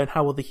like learn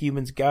how other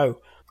humans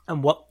go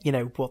and what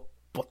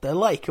they're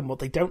like and what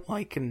they don't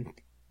like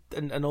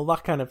and all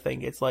that kind of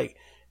thing. It's like,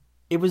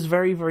 it was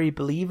very, very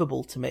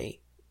believable to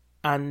me.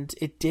 And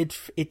it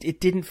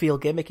didn't feel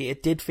gimmicky.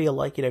 It did feel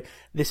like, you know,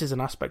 this is an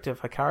aspect of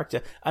her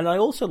character. And I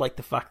also like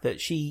the fact that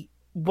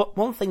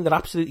one thing that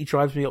absolutely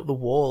drives me up the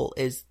wall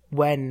is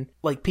when,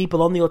 like,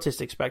 people on the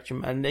autistic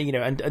spectrum and, you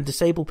know, and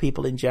disabled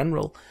people in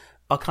general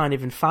are kind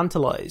of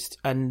infantilized.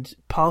 And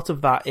part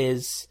of that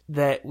is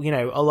that, you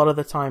know, a lot of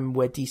the time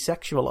we're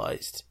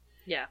desexualized.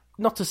 Yeah.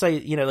 Not to say,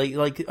 you know,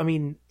 like I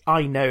mean,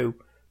 I know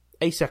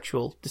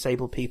asexual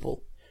disabled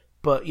people,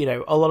 but, you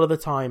know, a lot of the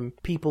time,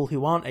 people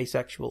who aren't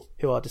asexual,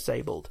 who are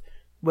disabled,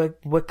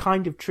 we're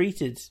kind of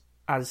treated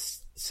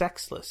as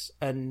sexless.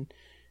 And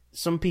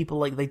some people,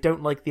 like, they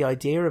don't like the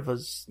idea of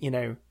us, you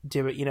know,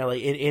 do it, you know,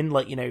 like, in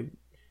like, you know,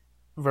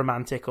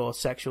 romantic or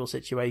sexual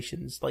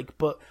situations. Like,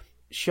 but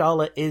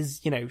Charlotte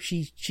is, you know,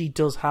 she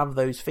does have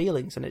those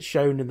feelings, and it's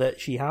shown that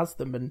she has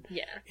them, and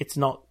it's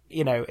not,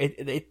 you know,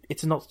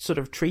 it's not sort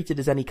of treated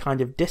as any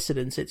kind of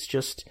dissidence. It's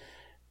just,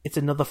 it's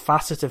another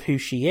facet of who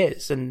she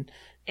is, and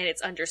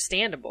it's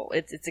understandable.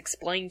 It's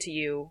explained to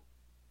you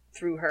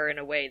through her in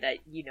a way that,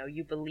 you know,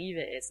 you believe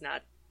it. It's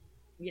not,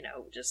 you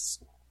know,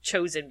 just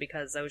chosen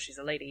because, oh, she's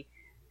a lady.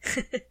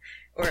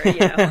 Or, you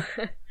know,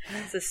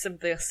 it's just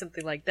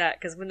something like that.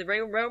 Because when the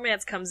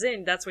romance comes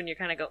in, that's when you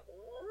kind of go,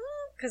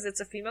 because it's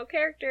a female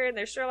character and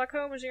there's Sherlock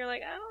Holmes, and you're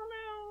like, I don't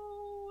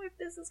know if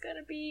this is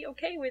gonna be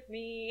okay with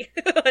me.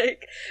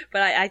 Like,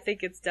 but I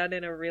think it's done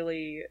in a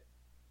really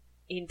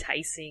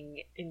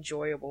enticing,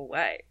 enjoyable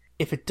way.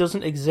 If it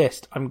doesn't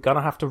exist, I'm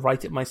gonna have to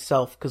write it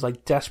myself, because I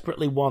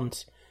desperately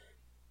want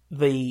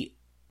the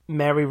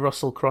Mary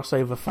Russell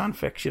crossover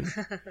fanfiction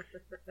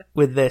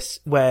with this,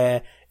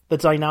 where the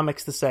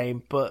dynamic's the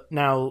same, but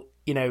now,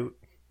 you know,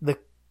 the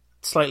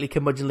slightly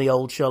curmudgeonly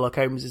old Sherlock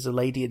Holmes is a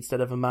lady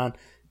instead of a man.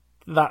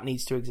 That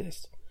needs to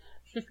exist.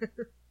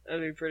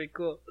 That'd be pretty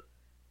cool.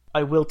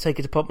 I will take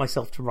it upon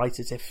myself to write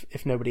it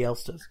if nobody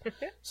else does.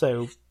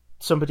 So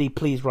somebody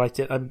please write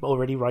it. I'm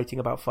already writing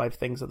about 5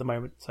 things at the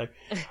moment. So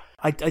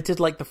I did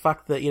like the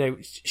fact that, you know,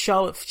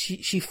 Charlotte,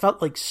 she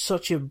felt like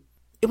such a...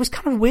 It was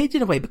kind of weird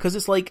in a way, because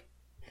it's like,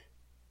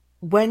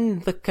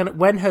 when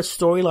her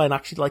storyline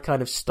actually like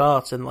kind of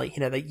starts, and like,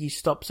 you know, that you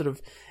stop sort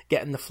of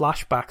getting the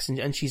flashbacks,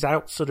 and she's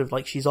out sort of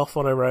like, she's off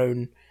on her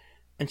own,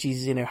 and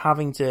she's, you know,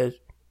 having to,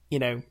 you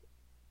know,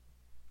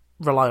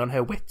 rely on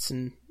her wits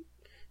and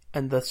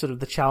the sort of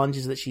the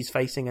challenges that she's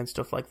facing and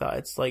stuff like that.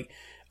 It's like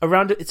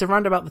around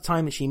about the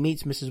time that she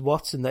meets Mrs.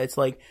 Watson that it's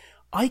like,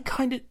 I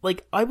kind of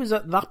like, I was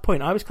at that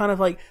point, I was kind of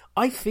like,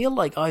 I feel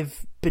like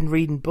I've been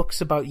reading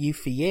books about you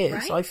for years.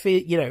 Right? I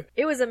feel, you know,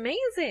 it was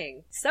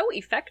amazing, so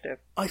effective.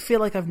 I feel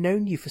like I've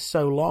known you for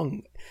so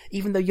long,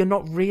 even though you're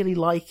not really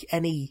like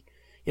any,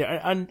 you know,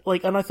 and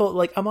I thought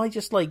like, am I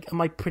just like,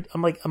 am I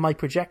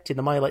projecting?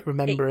 Am I like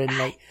remembering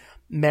like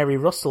Mary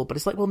Russell? But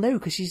it's like, well, no,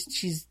 because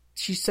she's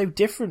so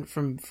different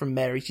from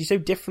Mary. She's so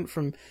different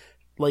from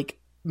like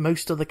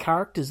most other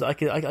characters. I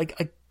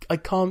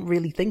can't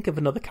really think of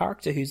another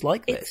character who's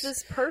like this. It's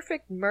this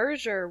perfect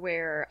merger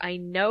where I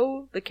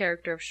know the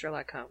character of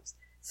Sherlock Holmes,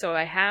 so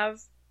I have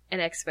an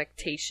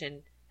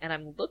expectation and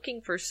I'm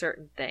looking for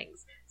certain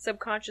things,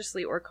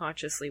 subconsciously or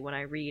consciously, when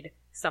I read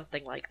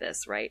something like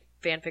this, right?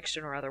 Fan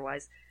fiction or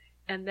otherwise.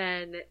 And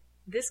then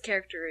this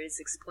character is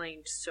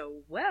explained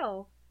so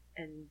well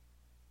and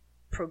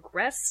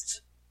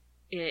progressed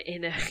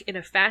in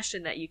a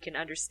fashion that you can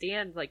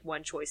understand like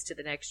one choice to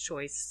the next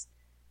choice,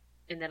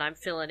 and then I'm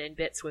filling in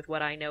bits with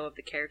what I know of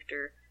the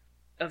character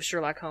of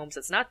Sherlock Holmes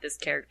that's not this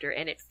character,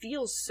 and it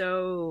feels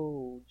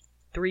so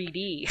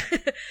 3D.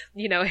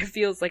 You know, it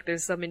feels like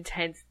there's some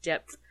intense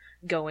depth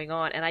going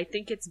on, and I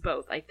think it's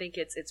both. I think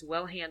it's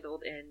well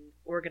handled and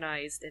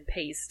organized and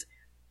paced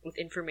with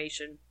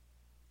information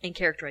and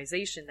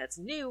characterization that's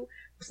new,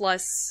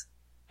 plus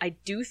I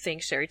do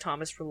think Sherry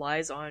Thomas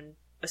relies on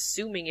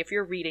assuming if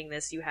you're reading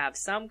this, you have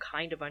some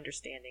kind of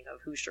understanding of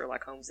who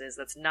Sherlock Holmes is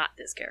that's not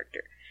this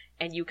character.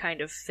 And you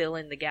kind of fill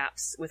in the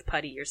gaps with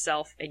putty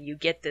yourself, and you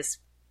get this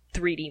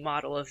 3D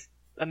model of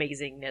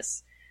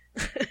amazingness.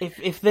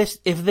 if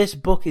this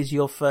book is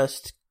your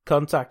first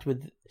contact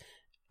with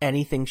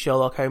anything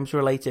Sherlock Holmes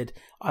related,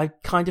 I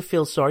kind of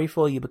feel sorry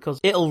for you,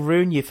 because it'll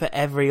ruin you for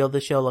every other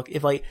Sherlock.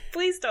 If like,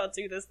 please don't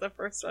do this the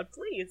first one,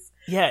 please.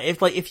 Yeah,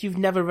 if you've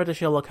never read a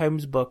Sherlock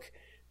Holmes book,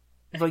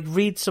 like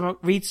read some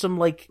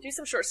like, do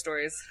some short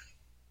stories.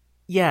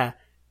 Yeah,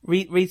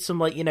 read some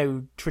like, you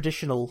know,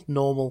 traditional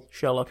normal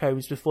Sherlock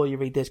Holmes before you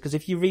read this, because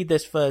if you read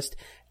this first,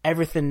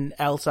 everything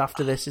else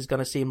after this is going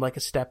to seem like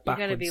a step backwards.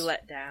 You're going to be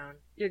let down.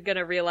 You're going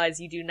to realize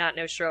you do not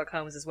know Sherlock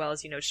Holmes as well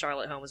as you know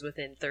Charlotte Holmes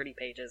within 30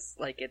 pages.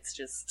 Like, it's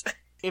just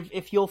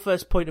if your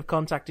first point of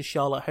contact is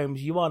Sherlock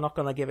Holmes, you are not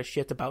going to give a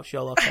shit about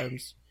Sherlock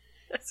Holmes.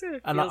 That's what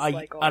it feels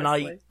like,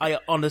 honestly. I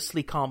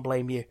honestly can't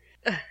blame you.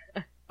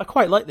 I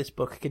quite like this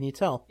book, can you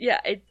tell? Yeah,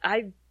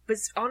 I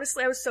was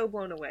so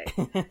blown away.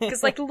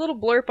 Because like the little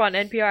blurb on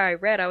NPR I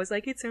read, I was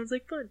like, it sounds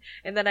like fun.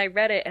 And then I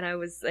read it, and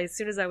as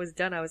soon as I was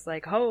done, I was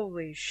like,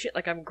 holy shit,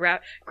 like I'm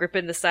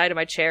gripping the side of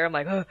my chair. I'm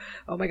like,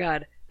 oh my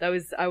god, that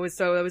was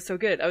so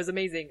good. That was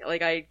amazing.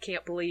 Like, I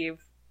can't believe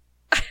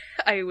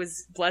I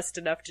was blessed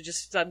enough to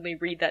just suddenly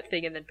read that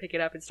thing and then pick it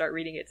up and start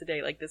reading it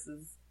today. Like, this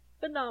is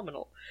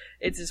phenomenal.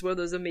 It's just one of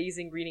those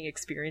amazing reading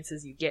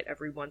experiences you get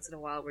every once in a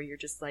while where you're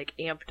just like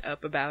amped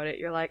up about it.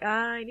 You're like,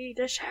 I need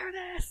to share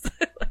this.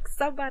 Like,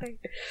 somebody,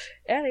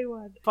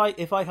 anyone.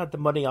 If I had the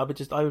money, I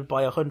would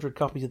buy 100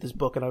 copies of this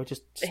book, and I would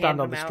just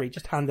stand on the street,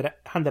 just hand it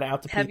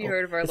out to people. Have you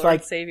heard of our Lord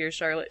and Savior,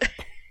 Charlotte?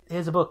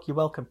 Here's a book, you're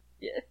welcome.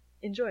 Yeah,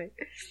 enjoy.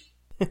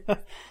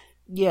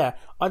 Yeah,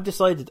 I've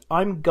decided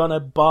I'm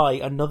gonna buy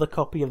another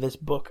copy of this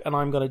book, and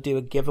I'm gonna do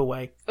a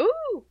giveaway.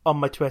 Ooh! On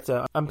my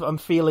Twitter. I'm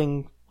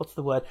feeling, what's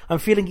the word? I'm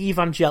feeling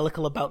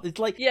evangelical about it. It's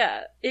like,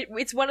 yeah,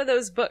 it's one of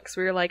those books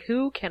where you're like,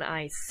 who can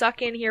I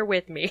suck in here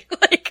with me?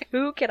 Like,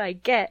 who can I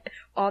get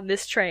on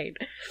this train?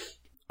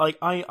 Like,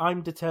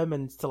 I'm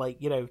determined to, like,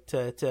 you know,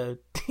 to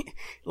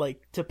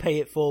like, to pay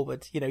it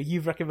forward. You know,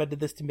 you've recommended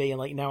this to me, and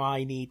like, now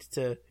I need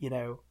to, you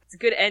know. It's a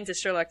good end to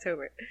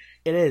Sherlocktober.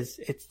 It is.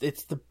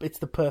 It's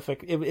the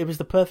perfect. It was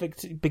the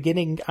perfect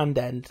beginning and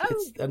end. Oh.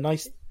 It's a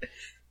nice,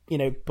 you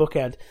know,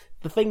 bookend.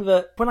 The thing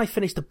that when I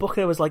finished the book,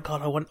 I was like,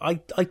 God,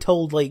 I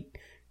told like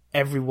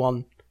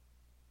everyone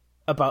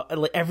about,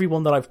 like,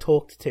 everyone that I've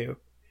talked to,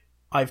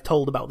 I've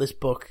told about this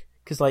book,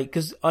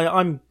 because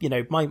I'm, you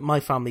know, my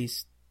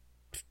family's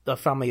a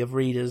family of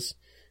readers,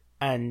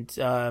 and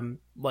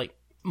like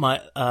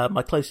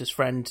my closest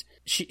friend,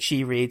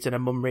 she reads, and her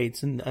mum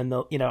reads, and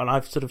you know, and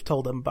I've sort of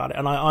told them about it,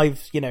 and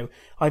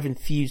I've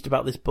enthused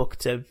about this book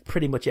to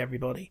pretty much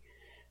everybody,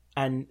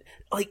 and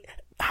like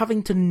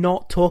having to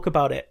not talk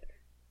about it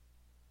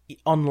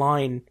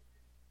online,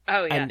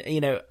 oh yeah, and you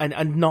know,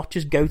 and not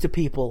just go to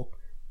people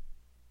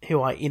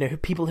who I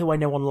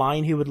know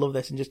online who would love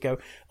this, and just go,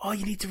 oh,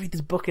 you need to read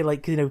this book, and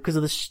like, you know, because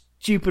of the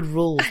stupid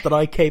rules that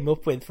I came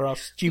up with for our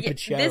stupid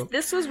show.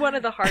 This was one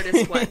of the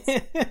hardest ones.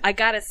 I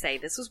gotta say,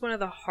 this was one of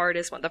the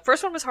hardest ones. The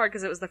first one was hard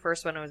because it was the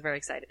first one. I was very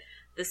excited.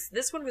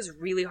 This one was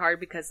really hard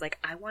because, like,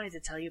 I wanted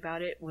to tell you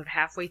about it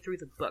halfway through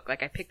the book.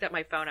 Like, I picked up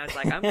my phone. I was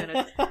like, I'm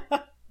gonna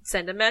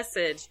send a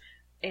message.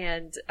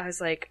 And I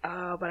was like,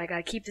 oh, but I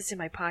gotta keep this in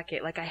my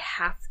pocket. Like, I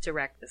have to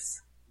wreck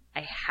this.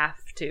 I have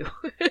to.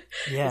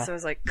 Yeah. So I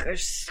was like,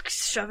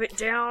 shove it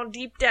down,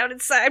 deep down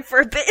inside for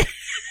a bit.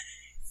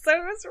 So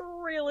it was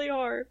really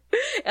hard.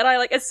 And I,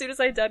 like, as soon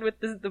as I done with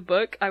the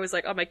book, I was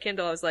like, on my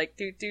Kindle, I was like,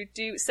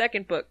 do,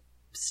 second book,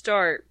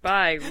 start,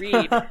 buy,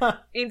 read,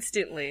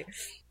 instantly.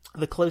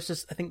 I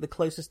think the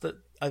closest that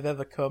I've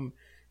ever come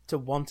to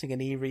wanting an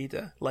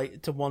e-reader,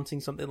 like to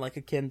wanting something like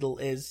a Kindle,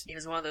 is... It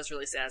was one of those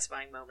really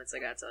satisfying moments, I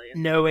gotta tell you.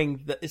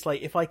 Knowing that it's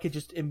like, if I could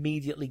just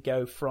immediately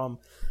go from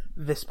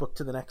this book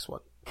to the next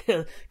one.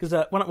 Because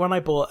when I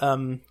bought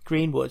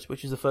Greenwood,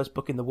 which is the first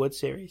book in the Wood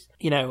series,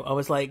 I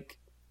was like,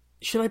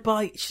 should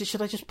I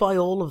just buy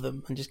all of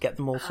them and just get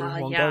them all sort of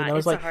in one go? And I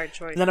was like, a hard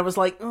choice. And then I was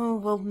like, oh,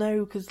 well,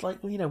 no, because,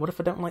 like, what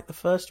if I don't like the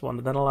first one?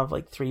 And then I'll have,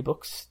 like, 3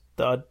 books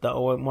that I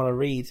won't want to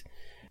read.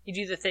 You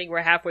do the thing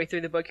where halfway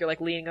through the book, you're,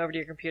 like, leaning over to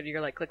your computer,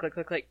 you're like, click, click,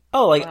 click, click.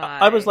 Oh, like,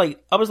 I was like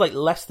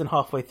less than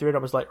halfway through it. I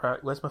was like, right,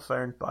 where's my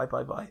phone? Bye.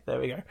 There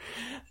we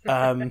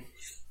go.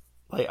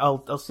 Like,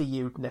 I'll see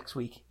you next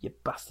week, you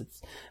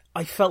bastards.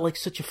 I felt like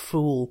such a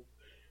fool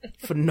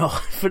for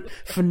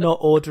not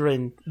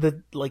ordering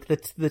the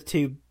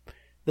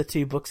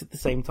two books at the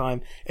same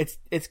time. It's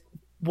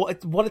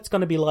what it's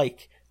going to be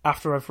like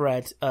after I've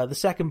read the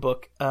second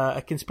book,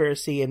 A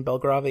Conspiracy in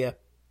Belgravia.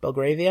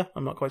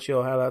 I'm not quite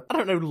sure how that... I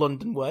don't know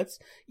London words.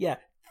 Yeah,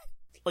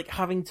 like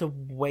having to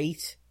read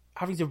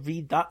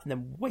that and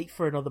then wait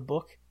for another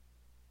book.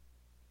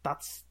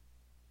 That's...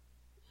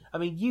 I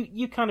mean,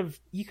 you kind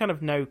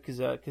of know,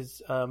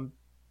 because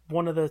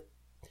one of the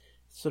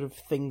sort of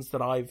things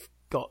that I've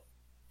got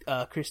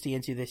Kristie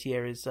into this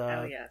year is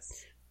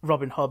yes.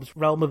 Robin Hobb's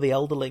Realm of the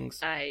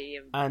Elderlings. I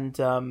am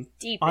and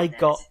deep I in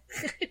got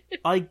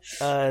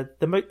that.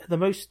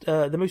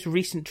 the most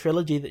recent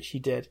trilogy that she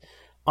did.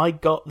 I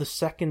got the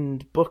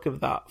second book of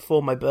that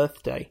for my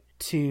birthday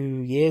 2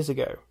 years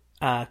ago,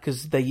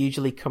 because they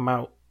usually come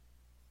out.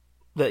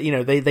 That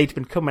they'd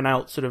been coming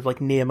out sort of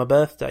like near my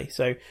birthday,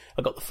 so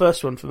I got the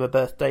first one for my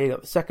birthday, I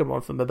got the second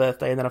one for my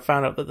birthday, and then I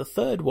found out that the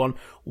third one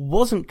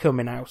wasn't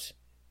coming out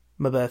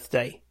my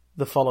birthday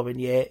the following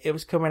year. It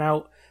was coming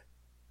out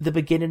the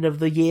beginning of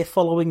the year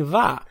following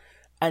that,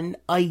 and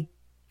I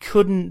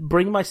couldn't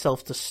bring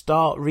myself to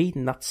start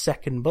reading that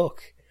second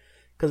book,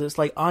 because it's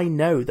like, I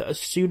know that as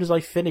soon as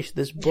I finish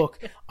this book,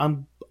 I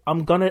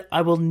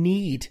will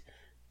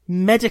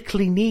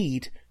medically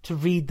need to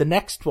read the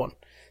next one.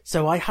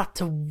 So I had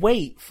to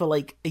wait for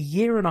like a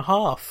year and a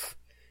half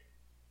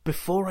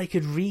before I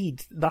could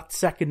read that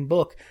second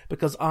book,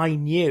 because I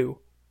knew.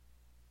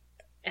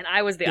 And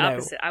I was the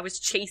opposite. I was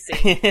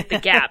chasing the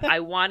gap. I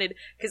wanted,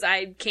 because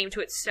I came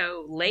to it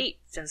so late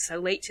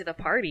to the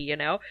party,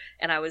 and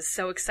I was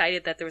so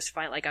excited that there was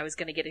I was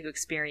going to get to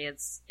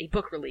experience a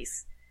book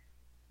release,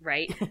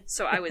 right?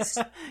 So I was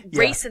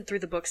racing through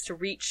the books to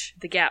reach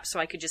the gap so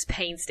I could just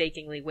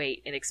painstakingly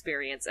wait and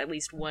experience at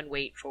least one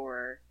wait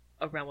for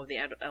A Realm of the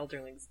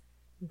Elderlings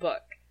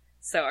book.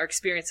 So our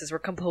experiences were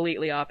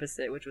completely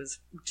opposite, which was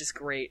just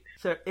great.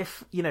 So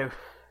if,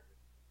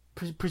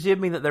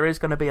 presuming that there is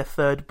going to be a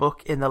third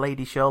book in the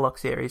Lady Sherlock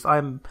series,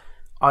 I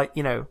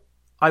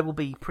will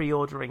be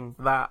pre-ordering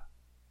that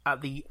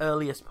at the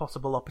earliest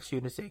possible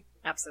opportunity.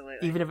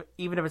 Absolutely.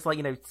 Even if it's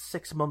like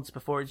 6 months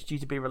before it's due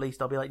to be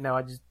released, I'll be like, no,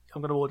 I'm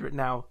going to order it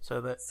now, so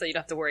you don't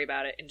have to worry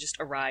about it, and just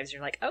arrives and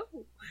you're like,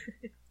 oh.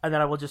 And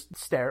then I will just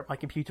stare at my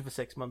computer for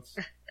 6 months.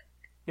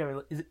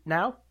 Is it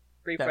now?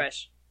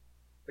 Refresh.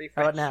 No.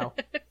 How about now?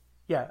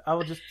 Yeah, I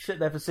will just sit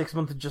there for 6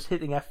 months and just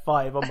hitting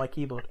F5 on my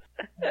keyboard.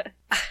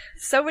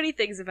 So many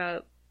things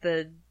about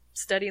the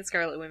studying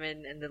Scarlet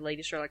Women and the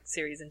Lady Sherlock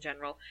series in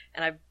general,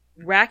 and I'm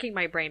racking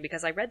my brain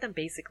because I read them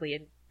basically,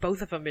 and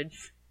both of them in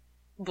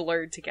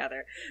blurred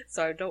together,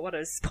 so I don't want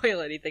to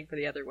spoil anything for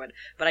the other one.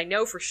 But I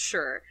know for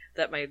sure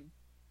that my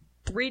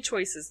 3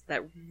 choices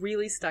that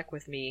really stuck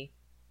with me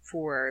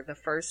for the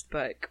first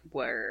book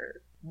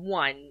were: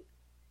 1,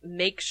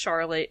 make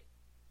Charlotte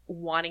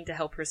wanting to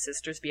help her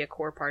sisters be a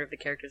core part of the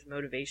character's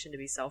motivation to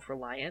be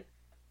self-reliant,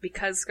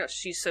 because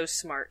she's so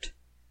smart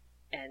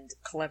and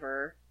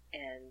clever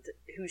and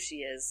who she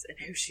is and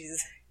who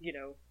she's,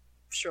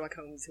 Sherlock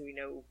Holmes, who we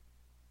know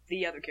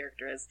the other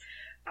character is.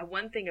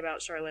 One thing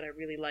about Charlotte I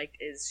really liked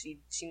is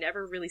she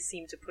never really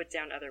seemed to put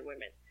down other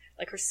women.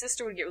 Like, her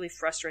sister would get really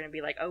frustrated and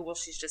be like, oh, well,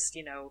 she's just,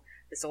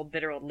 this old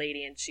bitter old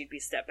lady, and she'd be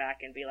step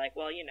back and be like,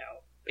 well,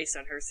 based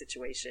on her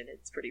situation,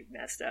 it's pretty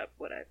messed up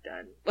what I've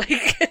done.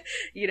 Like,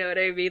 you know what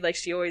I mean? Like,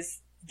 she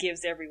always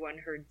gives everyone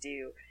her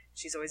due.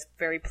 She's always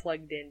very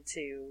plugged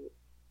into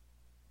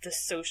the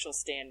social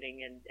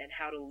standing and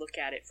how to look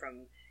at it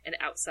from an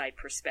outside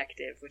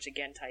perspective, which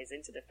again ties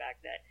into the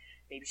fact that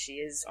maybe she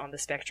is on the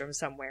spectrum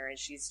somewhere and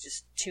she's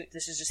just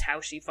this is just how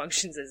she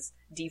functions as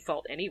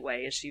default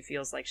anyway, as she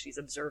feels like she's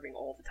observing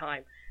all the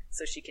time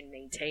so she can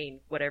maintain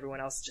what everyone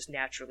else just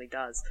naturally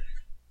does.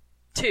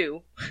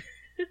 2,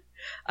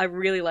 I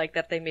really like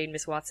that they made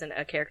Miss Watson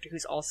a character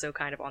who's also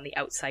kind of on the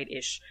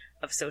outside-ish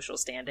of social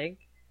standing.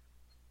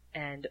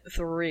 And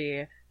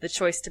 3, the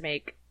choice to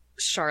make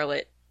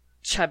Charlotte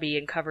chubby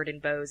and covered in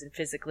bows and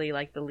physically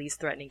like the least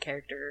threatening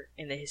character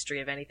in the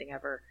history of anything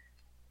ever.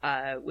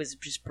 was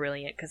just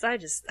brilliant, because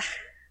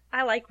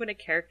I like when a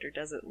character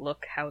doesn't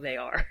look how they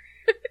are.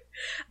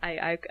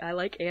 I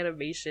like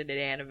animation and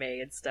anime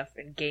and stuff,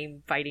 and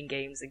fighting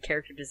games and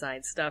character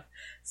design stuff.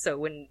 So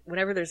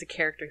whenever there's a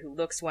character who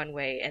looks one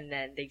way and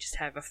then they just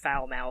have a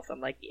foul mouth,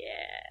 I'm like,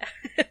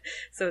 yeah.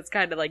 So it's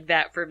kind of like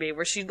that for me,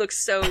 where she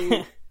looks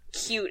so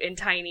cute and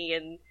tiny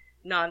and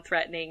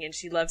non-threatening, and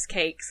she loves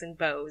cakes and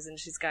bows, and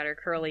she's got her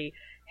curly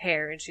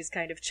hair, and she's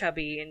kind of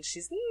chubby, and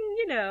she's,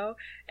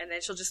 and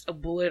then she'll just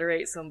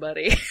obliterate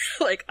somebody.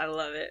 Like, I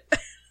love it.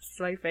 It's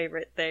my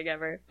favorite thing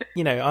ever.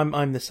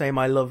 I'm the same.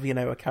 I love,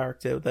 a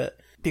character that,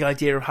 the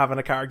idea of having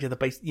a character that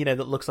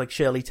that looks like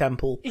Shirley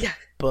Temple. Yeah,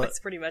 but that's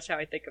pretty much how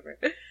I think of her.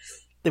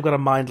 They've got a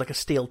mind like a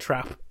steel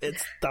trap.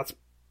 That's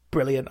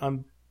brilliant.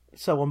 I'm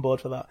so on board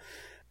for that.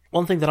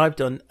 One thing that I've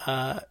done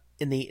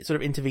in the sort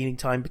of intervening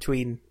time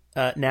between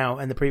now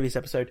and the previous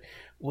episode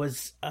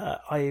was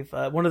I've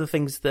one of the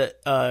things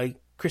that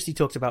Kristie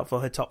talked about for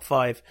her top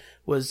 5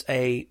 was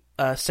a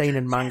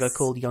seinen manga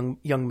called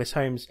Young Miss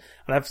Holmes,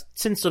 and I've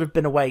since sort of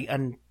been away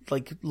and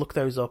like looked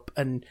those up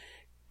and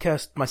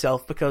cursed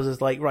myself because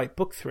it's like, right,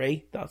 book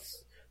 3,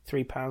 that's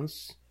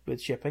 £3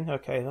 with shipping.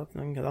 Okay,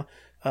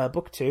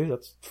 book 2,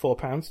 that's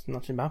 £4,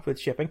 not too bad with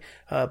shipping.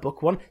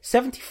 Book 1,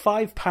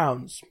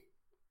 £75.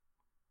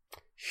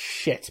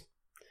 Shit.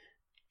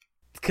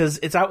 Because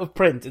it's out of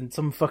print, and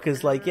some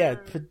fucker's like, yeah,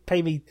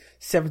 pay me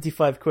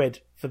 75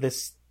 quid for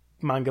this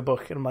manga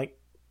book, and I'm like,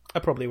 I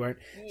probably won't.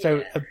 Yeah.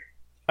 So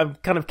I'm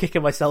kind of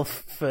kicking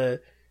myself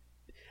for.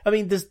 I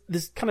mean,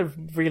 there's kind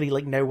of really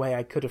like no way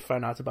I could have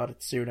found out about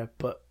it sooner,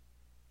 but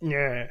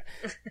yeah.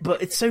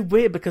 But it's so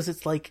weird because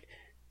it's like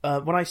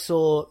when I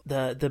saw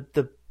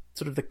the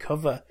sort of the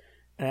cover,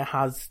 and it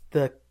has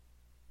the.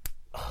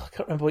 I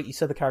can't remember what you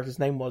said the character's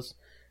name was.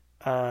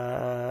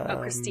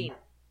 Christine.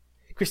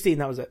 Christine,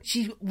 that was it.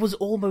 She was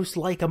almost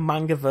like a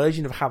manga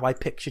version of how I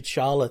pictured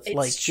Charlotte. It's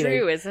like,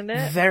 true, isn't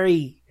it?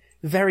 Very,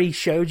 very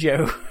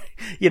shoujo,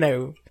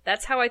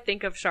 That's how I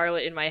think of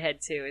Charlotte in my head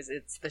too, is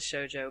it's the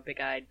shoujo,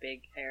 big-eyed,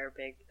 big hair,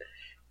 big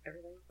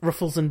everything.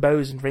 Ruffles and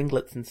bows and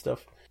ringlets and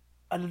stuff.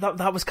 And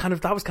that was kind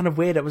of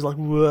weird. It was like,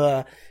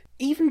 whoa.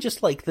 Even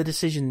just like the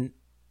decision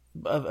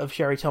of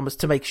Sherry Thomas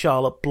to make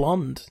Charlotte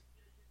blonde.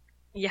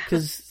 Yeah,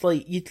 because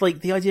like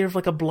the idea of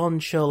like a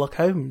blonde Sherlock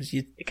Holmes,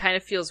 it kind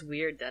of feels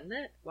weird, doesn't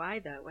it? Why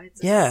though? Why is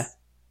this... Yeah,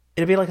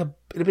 it'd be like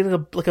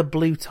a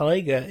blue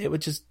tiger. It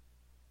would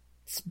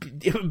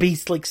be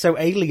like so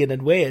alien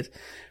and weird.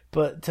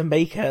 But to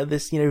make her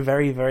this,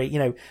 very,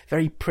 very,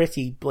 very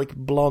pretty, like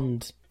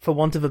blonde, for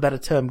want of a better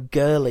term,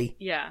 girly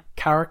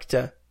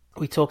character.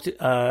 We talked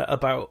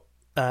about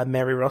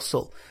Mary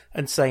Russell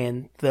and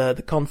saying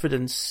the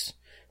confidence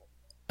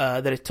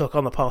that it took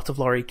on the part of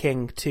Laurie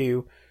King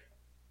to.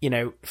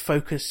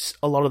 Focus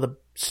a lot of the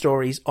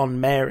stories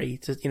on Mary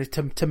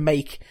to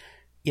make,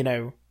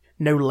 no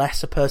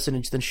less a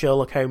personage than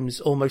Sherlock Holmes,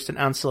 almost an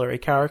ancillary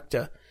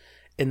character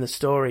in the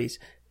stories.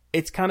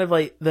 It's kind of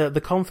like the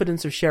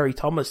confidence of Sherry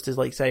Thomas to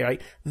like say, right,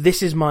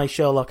 this is my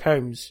Sherlock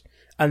Holmes,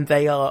 and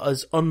they are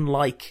as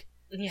unlike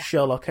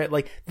Sherlock.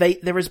 Like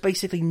there is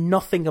basically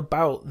nothing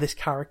about this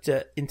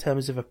character in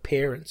terms of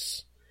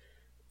appearance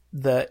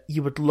that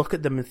you would look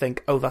at them and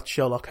think, oh, that's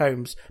Sherlock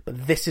Holmes,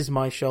 but this is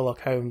my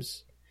Sherlock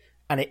Holmes.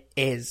 And it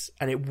is,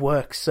 and it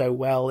works so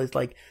well. It's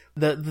like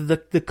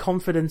the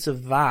confidence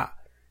of that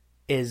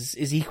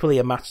is equally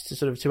a match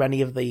to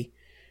any of the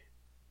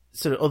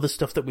sort of other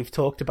stuff that we've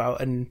talked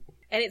about, and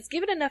it's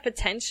given enough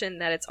attention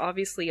that it's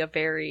obviously a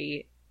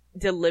very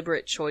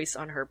deliberate choice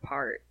on her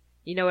part.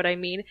 You know what I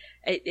mean?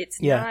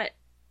 It's not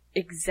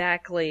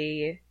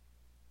exactly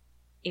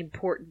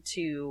important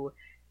to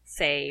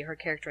say her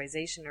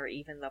characterization or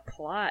even the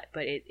plot,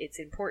 but it's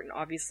important,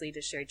 obviously,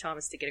 to Sherry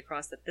Thomas to get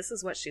across that this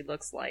is what she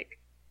looks like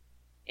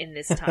in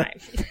this time.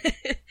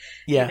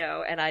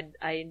 And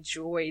I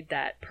enjoyed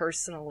that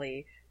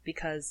personally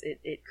because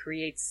it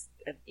creates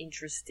an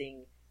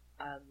interesting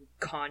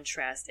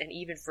contrast, and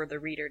even for the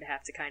reader to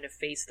have to kind of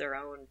face their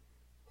own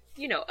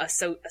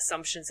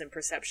assumptions and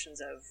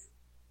perceptions of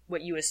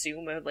what you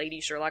assume a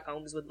lady Sherlock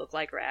Holmes would look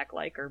like or act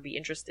like or be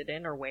interested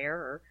in or wear,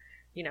 or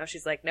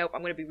she's like, nope,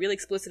 I'm going to be really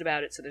explicit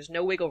about it, so there's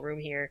no wiggle room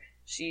here.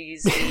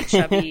 She's a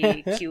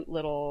chubby cute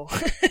little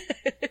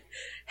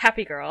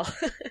happy girl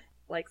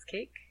likes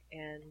cake.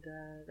 And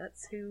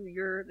that's who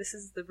this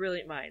is the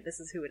brilliant mind.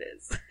 This is who it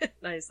is. And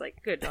I was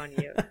like, good on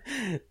you.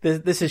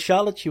 This is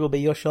Charlotte. She will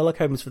be your Sherlock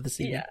Holmes for the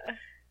season. Yeah.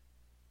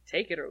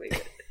 Take it or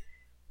leave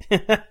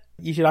it.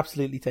 You should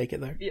absolutely take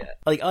it though. Yeah.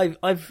 Like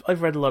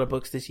I've read a lot of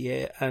books this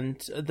year, and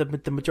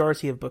the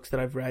majority of books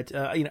that I've read,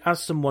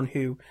 as someone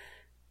who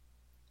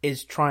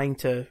is trying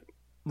to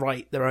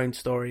write their own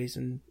stories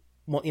and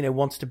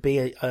wants to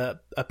be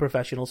a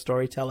professional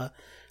storyteller.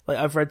 Like,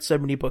 I've read so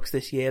many books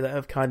this year that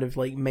have kind of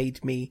like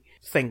made me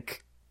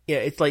think. Yeah,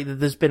 it's like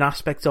there's been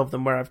aspects of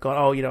them where I've gone,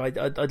 oh,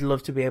 I'd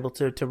love to be able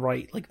to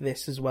write like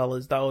this as well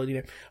as that, or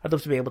I'd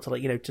love to be able to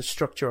like to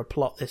structure a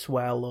plot this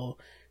well, or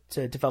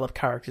to develop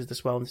characters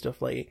this well and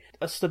stuff. Like,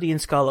 A Study in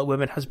Scarlet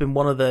Women has been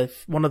one of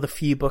the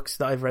few books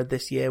that I've read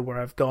this year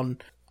where I've gone,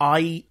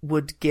 I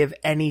would give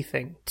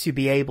anything to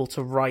be able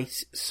to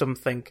write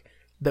something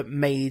that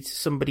made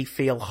somebody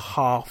feel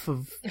half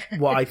of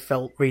what I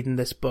felt reading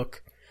this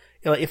book.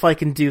 Like, if I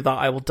can do that,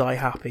 I will die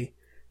happy,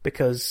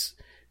 because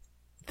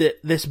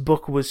this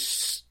book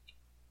was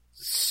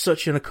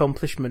such an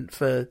accomplishment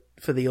for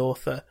the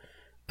author,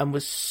 and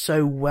was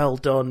so well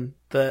done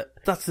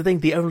that's the thing.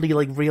 The only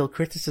like real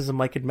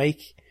criticism I could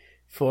make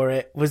for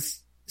it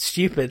was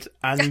stupid,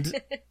 and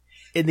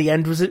in the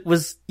end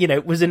was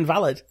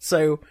invalid.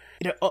 So,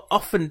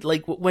 often,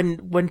 like,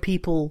 when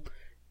people,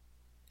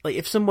 like,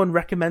 if someone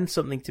recommends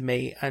something to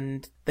me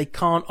and they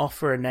can't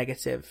offer a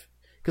negative,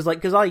 because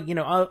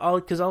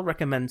I'll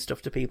recommend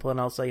stuff to people and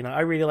I'll say,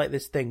 I really like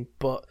this thing,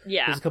 but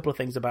there's a couple of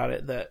things about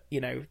it that,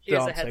 that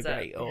aren't so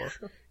great, or,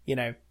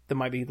 that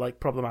might be like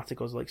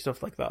problematic, or like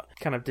stuff like that,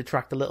 kind of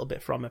detract a little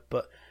bit from it.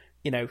 But,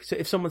 so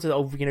if someone says,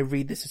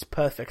 read this, it's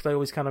perfect, I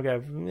always kind of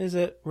go, is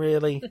it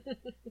really?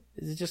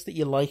 Is it just that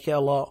you like it a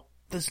lot?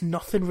 There's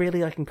nothing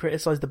really I can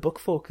criticize the book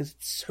for, because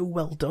it's so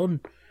well done.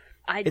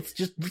 It's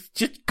just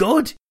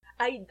good.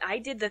 I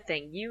did the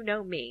thing, you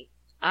know me.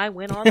 I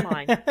went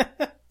online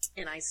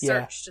and I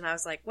searched and I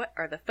was like, what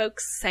are the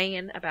folks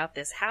saying about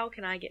this? How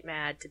can I get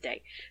mad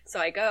today? So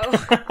I go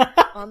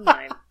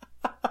online,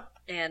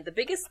 and the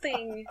biggest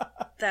thing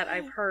that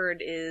I've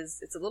heard is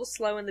it's a little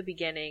slow in the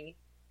beginning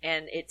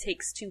and it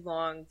takes too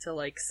long to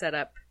like set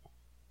up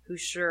who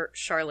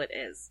Charlotte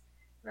is.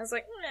 And I was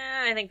like,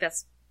 I think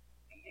that's,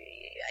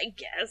 I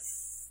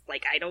guess,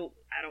 like, I don't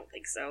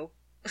think so.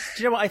 Do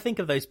you know what I think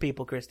of those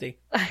people, Kristie?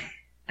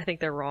 I think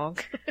they're wrong.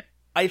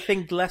 I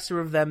think lesser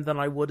of them than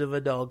I would of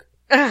a dog.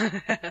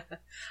 It's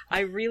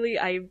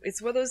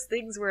one of those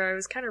things where I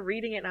was kind of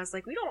reading it and I was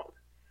like,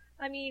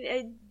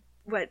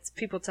 what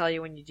people tell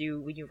you when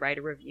you write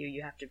a review,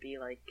 you have to be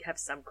like, have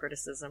some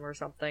criticism or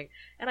something.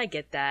 And I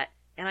get that.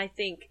 And I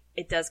think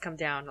it does come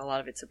down, a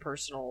lot of it's a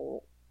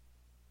personal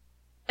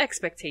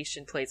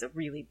expectation plays a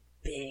really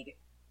big,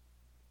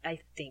 I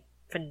think,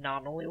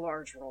 phenomenally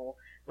large role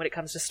when it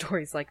comes to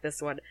stories like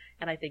this one.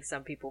 And I think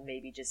some people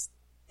maybe just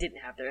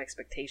didn't have their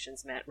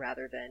expectations met,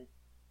 rather than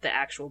the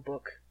actual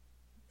book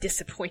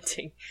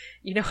disappointing.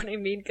 You know what I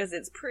mean? Because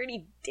it's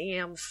pretty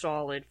damn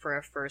solid for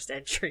a first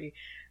entry.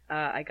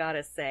 I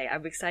gotta say,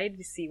 I'm excited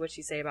to see what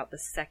you say about the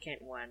second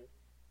one.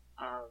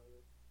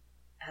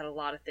 Had a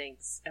lot of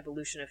things,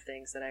 evolution of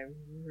things that I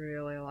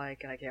really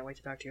like, and I can't wait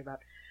to talk to you about.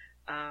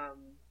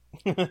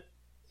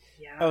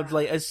 Yeah. I would,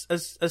 like, as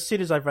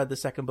soon as I've read the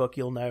second book,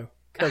 you'll know.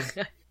 'Cause...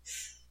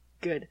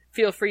 Good.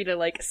 Feel free to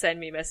like send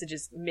me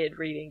messages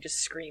mid-reading, just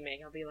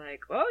screaming. I'll be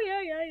like, "Oh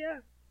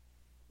yeah."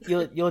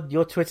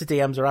 Your Twitter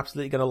DMs are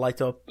absolutely going to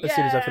light up as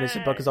soon as I finish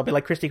the book, because I'll be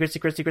like, Kristie, I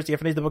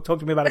finished the book. Talk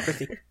to me about it,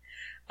 Kristie.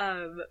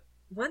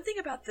 One thing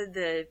about the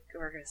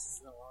this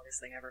is the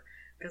longest thing ever,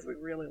 because we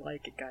really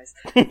like it, guys.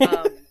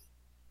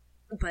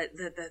 But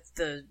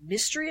the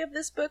mystery of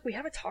this book, we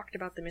haven't talked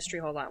about the mystery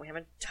a whole lot. We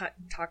haven't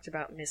talked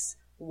about Miss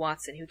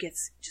Watson, who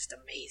gets just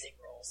amazing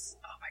roles.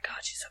 Oh my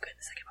god, she's so good in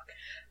the second book.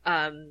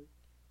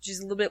 She's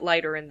a little bit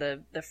lighter in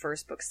the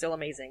first book, still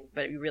amazing,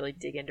 but you really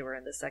dig into her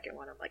in the second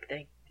one. I'm like,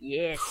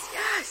 yes,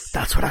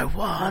 that's what I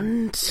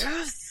want.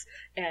 Yes.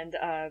 And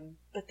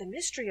but the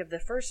mystery of the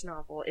first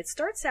novel, it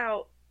starts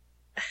out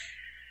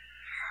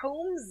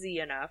Holmesy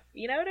enough,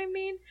 you know what I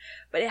mean?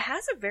 But it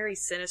has a very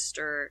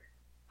sinister,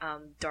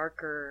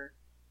 darker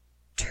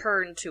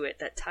turn to it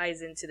that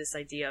ties into this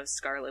idea of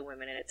Scarlet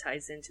Women, and it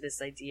ties into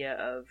this idea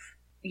of,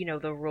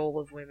 the role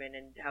of women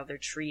and how they're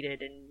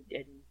treated and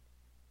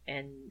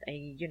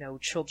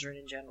children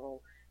in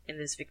general in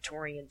this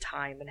Victorian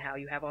time, and how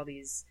you have all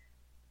these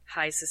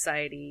high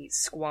society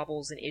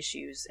squabbles and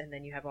issues, and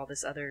then you have all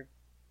this other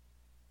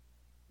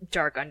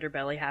dark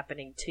underbelly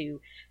happening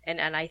too.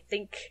 And I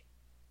think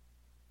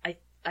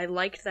I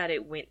liked that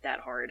it went that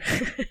hard.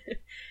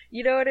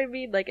 You know what I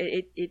mean? Like,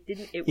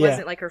 it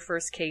wasn't like her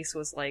first case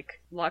was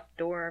like locked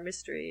door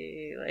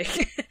mystery.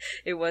 Like,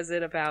 it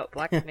wasn't about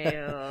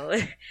blackmail.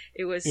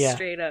 It was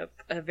straight up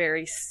a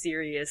very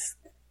serious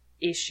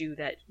issue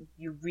that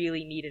you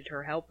really needed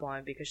her help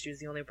on, because she was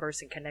the only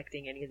person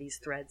connecting any of these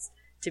threads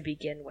to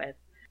begin with.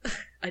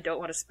 I don't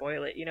want to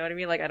spoil it, you know what I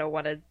mean? Like, I don't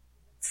want to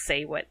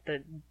say what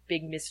the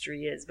big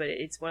mystery is, but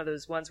it's one of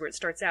those ones where it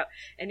starts out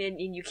and then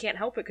you can't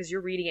help it because you're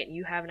reading it and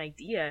you have an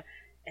idea,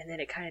 and then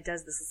it kind of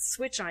does this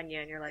switch on you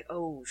and you're like,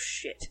 oh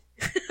shit.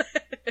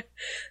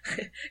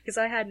 Because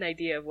I had an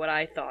idea of what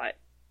I thought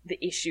the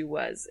issue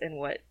was and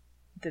what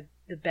the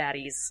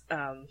baddies,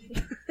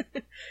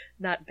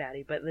 not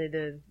baddie, but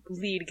the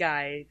lead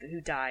guy who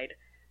died,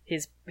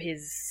 his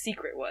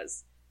secret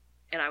was.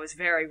 And I was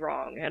very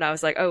wrong. And I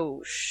was like,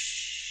 oh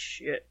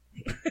shit.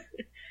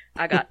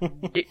 I got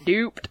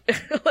duped.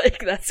 Like,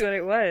 that's what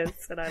it was.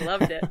 And I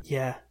loved it.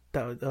 Yeah.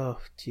 That was, oh,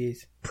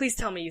 jeez. Please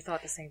tell me you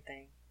thought the same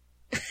thing.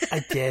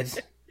 I did.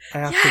 I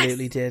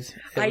absolutely did.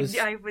 I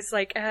was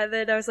like, and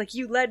then I was like,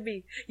 you led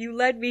me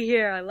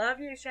here. I love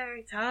you,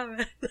 Sherry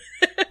Thomas.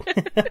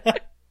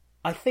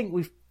 I think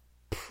we've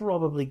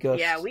probably got.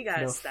 Yeah, we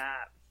gotta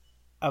stop.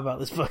 about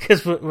this book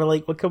because we're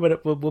coming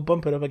up, we're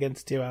bumping up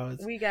against 2 hours.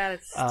 We gotta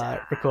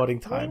stop. Recording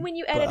time. When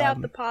you edit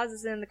out the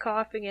pauses and the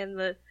coughing and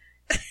the,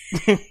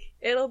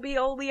 it'll be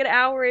only an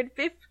hour and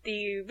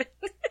 50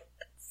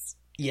 minutes.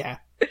 Yeah,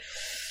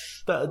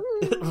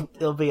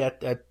 it'll be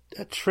a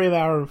trim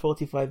hour and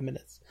 45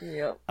 minutes.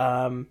 Yep.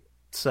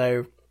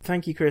 So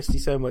thank you, Kristie,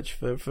 so much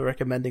for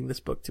recommending this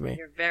book to me.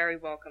 You're very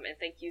welcome, and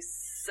thank you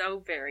so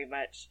very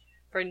much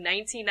for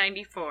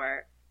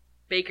 1994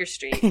 Baker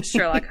Street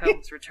Sherlock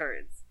Holmes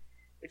Returns,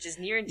 which is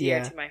near and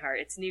dear to my heart.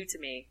 It's new to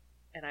me,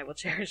 and I will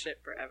cherish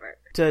it forever.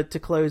 To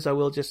close, I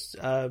will just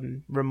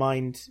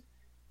remind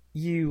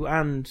you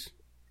and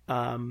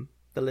the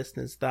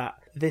listeners that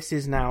this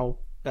is now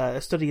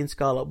A Study in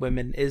Scarlet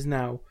Women is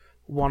now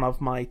one of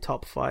my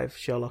top 5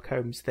 Sherlock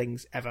Holmes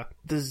things ever.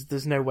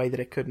 There's no way that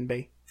it couldn't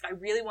be. I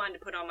really wanted to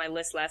put on my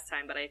list last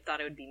time, but I thought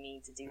it would be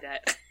mean to do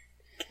that.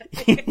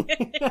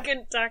 I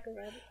couldn't talk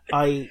about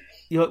it.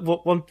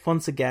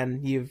 Once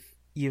again,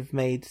 you've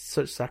made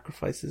such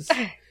sacrifices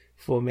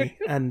for me,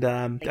 and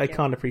I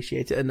can't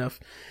appreciate it enough.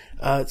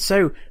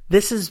 So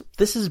this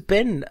has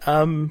been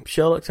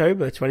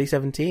Sherlocktober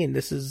 2017.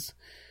 This has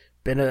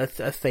been a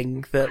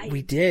thing that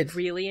we did.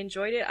 Really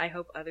enjoyed it. I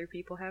hope other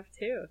people have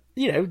too.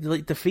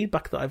 Like the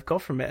feedback that I've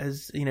got from it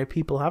is,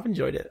 people have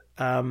enjoyed it.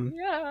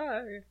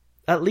 Yeah.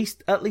 At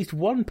least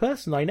one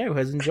person I know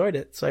has enjoyed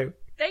it. So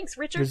thanks,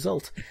 Richard.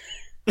 Result.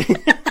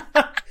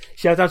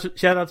 Shout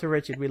out to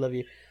Richard. We love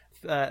you.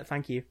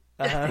 Thank you.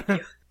 Thank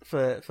you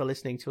for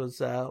listening to us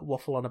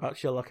waffle on about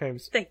Sherlock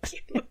Holmes. Thank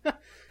you.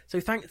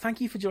 So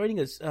thank you for joining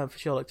us for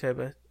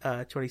Sherlocktober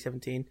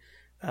 2017.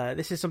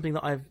 This is something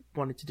that I've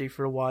wanted to do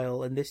for a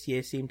while, and this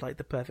year seemed like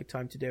the perfect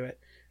time to do it.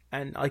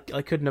 And I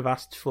couldn't have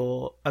asked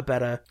for a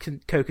better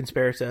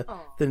co-conspirator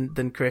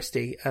than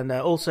Kristie. And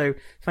also,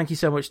 thank you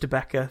so much to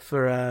Becca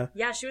for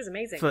she was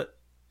amazing.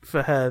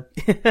 For her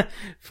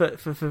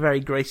for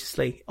very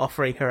graciously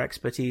offering her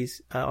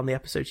expertise on the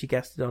episode she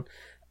guested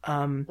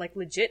on. Like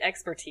legit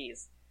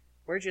expertise.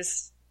 We're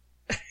just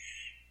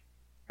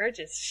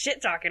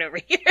shit talking over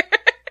here.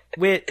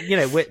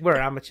 we're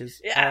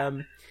amateurs.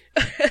 Yeah.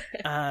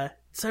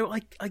 So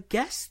I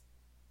guess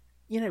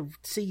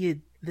see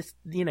you this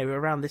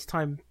around this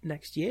time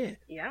next year.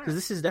 Yeah. Because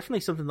this is definitely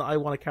something that I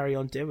want to carry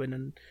on doing,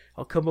 and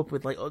I'll come up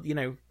with we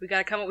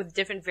gotta come up with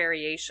different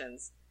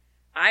variations.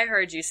 I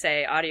heard you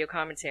say audio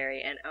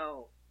commentary, and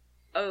oh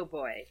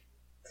boy,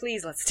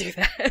 please let's do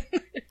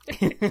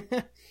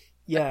that.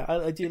 Yeah,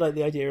 I do like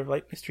the idea of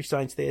Mystery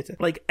Science Theatre,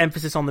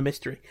 emphasis on the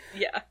mystery.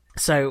 Yeah.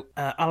 So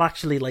I'll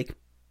actually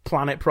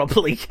plan it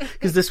properly,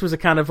 because this was a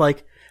kind of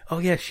oh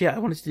yeah, shit, I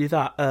wanted to do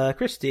that.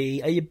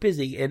 Kristie, are you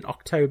busy in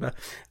October?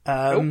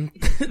 Nope.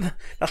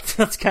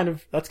 that's kind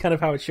of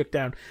how it shook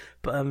down.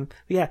 But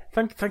yeah,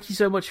 thank you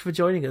so much for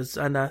joining us,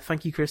 and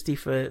thank you, Kristie,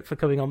 for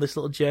coming on this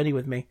little journey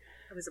with me.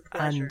 It was a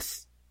pleasure. And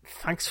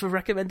thanks for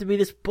recommending me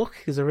this book,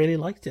 because I really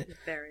liked it.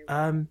 Very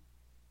well.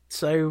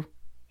 So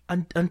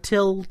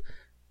until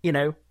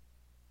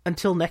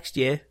next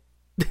year,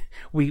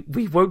 we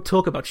won't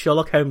talk about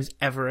Sherlock Holmes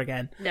ever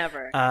again.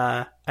 Never.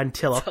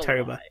 Until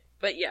October.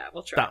 But yeah,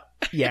 we'll try.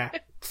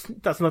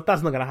 That's not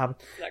going to happen.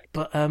 Exactly.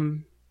 But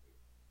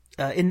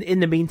in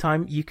the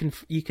meantime, you can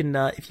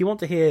if you want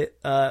to hear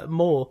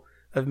more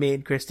of me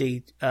and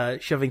Kristie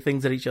shoving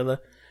things at each other,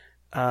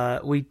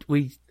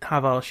 we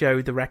have our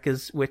show The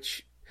Wreckers,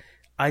 which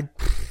I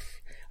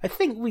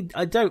think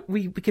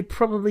we could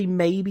probably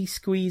maybe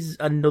squeeze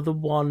another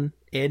one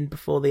in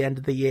before the end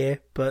of the year,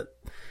 but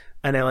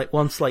I know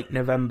once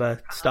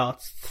November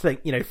starts,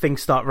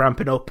 things start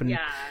ramping up, and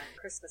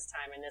Christmas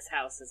time in this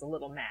house is a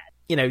little mad.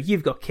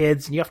 You've got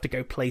kids and you have to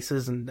go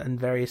places and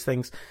various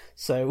things,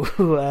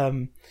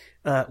 so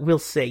we'll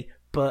see.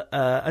 But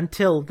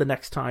until the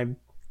next time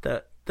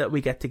that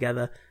we get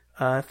together,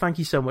 thank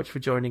you so much for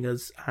joining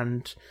us,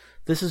 and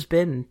this has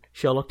been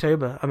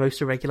Sherlocktober, a most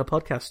irregular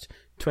podcast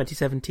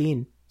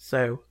 2017.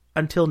 So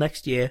until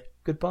next year,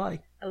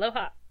 goodbye.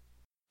 Aloha.